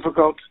been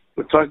difficult.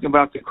 We're talking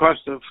about the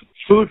cost of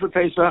food for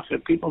Pesach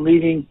and people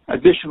needing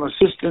additional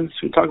assistance.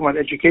 We're talking about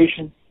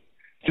education.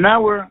 And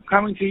now we're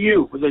coming to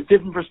you with a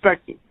different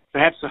perspective,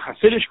 perhaps a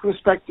Hasidic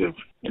perspective,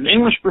 an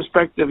English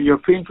perspective, a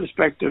European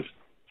perspective.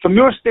 From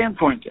your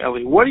standpoint,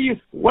 Eli,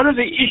 what are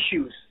the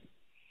issues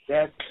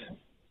that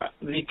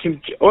the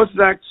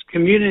Orthodox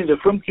community, the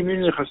Frum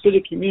community, the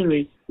Hasidic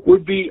community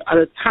would be at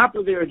the top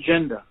of their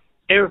agenda,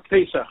 Erev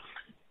Pesach,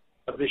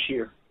 of this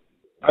year?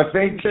 I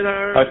think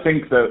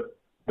that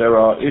there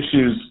are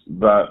issues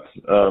that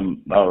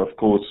are, of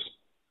course,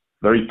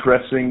 very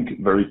pressing,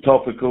 very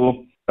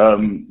topical.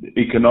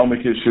 Economic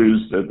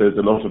issues. There's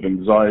a lot of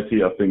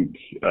anxiety, I think,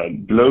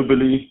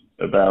 globally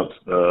about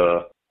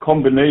the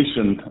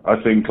combination,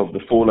 I think, of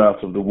the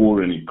fallout of the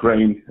war in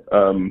Ukraine,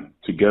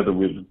 together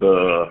with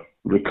the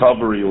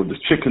recovery or the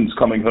chickens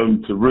coming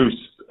home to roost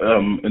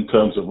in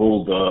terms of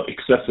all the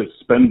excessive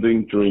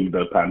spending during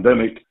the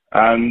pandemic.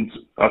 And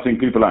I think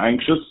people are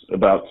anxious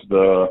about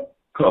the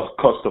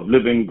cost of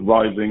living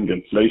rising,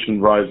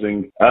 inflation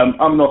rising.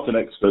 I'm not an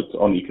expert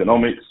on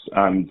economics,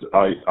 and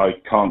I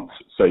can't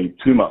say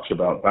too much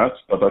about that,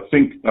 but I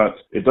think that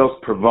it does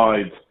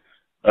provide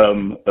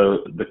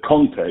the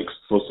context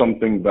for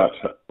something that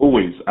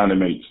always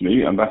animates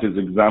me, and that is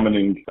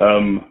examining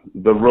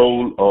the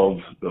role of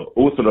the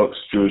Orthodox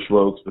Jewish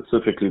world,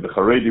 specifically the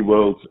Haredi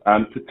world,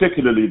 and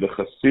particularly the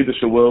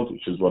Hasidic world,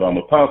 which is what I'm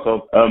a part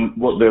of,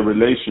 what their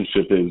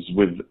relationship is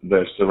with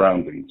their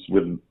surroundings,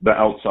 with the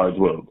outside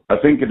world. I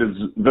think it is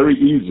very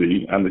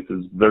easy, and it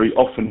is very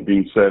often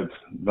being said,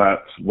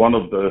 that one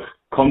of the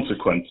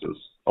consequences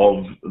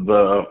of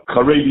the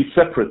Haredi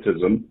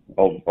separatism,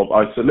 of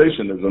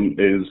isolationism,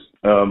 is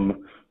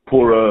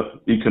poorer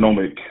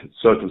economic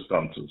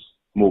circumstances,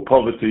 more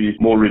poverty,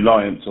 more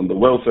reliance on the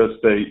welfare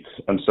state,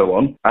 and so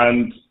on.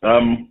 And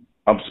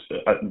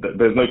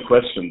there's no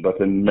question that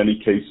in many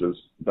cases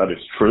that is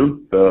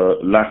true. The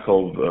lack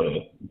of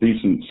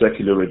decent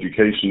secular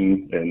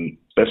education,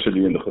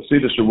 especially in the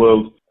Hasidic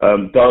world,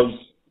 does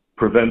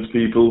prevent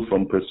people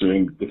from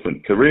pursuing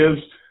different careers.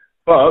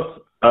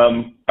 But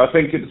I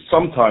think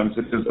sometimes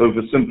it is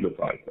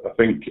oversimplified. I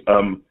think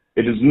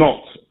it is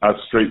not as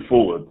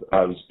straightforward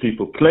as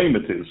people claim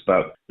it is,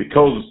 that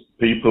because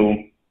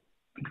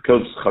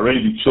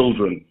Haredi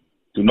children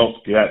do not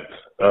get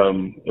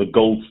a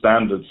gold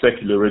standard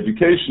secular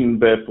education,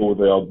 therefore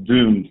they are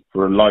doomed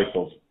for a life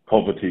of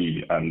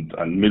poverty and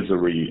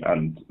misery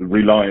and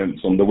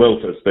reliance on the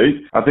welfare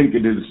state. I think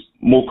it is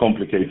more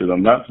complicated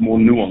than that, more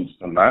nuanced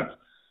than that.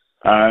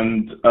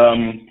 And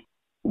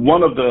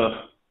one of the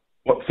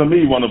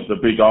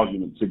big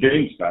arguments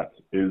against that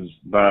is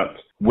that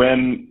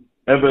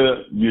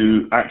whenever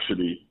you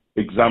actually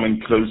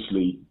examine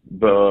closely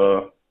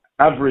the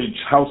average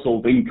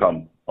household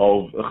income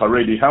of a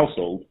Haredi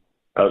household,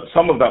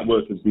 some of that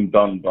work has been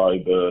done by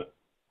the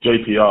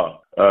JPR,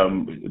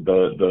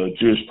 the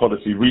Jewish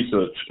Policy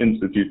Research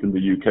Institute in the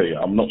UK.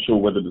 I'm not sure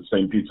whether the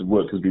same piece of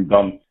work has been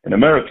done in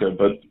America,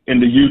 but in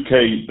the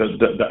UK,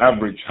 the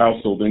average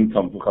household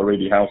income for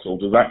Haredi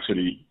households is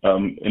actually,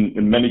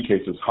 in many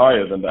cases,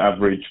 higher than the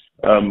average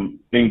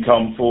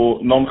income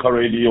for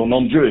non-Haredi or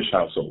non-Jewish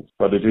households.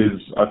 But it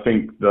is, I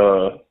think,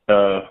 the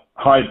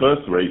high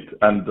birth rate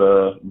and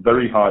the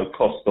very high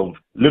cost of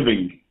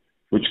living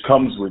which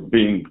comes with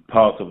being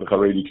part of the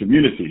Haredi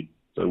community.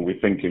 So we're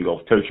thinking of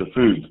kosher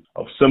food,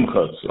 of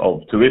simchas,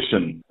 of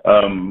tuition,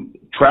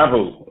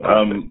 travel,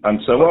 and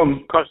so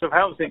on. Cost of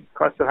housing.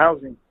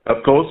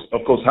 Of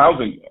course,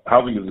 housing.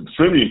 Housing is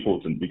extremely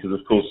important because, of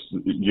course,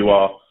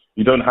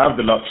 you don't have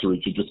the luxury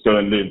to just go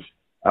and live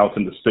out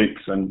in the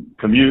sticks and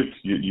commute.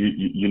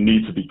 You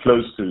need to be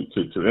close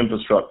to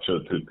infrastructure,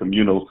 to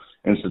communal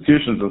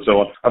institutions, and so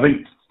on. I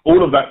think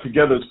all of that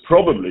together is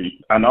probably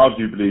and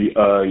arguably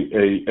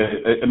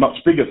a much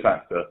bigger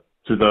factor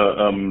to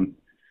the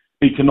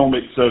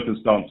economic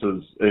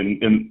circumstances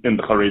in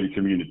the Haredi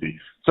community.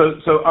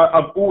 So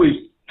I've always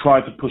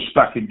tried to push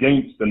back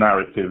against the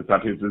narrative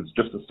that it's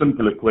just a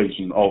simple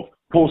equation of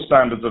poor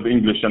standards of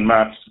English and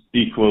maths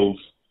equals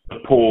a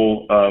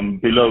poor,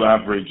 below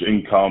average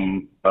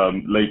income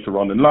later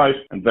on in life,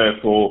 and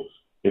therefore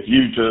if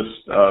you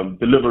just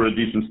deliver a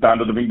decent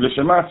standard of English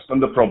and maths, then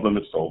the problem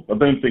is solved. I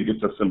don't think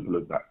it's as simple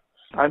as that.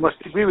 I must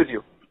agree with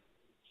you.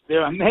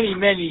 There are many,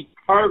 many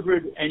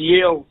Harvard and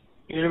Yale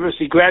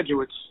University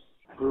graduates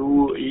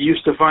who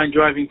used to find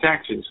driving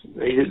taxis.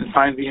 They didn't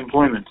find the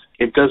employment.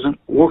 It doesn't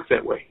work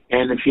that way.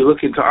 And if you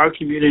look into our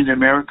community in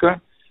America,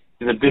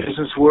 in the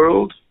business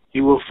world,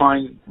 you will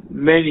find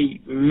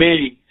many,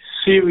 many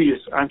serious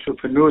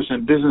entrepreneurs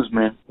and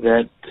businessmen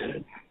that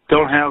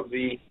don't have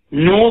the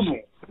normal,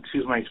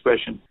 excuse my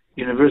expression,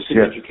 university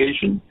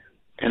education,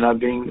 and are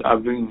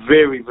being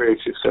very, very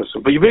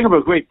successful. But you bring up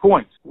a great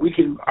point.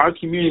 Our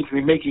community can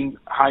be making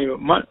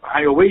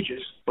higher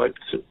wages, but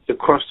the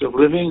cost of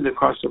living, the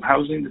cost of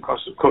housing, the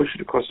cost of kosher,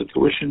 the cost of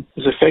tuition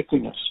is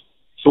affecting us.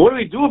 So what do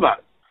we do about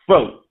it?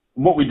 Well,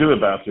 what we do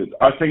about it,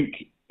 I think,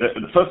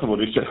 first of all,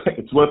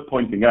 it's worth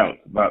pointing out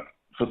that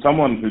for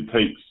someone who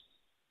takes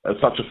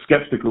such a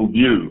skeptical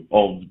view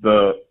of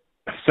the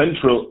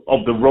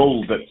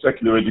role that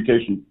secular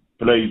education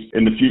plays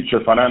in the future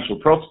financial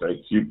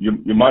prospects,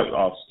 you might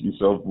ask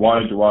yourself,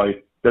 why do I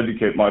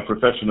dedicate my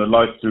professional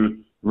life to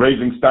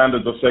raising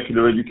standards of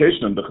secular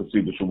education in the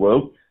Hasidic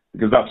world?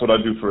 Because that's what I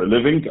do for a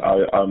living.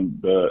 I'm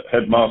the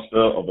headmaster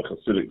of a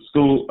Hasidic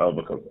school, of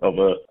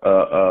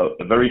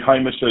a very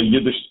Heimische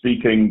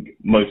Yiddish-speaking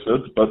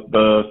Mossad. But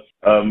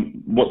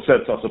what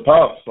sets us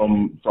apart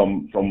from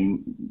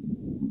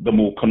the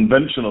more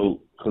conventional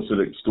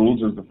Hasidic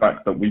schools is the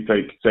fact that we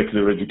take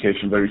secular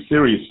education very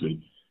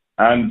seriously.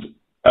 And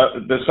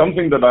there's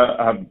something that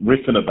I have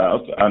written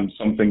about, and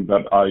something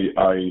that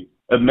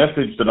a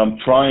message that I'm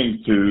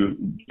trying to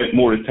get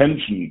more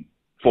attention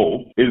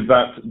for, is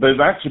that there's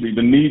actually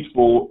the need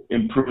for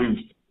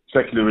improved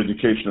secular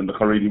education in the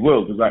Haredi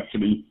world is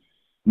actually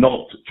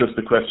not just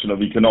a question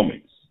of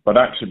economics, but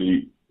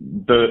actually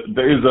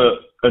there is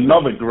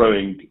another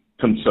growing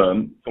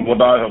concern from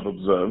what I have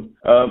observed,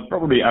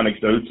 probably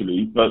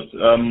anecdotally, but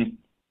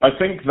I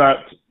think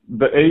that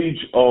the age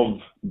of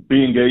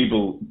being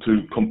able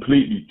to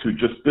completely, to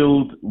just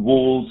build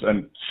walls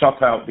and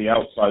shut out the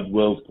outside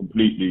world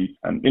completely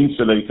and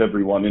insulate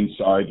everyone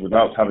inside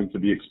without having to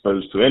be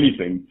exposed to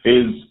anything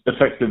is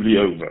effectively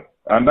over.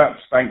 And that's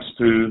thanks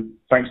to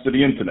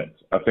the internet.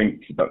 I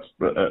think that's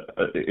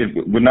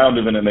we now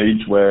live in an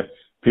age where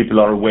people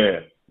are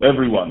aware.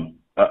 Everyone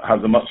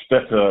has a much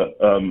better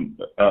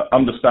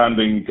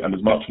understanding and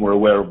is much more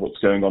aware of what's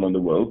going on in the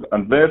world.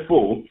 And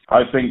therefore,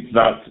 I think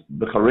that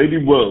the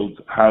Haredi world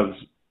has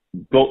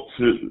got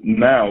to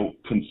now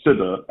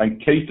consider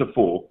and cater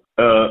for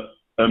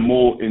a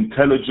more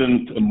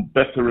intelligent and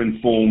better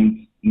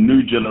informed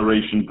new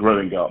generation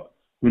growing up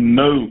who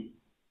know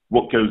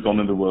what goes on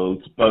in the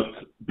world, but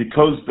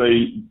because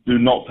they do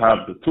not have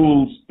the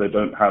tools, they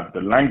don't have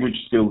the language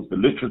skills, the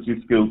literacy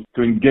skills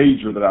to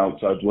engage with the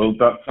outside world,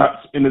 that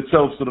in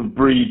itself sort of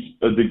breeds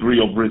a degree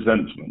of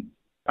resentment.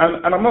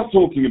 And I'm not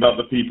talking about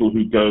the people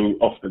who go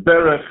off the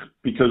derech,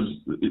 because,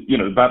 you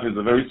know, that is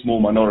a very small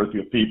minority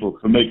of people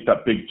who make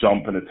that big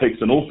jump, and it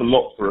takes an awful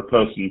lot for a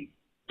person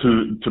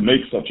to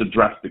make such a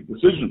drastic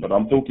decision. But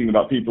I'm talking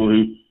about people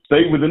who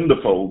stay within the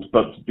fold,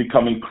 but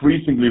become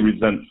increasingly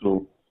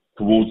resentful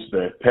towards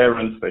their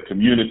parents, their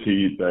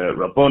community, their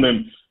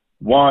rabbonim.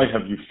 Why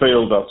have you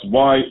failed us?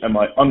 Why am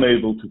I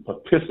unable to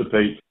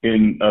participate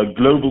in a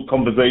global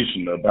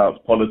conversation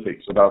about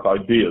politics, about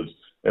ideas,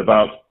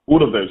 about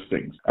all of those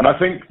things? And I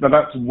think that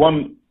that's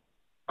one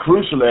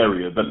crucial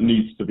area that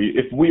needs to be,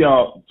 if we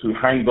are to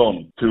hang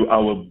on to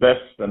our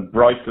best and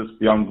brightest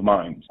young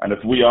minds, and if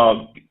we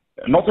are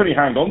not only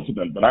hang on to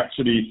them, but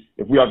actually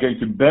if we are going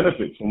to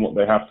benefit from what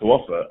they have to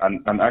offer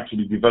and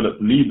actually develop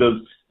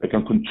leaders that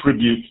can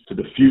contribute to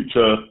the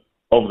future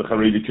of the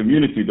Haredi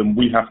community, then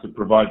we have to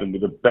provide them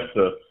with a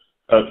better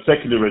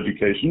secular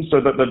education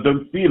so that they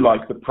don't feel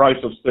like the price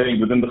of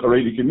staying within the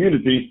Haredi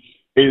community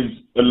is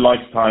a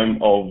lifetime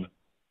of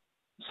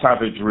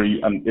savagery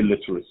and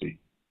illiteracy.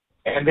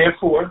 And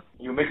therefore,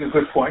 you make a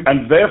good point.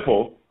 And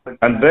therefore,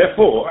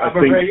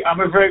 I'm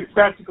a very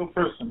practical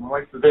person. I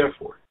like the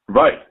therefore.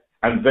 Right.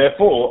 And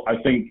therefore, I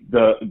think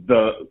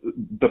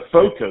the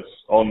focus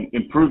on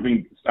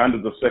improving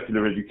standards of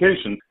secular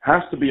education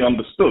has to be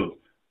understood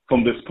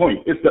from this point.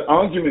 If the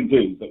argument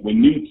is that we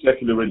need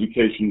secular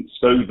education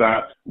so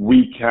that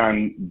we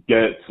can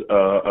get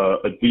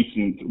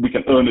we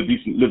can earn a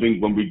decent living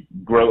when we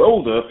grow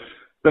older,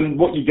 then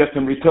what you get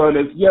in return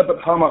is, yeah, but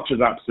how much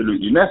is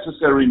absolutely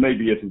necessary?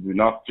 Maybe it is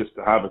enough just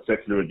to have a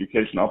secular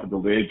education up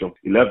until the age of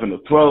 11 or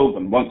 12,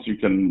 and once you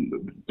can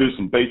do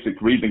some basic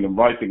reading and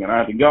writing and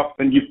adding up,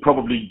 then you're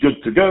probably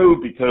good to go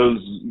because,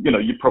 you know,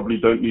 you probably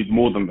don't need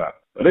more than that.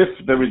 But if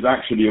there is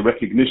actually a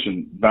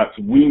recognition that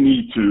we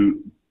need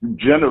to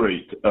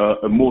generate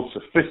a more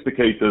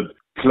sophisticated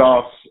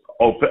class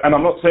of, and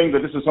I'm not saying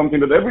that this is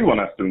something that everyone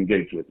has to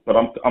engage with, but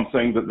I'm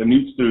saying that there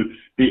needs to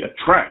be a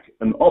track,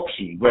 an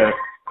option where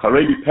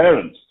Haredi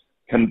parents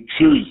can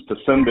choose to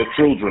send their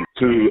children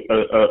to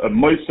a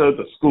moisad,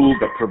 a school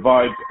that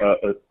provides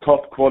a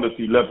top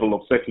quality level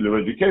of secular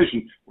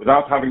education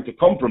without having to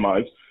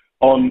compromise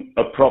on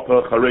a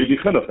proper Haredi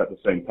chinuch at the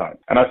same time.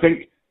 And I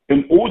think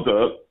in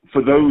order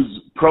for those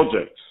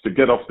projects to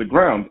get off the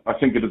ground, I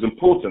think it is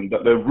important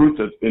that they're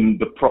rooted in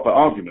the proper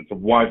arguments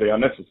of why they are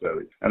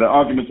necessary. And the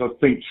arguments, I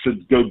think,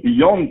 should go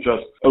beyond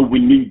just, oh, we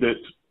need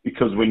it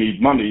because we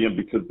need money and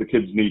because the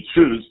kids need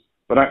shoes.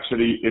 But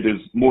actually, it is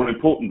more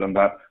important than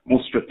that,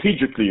 more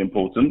strategically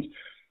important.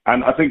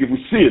 And I think if we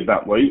see it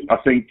that way, I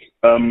think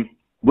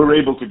we're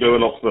able to go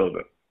a lot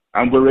further.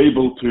 And we're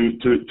able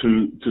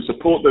to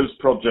support those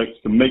projects,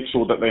 to make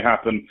sure that they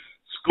happen.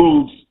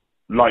 Schools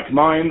like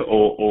mine,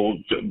 or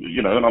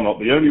you know, and I'm not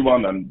the only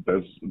one, and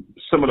there's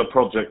similar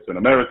projects in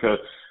America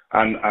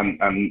and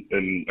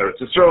in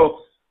Eretz Yisrael.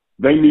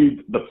 They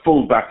need the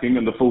full backing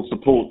and the full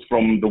support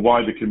from the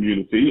wider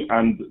community.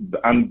 And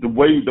the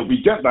way that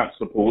we get that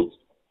support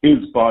is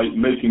by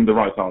making the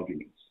right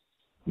arguments.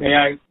 May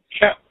I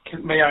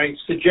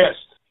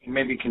suggest,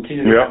 maybe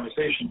continue the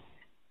conversation,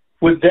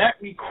 would that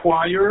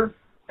require,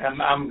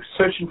 and I'm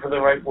searching for the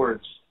right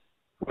words,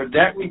 would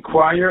that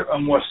require a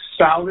more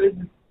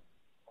solid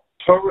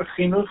Torah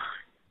chinuch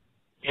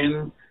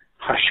in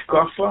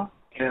hashkafa,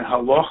 in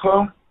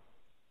halacha,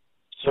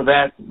 so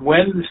that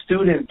when the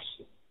student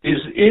is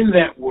in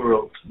that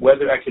world,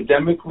 whether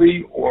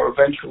academically or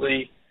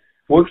eventually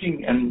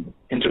working and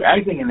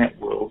interacting in that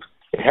world,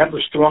 they have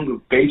a stronger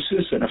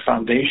basis and a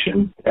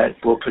foundation that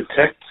will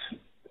protect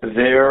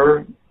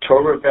their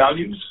Torah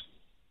values?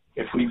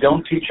 If we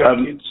don't teach our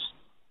kids?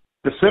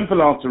 The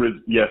simple answer is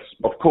yes,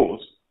 of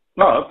course.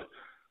 But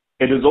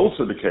it is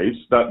also the case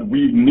that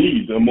we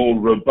need a more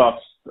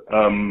robust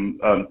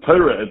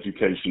Torah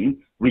education,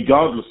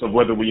 regardless of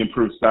whether we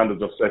improve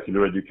standards of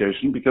secular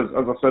education, because,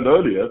 as I said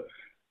earlier,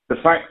 the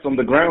facts on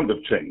the ground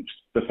have changed.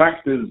 The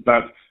fact is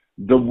that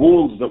the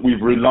walls that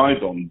we've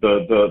relied on,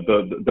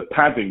 the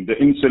padding, the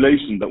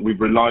insulation that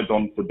we've relied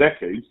on for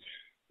decades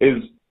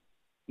is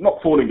not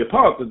falling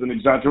apart as an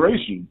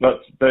exaggeration,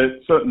 but they're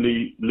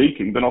certainly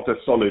leaking. They're not as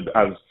solid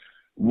as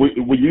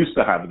we used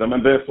to have them,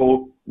 and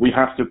therefore we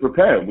have to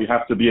prepare. We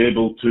have to be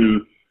able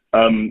to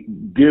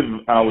give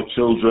our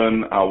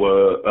children,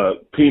 our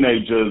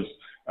teenagers,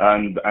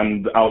 and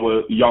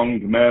our young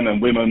men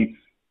and women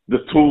the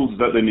tools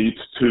that they need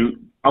to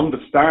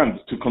understand,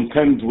 to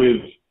contend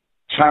with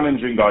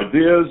challenging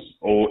ideas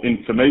or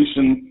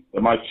information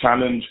that might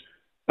challenge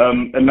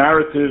a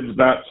narrative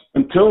that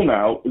until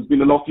now has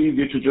been a lot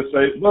easier to just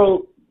say,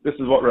 well, this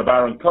is what Reb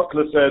Aaron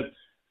Kotler said,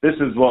 this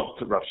is what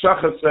Rav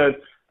Shachar said,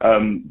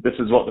 this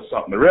is what the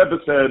Satmar Rebbe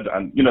said,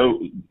 and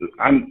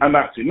and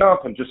that's enough,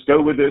 and just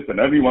go with it, and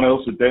everyone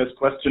else who dares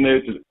question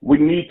it. We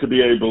need to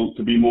be able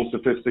to be more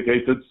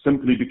sophisticated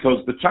simply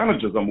because the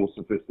challenges are more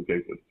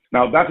sophisticated.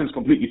 Now, that is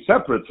completely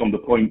separate from the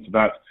point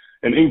that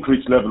an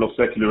increased level of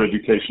secular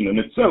education in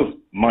itself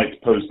might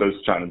pose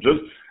those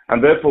challenges,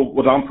 and therefore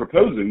what I'm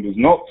proposing is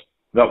not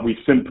that we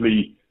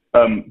simply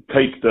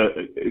take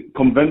the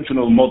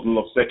conventional model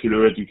of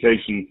secular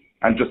education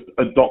and just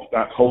adopt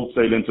that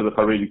wholesale into the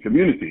Haredi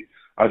community.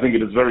 I think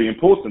it is very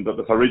important that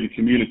the Haredi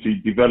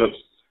community develops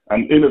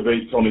and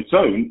innovates on its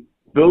own,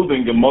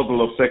 building a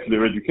model of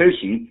secular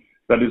education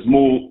that is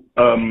more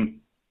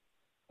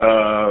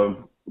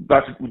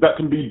that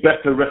can be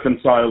better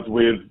reconciled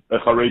with a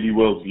Haredi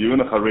worldview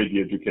and a Haredi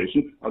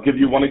education. I'll give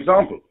you one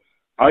example.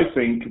 I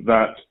think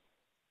that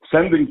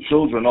sending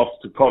children off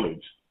to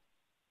college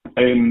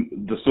in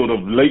the sort of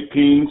late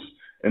teens,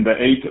 when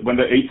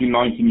they're 18,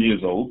 19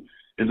 years old,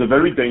 is a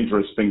very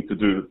dangerous thing to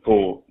do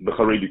for the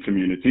Haredi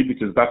community,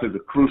 because that is a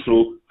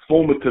crucial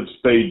formative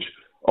stage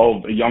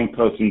of a young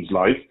person's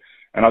life.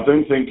 And I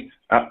don't think,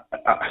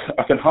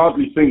 I can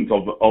hardly think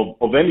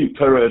of any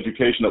Torah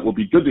education that will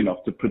be good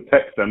enough to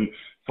protect them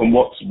from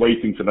what's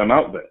waiting for them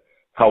out there.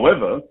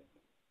 However,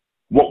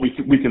 what we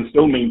can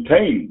still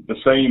maintain the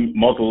same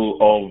model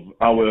of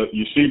our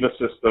yeshiva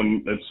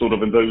system sort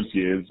of in those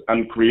years,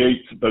 and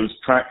create those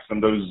tracks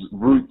and those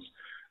routes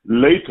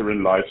later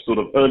in life, sort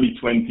of early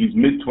 20s,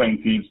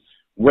 mid-20s,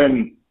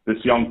 when this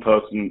young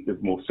person is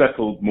more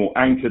settled, more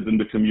anchored in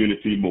the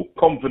community, more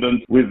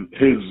confident with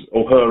his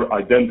or her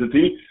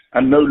identity,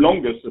 and no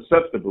longer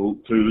susceptible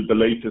to the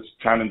latest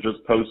challenges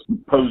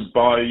posed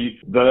by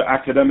the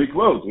academic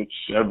world, which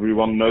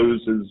everyone knows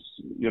is,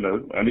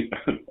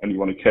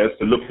 anyone who cares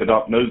to look it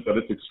up knows that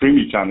it's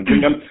extremely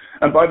challenging.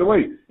 And by the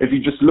way, if you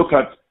just look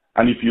at,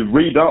 and if you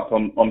read up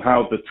on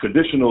how the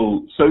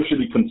traditional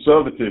socially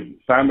conservative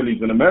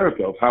families in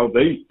America, of how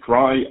they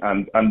cry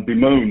and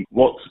bemoan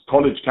what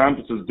college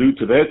campuses do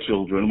to their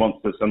children once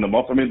they send them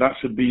off, I mean, that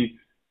should be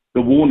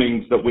the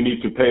warnings that we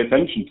need to pay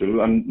attention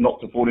to and not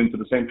to fall into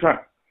the same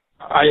trap.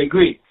 I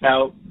agree.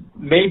 Now,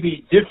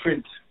 maybe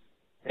different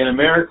in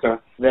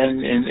America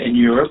than in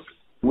Europe.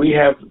 We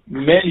have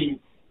many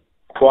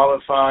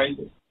qualified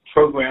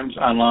programs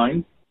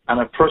online. On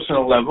a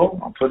personal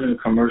level, I'll put in a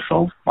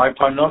commercial. My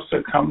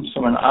parnasa comes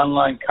from an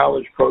online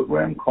college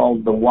program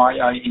called the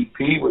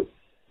YIEP with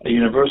a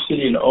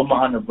university in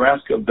Omaha,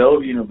 Nebraska,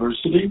 Bellevue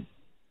University,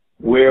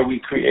 where we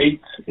create,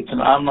 it's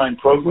an online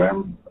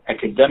program,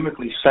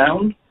 academically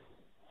sound.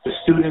 The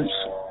students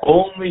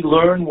only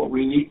learn what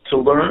we need to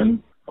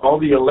learn. All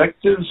the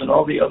electives and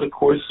all the other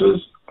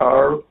courses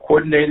are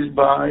coordinated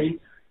by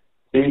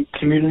the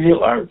community at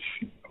large.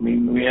 I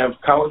mean, we have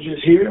colleges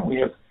here, and we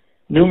have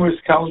numerous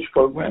college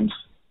programs.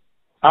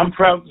 I'm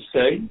proud to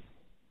say,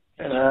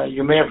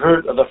 you may have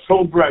heard of the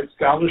Fulbright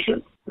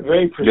Scholarship, a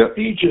very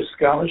prestigious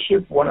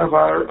scholarship. One of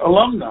our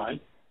alumni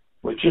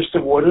was just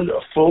awarded a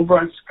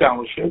Fulbright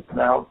Scholarship.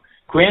 Now,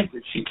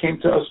 granted, she came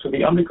to us for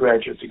the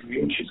undergraduate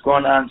degree, and she's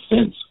gone on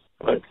since.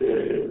 But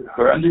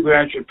her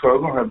undergraduate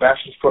program, her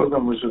bachelor's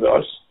program, was with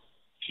us.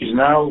 She's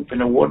now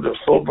been awarded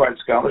a Fulbright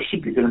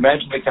Scholarship. You can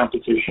imagine the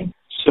competition.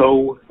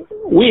 So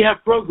we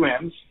have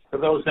programs for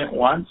those that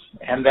want,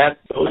 and that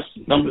those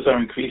numbers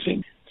are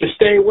increasing, to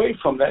stay away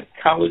from that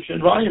college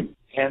environment.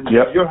 And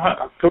You're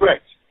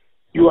correct.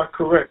 You are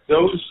correct.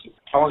 Those, I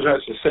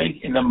apologize for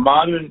saying, in the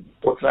modern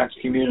Orthodox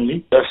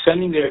community, they're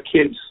sending their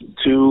kids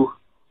to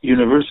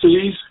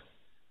universities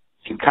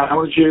and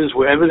colleges,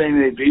 wherever they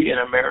may be in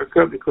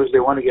America, because they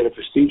want to get a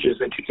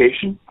prestigious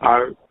education,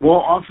 are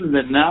more often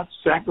than not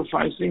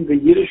sacrificing the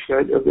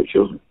Yiddishkeit of their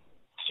children.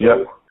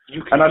 So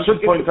and I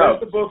should point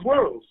out, of both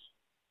worlds.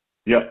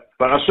 Yeah,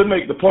 but I should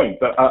make the point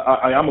that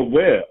I am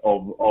aware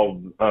of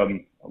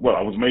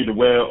I was made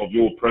aware of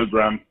your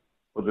program,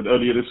 was it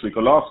earlier this week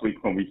or last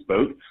week when we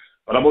spoke,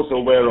 but I'm also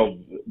aware of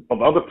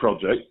other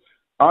projects.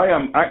 I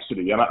am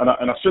actually, and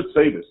I should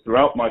say this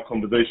throughout my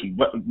conversation,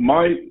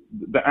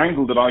 the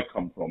angle that I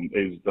come from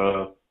is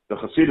the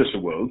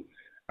Hasidic world,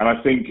 and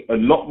I think a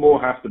lot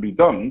more has to be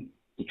done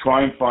to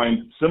try and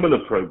find similar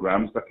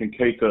programs that can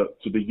cater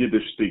to the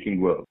Yiddish-speaking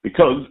world.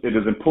 Because it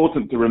is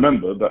important to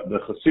remember that the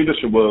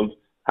Hasidic world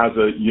has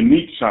a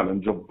unique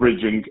challenge of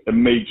bridging a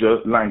major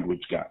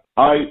language gap.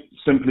 I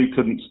simply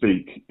couldn't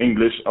speak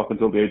English up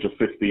until the age of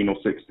 15 or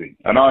 16.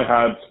 And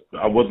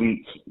I wasn't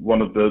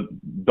one of the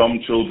dumb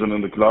children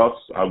in the class.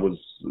 I was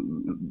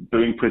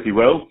doing pretty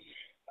well.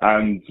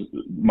 And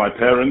my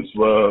parents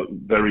were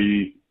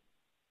very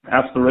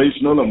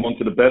aspirational and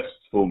wanted the best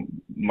for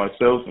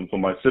myself and for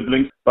my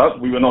siblings.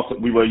 But we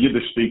were a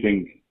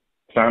Yiddish-speaking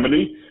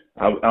family.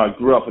 I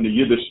grew up in a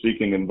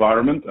Yiddish-speaking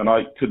environment, and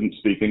I couldn't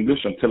speak English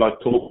until I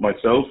taught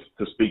myself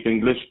to speak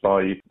English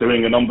by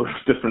doing a number of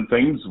different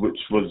things, which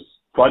was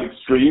quite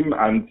extreme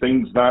and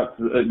things that,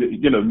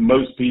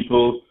 most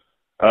people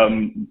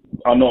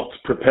are not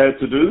prepared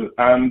to do.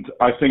 And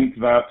I think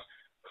that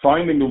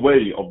finding a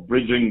way of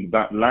bridging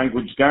that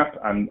language gap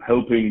and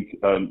helping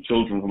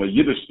children from a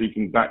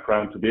Yiddish-speaking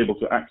background to be able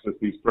to access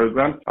these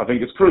programs, I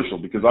think is crucial,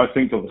 because I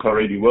think of the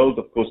Haredi world.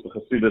 Of course, the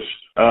Hasidic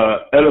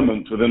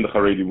element within the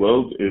Haredi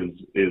world is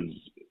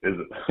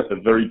a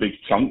very big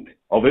chunk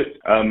of it.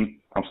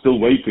 I'm still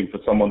waiting for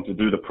someone to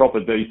do the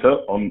proper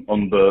data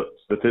on the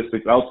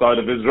statistics outside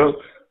of Israel,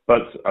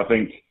 but I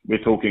think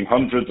we're talking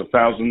hundreds of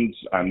thousands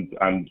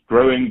and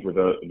growing with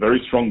a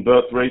very strong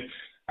birth rate.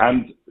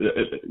 And,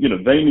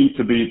 they need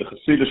to be the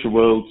Hasidic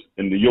world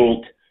in New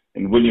York,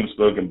 in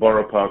Williamsburg, in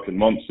Borough Park, in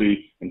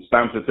Monsey, in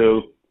Stamford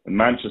Hill, in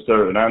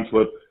Manchester, in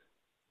Antwerp.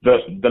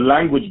 The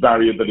language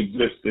barrier that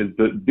exists is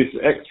this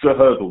extra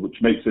hurdle, which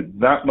makes it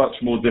that much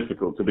more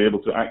difficult to be able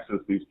to access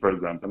these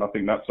programs. And I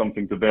think that's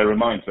something to bear in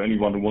mind for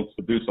anyone who wants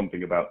to do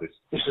something about this.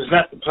 This is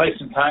not the place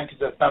and time, because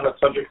that's not a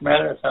subject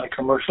matter, it's not a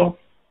commercial.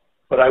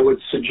 But I would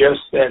suggest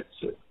that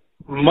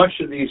much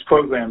of these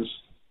programs,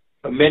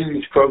 many of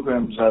these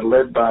programs are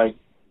led by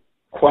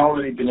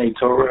quality B'nai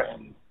Torah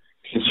and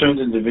concerned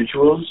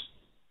individuals,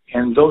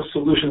 and those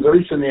solutions, at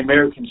least in the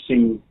American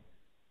scene,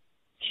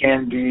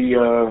 can be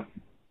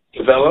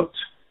developed.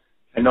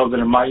 I know that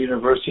in my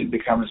university the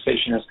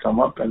conversation has come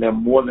up, and they're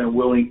more than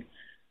willing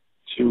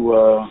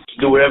to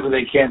do whatever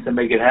they can to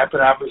make it happen.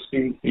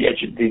 Obviously,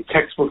 the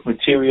textbook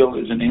material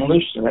is in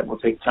English, so that will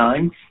take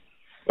time,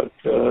 but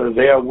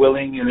they are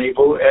willing and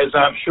able, as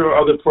I'm sure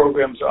other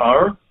programs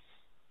are,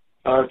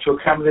 to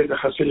accommodate the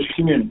Hasidic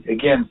community.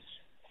 Again,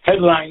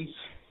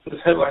 this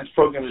headlines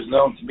program is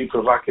known to be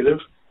provocative,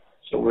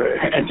 so we're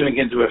entering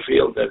into a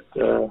field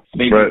that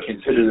may be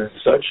considered as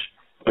such.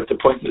 But the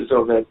point is,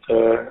 though, that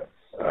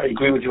I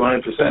agree with you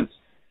 100%.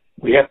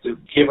 We have to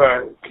give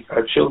our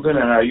children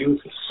and our youth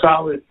a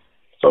solid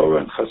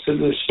Torah and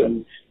Hasidus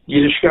and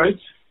Yiddishkeit,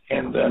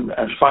 and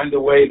find a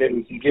way that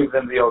we can give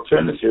them the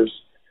alternatives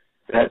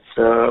that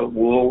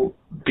will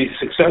be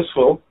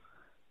successful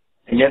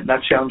and yet not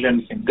challenge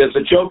anything. There's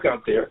a joke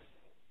out there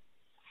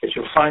that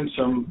you'll find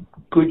some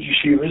good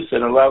yeshivas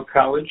that allow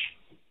college,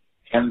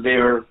 and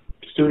their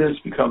students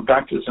become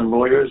doctors and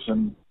lawyers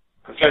and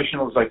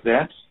professionals like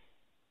that.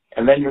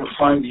 And then you'll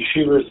find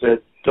yeshivas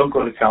that don't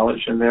go to college,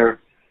 and their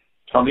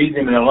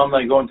talmidim and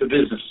alumni go into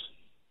business.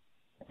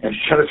 And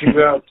try to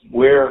figure out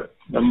where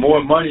the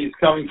more money is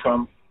coming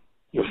from,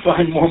 you'll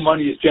find more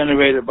money is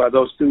generated by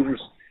those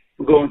students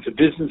who go into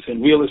business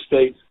and real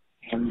estate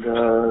and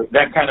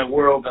that kind of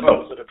world, and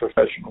those are the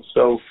professionals.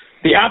 So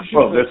the option.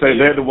 Well, they say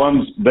they're the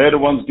ones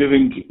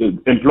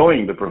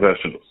employing the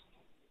professionals.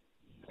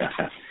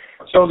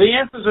 So the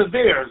answers are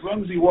there as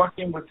long as we walk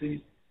in with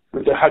the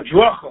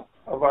hadracha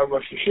of our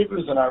Rosh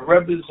Yeshivas and our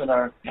Rebbes and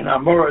our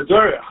Mora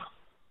Dorech,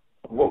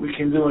 what we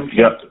can do in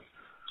future. Yep.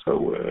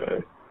 So,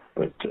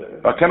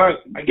 can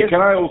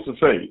I also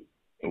say,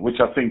 which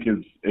I think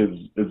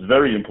is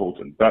very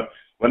important, that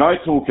when I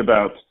talk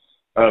about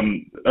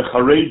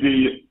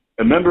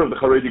a member of the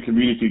Haredi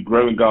community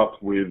growing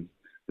up with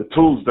the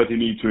tools that you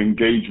need to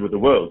engage with the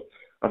world,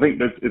 I think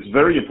that it's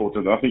very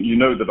important. I think you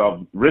know that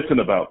I've written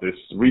about this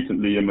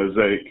recently in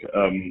Mosaic,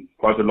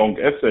 quite a long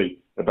essay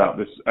about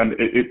this, and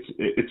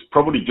it's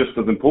probably just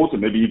as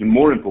important, maybe even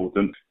more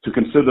important, to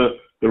consider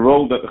the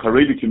role that the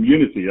Haredi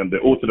community and the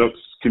Orthodox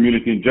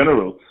community in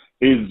general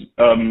is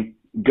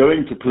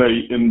going to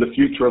play in the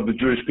future of the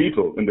Jewish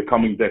people in the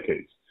coming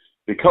decades.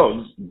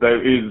 Because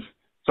there is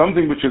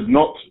something which is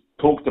not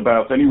talked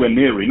about anywhere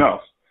near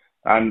enough,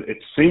 and it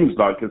seems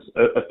like it's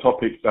a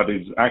topic that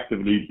is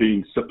actively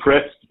being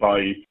suppressed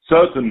by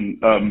certain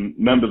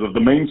members of the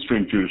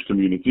mainstream Jewish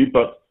community,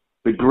 but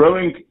the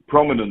growing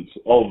prominence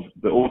of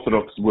the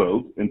Orthodox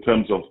world in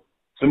terms of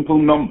simple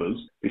numbers,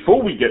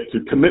 before we get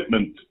to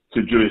commitment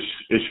to Jewish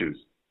issues,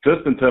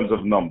 just in terms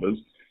of numbers,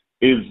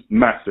 is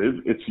massive,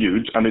 it's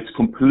huge, and it's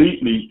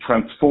completely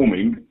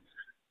transforming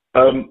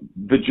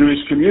the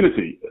Jewish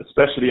community,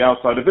 especially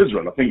outside of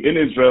Israel. I think in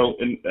Israel,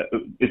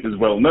 it is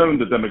well known,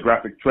 the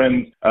demographic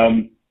trends.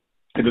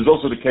 It is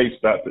also the case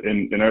that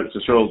in Eretz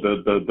Yisrael,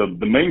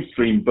 the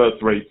mainstream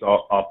birth rates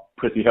are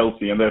pretty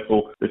healthy, and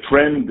therefore the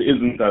trend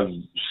isn't as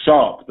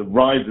sharp, the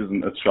rise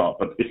isn't as sharp.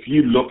 But if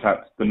you look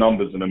at the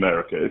numbers in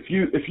America, if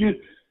you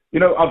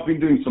I've been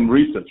doing some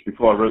research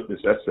before I wrote this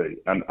essay,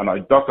 and I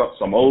dug up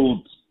some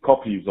old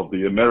copies of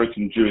the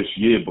American Jewish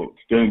Yearbook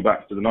going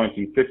back to the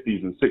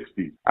 1950s and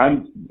 60s.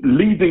 And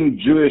leading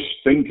Jewish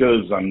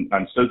thinkers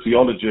and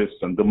sociologists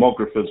and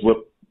demographers were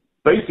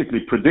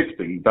basically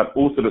predicting that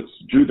Orthodox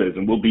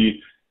Judaism will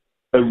be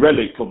a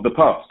relic of the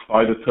past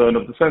by the turn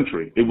of the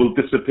century. It will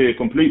disappear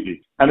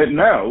completely. And it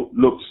now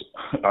looks,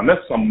 unless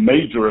some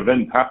major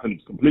event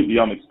happens completely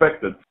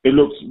unexpected, it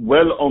looks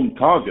well on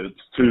target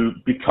to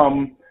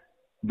become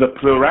the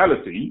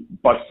plurality,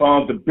 by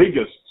far the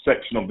biggest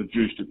section of the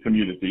Jewish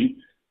community,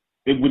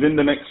 within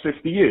the next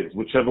 50 years,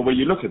 whichever way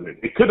you look at it.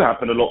 It could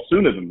happen a lot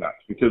sooner than that,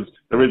 because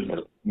we're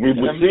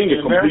seeing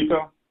a complete...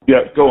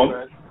 Yeah, go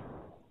on.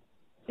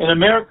 In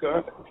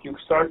America, if you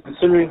start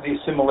considering the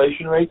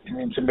assimilation rate and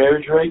the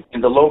intermarriage rate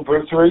and the low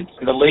birth rates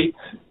and the late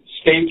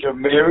stage of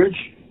marriage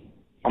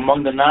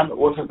among the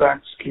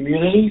non-Orthodox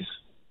communities,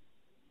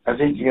 I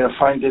think you're going to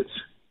find it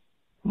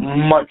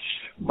much,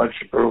 much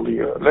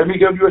earlier. Let me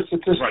give you a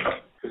statistic.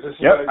 Right.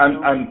 Yeah,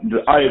 and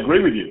I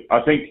agree with you.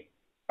 I think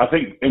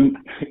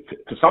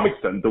to some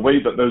extent, the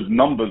way that those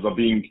numbers are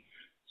being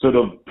sort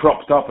of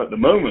propped up at the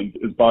moment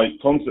is by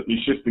constantly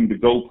shifting the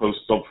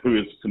goalposts of who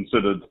is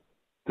considered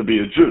to be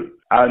a Jew.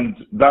 And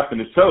that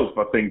in itself,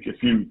 I think,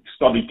 if you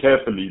study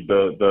carefully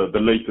the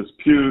latest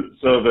Pew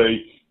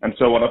survey and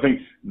so on, I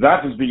think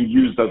that is being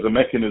used as a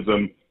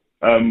mechanism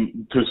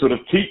to sort of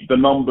keep the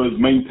numbers,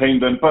 maintain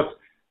them. But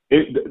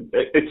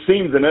it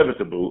seems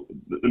inevitable.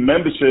 The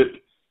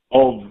membership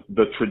of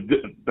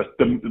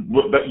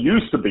that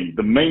used to be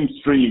the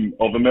mainstream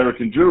of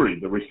American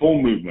Jewry, the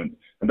Reform movement,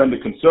 and then the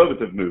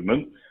conservative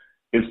movement,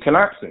 is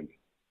collapsing.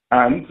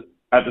 And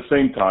at the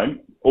same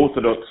time,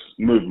 Orthodox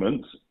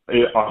movements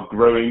are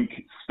growing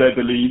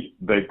steadily.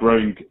 They're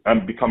growing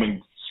and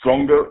becoming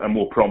stronger and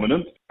more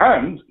prominent.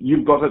 And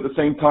you've got at the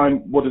same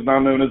time what is now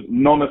known as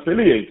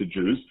non-affiliated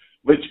Jews,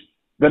 which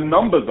the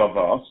numbers are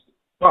vast.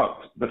 But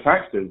the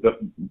fact is that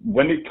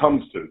when it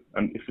comes to,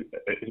 and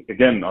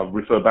again, I'll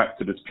refer back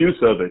to this Pew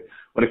survey,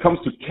 when it comes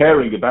to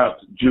caring about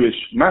Jewish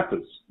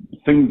matters,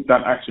 things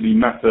that actually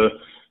matter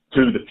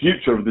to the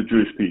future of the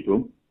Jewish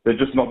people, they're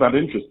just not that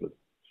interested.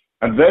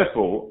 And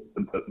therefore,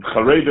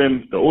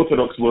 Haredim, the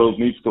Orthodox world,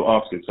 needs to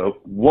ask itself,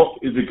 what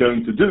is it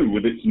going to do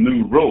with its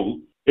new role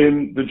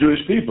in the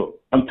Jewish people?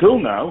 Until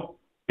now,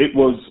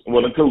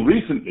 until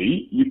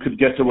recently, you could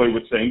get away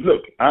with saying,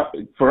 look,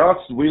 for us,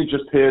 we're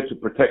just here to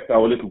protect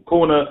our little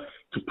corner,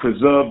 to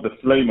preserve the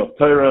flame of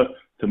Torah,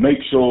 to make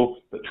sure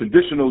that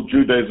traditional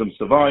Judaism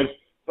survives,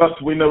 but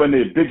we're nowhere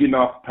near big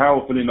enough,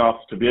 powerful enough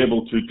to be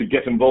able to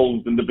get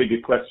involved in the bigger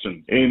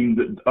questions,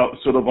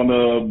 sort of on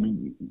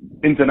an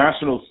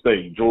international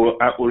stage or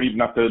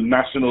even at the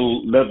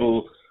national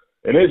level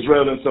in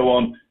Israel and so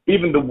on.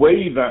 Even the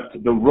way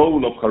that the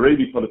role of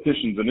Haredi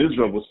politicians in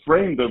Israel was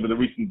framed over the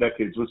recent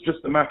decades was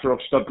just a matter of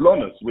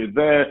shtadlonos. We're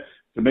there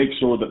to make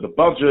sure that the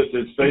budget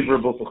is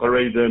favorable for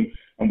Haredim,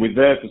 and we're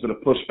there to sort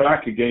of push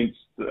back against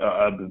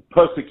the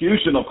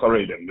persecution of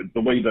Haredim,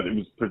 the way that it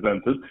was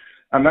presented.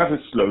 And that is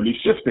slowly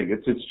shifting.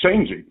 It's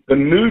changing. The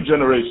new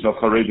generation of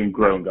Haredim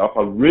growing up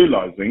are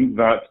realizing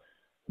that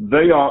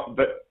they are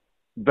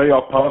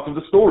part of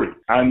the story,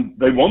 and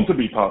they want to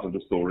be part of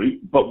the story.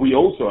 But we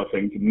also, I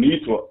think,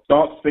 need to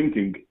start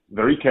thinking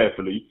very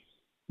carefully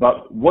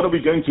about what are we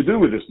going to do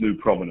with this new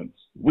prominence.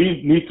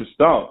 We need to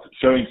start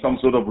showing some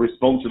sort of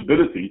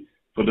responsibility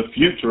for the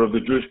future of the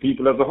Jewish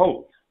people as a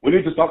whole. We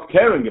need to start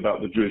caring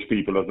about the Jewish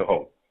people as a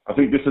whole. I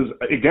think this is,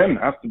 again,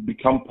 has to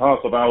become part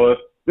of our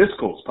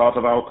discourse, part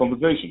of our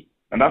conversation.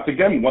 And that's,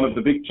 again, one of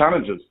the big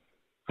challenges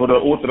for the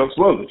Orthodox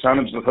world, a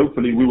challenge that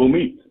hopefully we will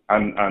meet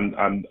and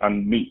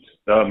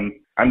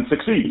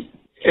succeed.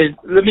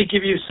 Let me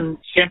give you some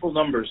sample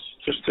numbers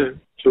just to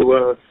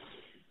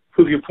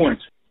prove your point.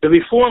 The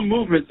Reform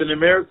movement in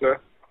America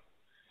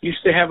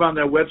used to have on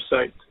their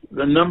website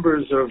the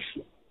numbers of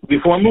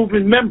Reform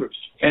movement members,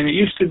 and it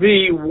used to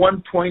be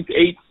 1.8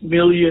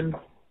 million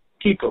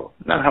people,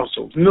 not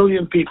households,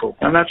 million people.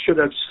 I'm not sure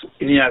that's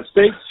in the United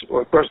States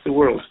or across the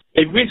world.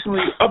 They recently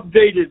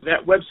updated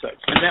that website,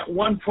 and that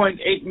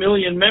 1.8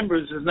 million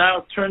members is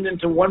now turned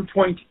into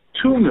 1.2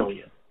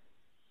 million.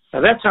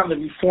 Now, that's on the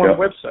Reform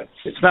website.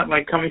 It's not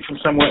like coming from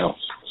somewhere else.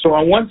 So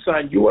on one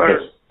side, you are,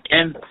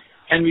 and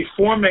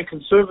Reform and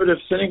conservative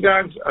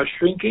synagogues are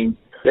shrinking.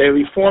 The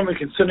Reform and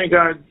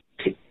synagogue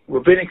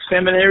rabbinic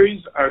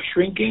seminaries are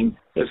shrinking.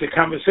 There's a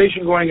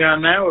conversation going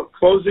on now of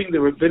closing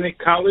the rabbinic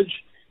college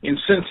in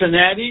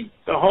Cincinnati,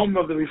 the home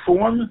of the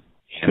Reform.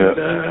 And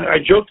I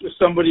joked with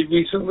somebody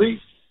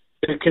recently.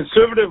 The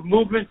conservative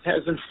movement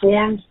has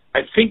informed,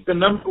 I think the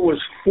number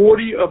was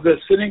 40 of the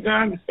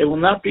synagogues. They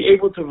will not be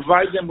able to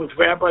provide them with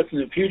rabbis in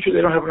the future.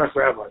 They don't have enough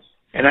rabbis.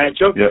 And I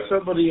joked with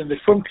somebody in the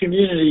Reform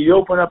community, you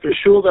open up your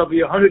shul, there'll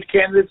be 100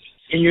 candidates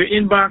in your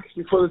inbox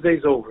before the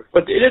day's over.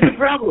 But it is a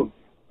problem.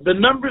 The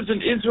numbers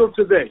in Israel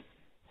today,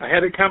 I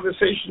had a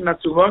conversation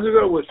not too long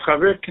ago with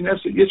Chaver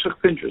Knesset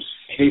Yitzchak Pinchas.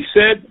 He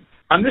said,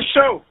 on this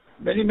show,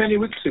 many, many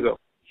weeks ago,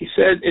 he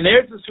said, in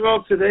Eretz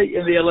Yisrael today,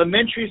 in the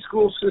elementary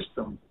school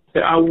system,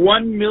 there are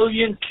 1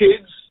 million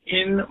kids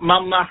in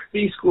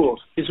Mamlachti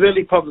schools,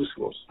 Israeli public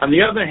schools. On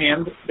the other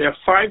hand, there are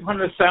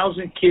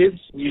 500,000 kids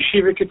in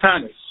Yeshiva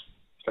Ketanis,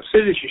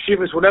 Hasidic,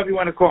 Yeshivas, whatever you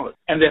want to call it.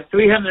 And there are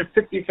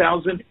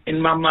 350,000 in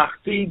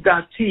Mamlachti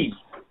Dati,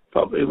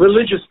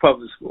 religious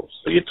public schools.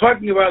 So you're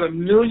talking about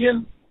 1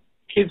 million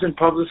kids in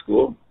public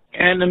school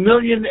and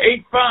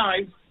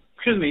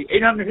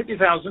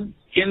 850,000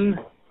 in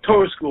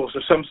Torah schools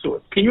of some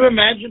sort. Can you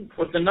imagine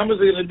what the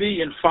numbers are going to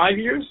be in 5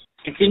 years?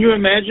 And can you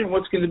imagine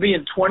what's going to be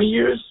in 20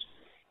 years?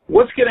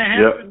 What's going to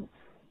happen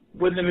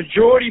when the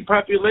majority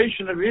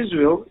population of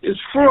Israel is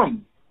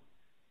from?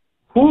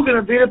 Who's going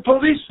to be the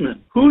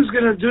policeman? Who's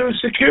going to do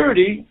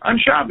security on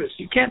Shabbos?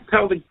 You can't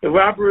tell the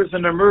robbers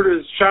and the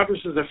murderers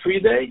Shabbos is a free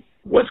day.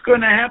 What's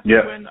going to happen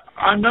when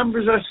our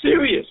numbers are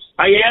serious?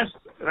 I asked,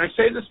 and I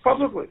say this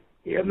publicly,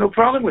 you have no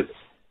problem with it.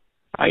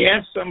 I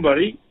asked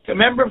somebody, a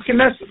member of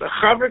Knesset, a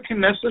Chaver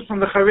Knesset from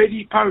the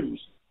Haredi parties,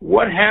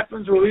 what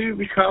happens when we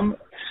become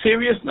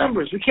serious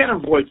numbers? We can't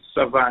avoid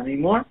Sava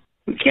anymore.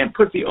 We can't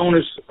put the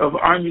onus of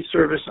army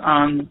service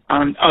on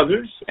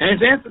others. And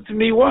his answer to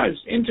me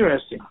was,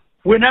 interesting,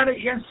 we're not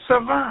against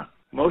Sava.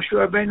 Moshe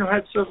Rabbeinu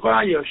had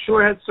Sava,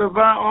 Yeshua had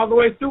Sava, all the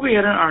way through we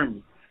had an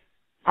army.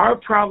 Our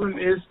problem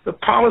is the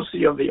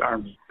policy of the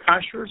army.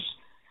 Kashrus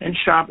and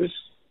Shabbos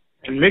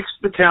and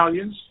mixed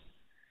battalions.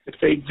 If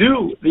they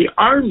do the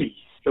army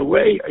the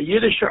way a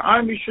Yiddish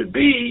army should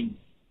be,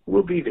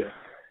 we'll be there.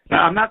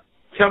 Now, I'm not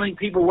telling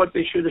people what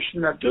they should or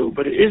should not do,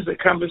 but it is a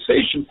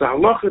conversation, it's a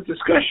halacha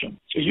discussion.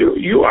 So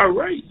you are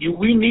right.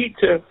 We need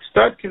to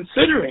start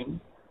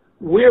considering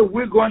where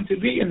we're going to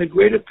be in the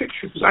greater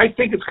picture, because I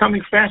think it's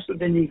coming faster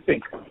than you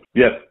think.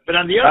 Yes. But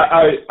on the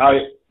other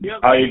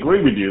I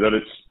agree with you that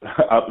it's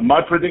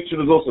my prediction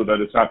is also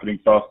that it's happening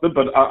faster,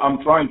 but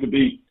I'm trying to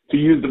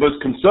use the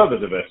most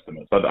conservative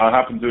estimate. But I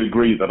happen to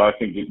agree that I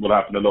think it will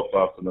happen a lot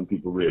faster than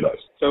people realize.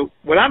 So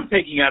what I'm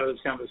taking out of this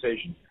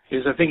conversation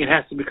is I think it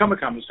has to become a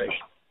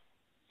conversation.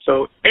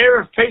 So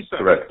Erev Pesach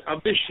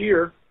of this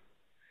year,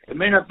 it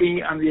may not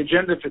be on the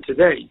agenda for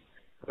today,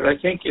 but I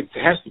think it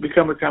has to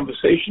become a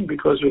conversation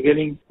because we're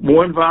getting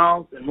more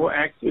involved and more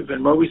active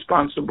and more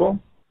responsible.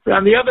 But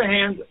on the other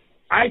hand,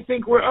 I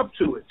think we're up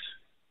to it.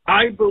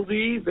 I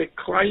believe that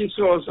Klal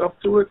Yisrael is up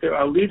to it. There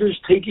are leaders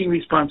taking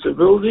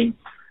responsibility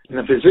in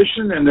the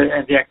position and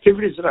the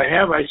activities that I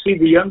have. I see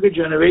the younger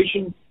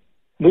generation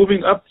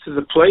moving up to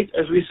the plate,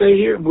 as we say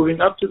here,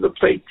 moving up to the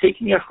plate,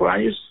 taking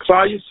achrayus.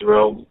 Klal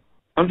Yisrael,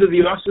 under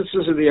the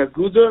auspices of the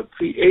Aguda,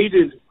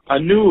 created a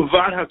new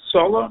Vad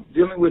Hatzalah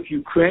dealing with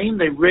Ukraine.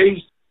 They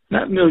raised,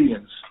 not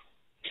millions,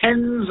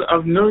 tens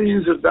of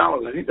millions of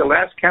dollars. I think the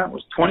last count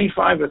was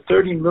 $25 or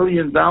 $30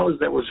 million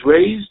that was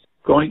raised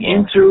going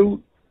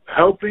into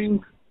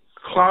helping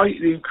the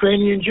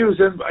Ukrainian Jews.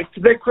 And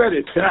to their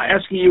credit, they're not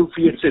asking you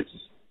for your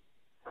tzitzis,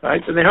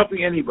 right? And they're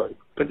helping anybody.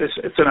 But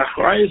it's an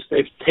achrayus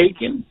they've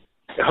taken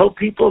to help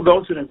people,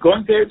 those that are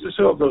going to Eretz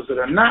Yisrael, those that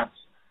are not,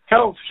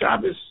 health,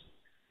 Shabbos.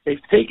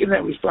 They've taken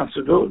that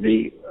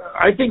responsibility.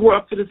 I think we're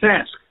up to the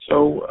task.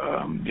 So,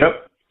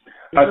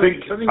 I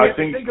think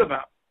think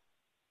about.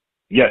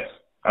 Yes,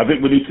 I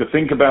think we need to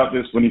think about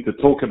this. We need to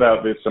talk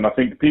about this, and I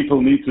think people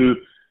need to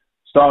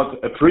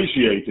start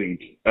appreciating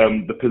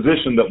the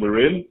position that we're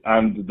in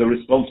and the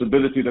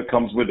responsibility that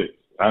comes with it.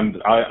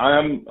 And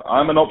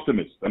I'm an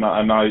optimist, and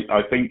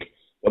I think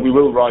that we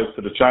will rise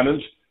to the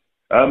challenge.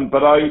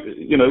 But I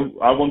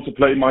want to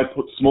play my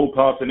small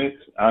part in it,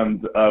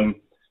 and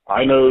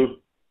I know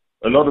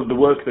a lot of the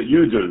work that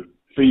you do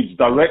feeds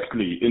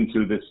directly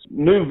into this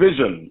new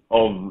vision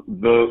of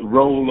the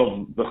role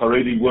of the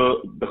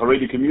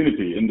Haredi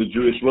community in the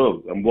Jewish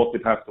world and what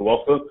it has to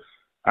offer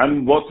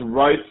and what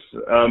rights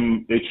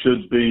it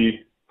should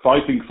be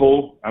fighting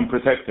for and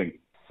protecting.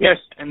 Yes,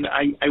 and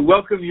I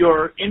welcome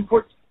your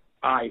input.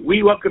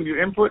 We welcome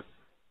your input.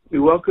 We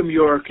welcome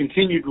your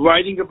continued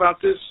writing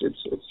about this.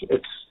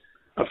 It's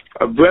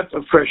a breath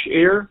of fresh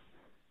air.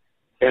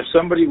 As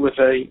somebody with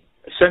a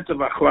sense of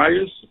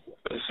achrayus,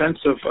 a sense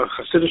of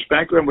a Hasidic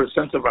background with a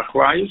sense of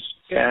achrayus,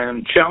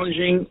 and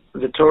challenging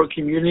the Torah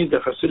community, the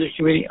Hasidic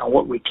community, on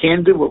what we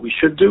can do, what we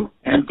should do.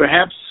 And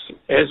perhaps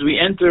as we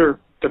enter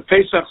the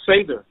Pesach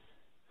Seder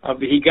of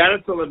the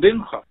Higarat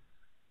L'Bimcha,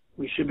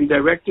 we should be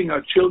directing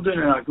our children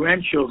and our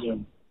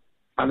grandchildren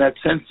on that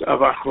sense of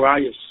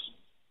achrayus,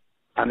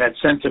 on that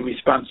sense of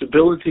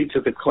responsibility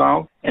to the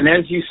Klal. And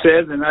as you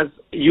said, and as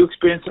you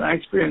experienced and I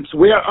experienced,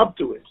 we are up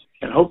to it.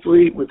 And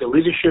hopefully, with the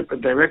leadership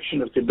and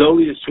direction of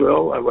Gedolei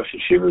Yisrael, our Rosh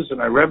Hashivas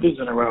and our Rebbes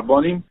and our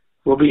Rabbonim,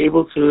 we'll be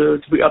able to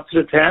be up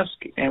to the task,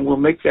 and we'll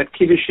make that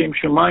Kiddush Shem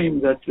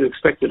Shemayim that you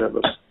expected of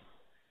us.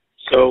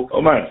 So,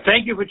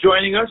 thank you for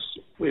joining us.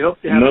 We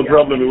hope to have no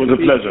problem. It was a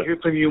pleasure. Hear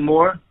from you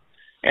more,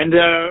 and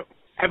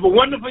have a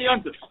wonderful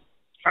Yom Tov.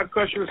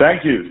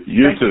 Thank you.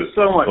 You too.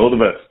 So much. All the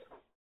best.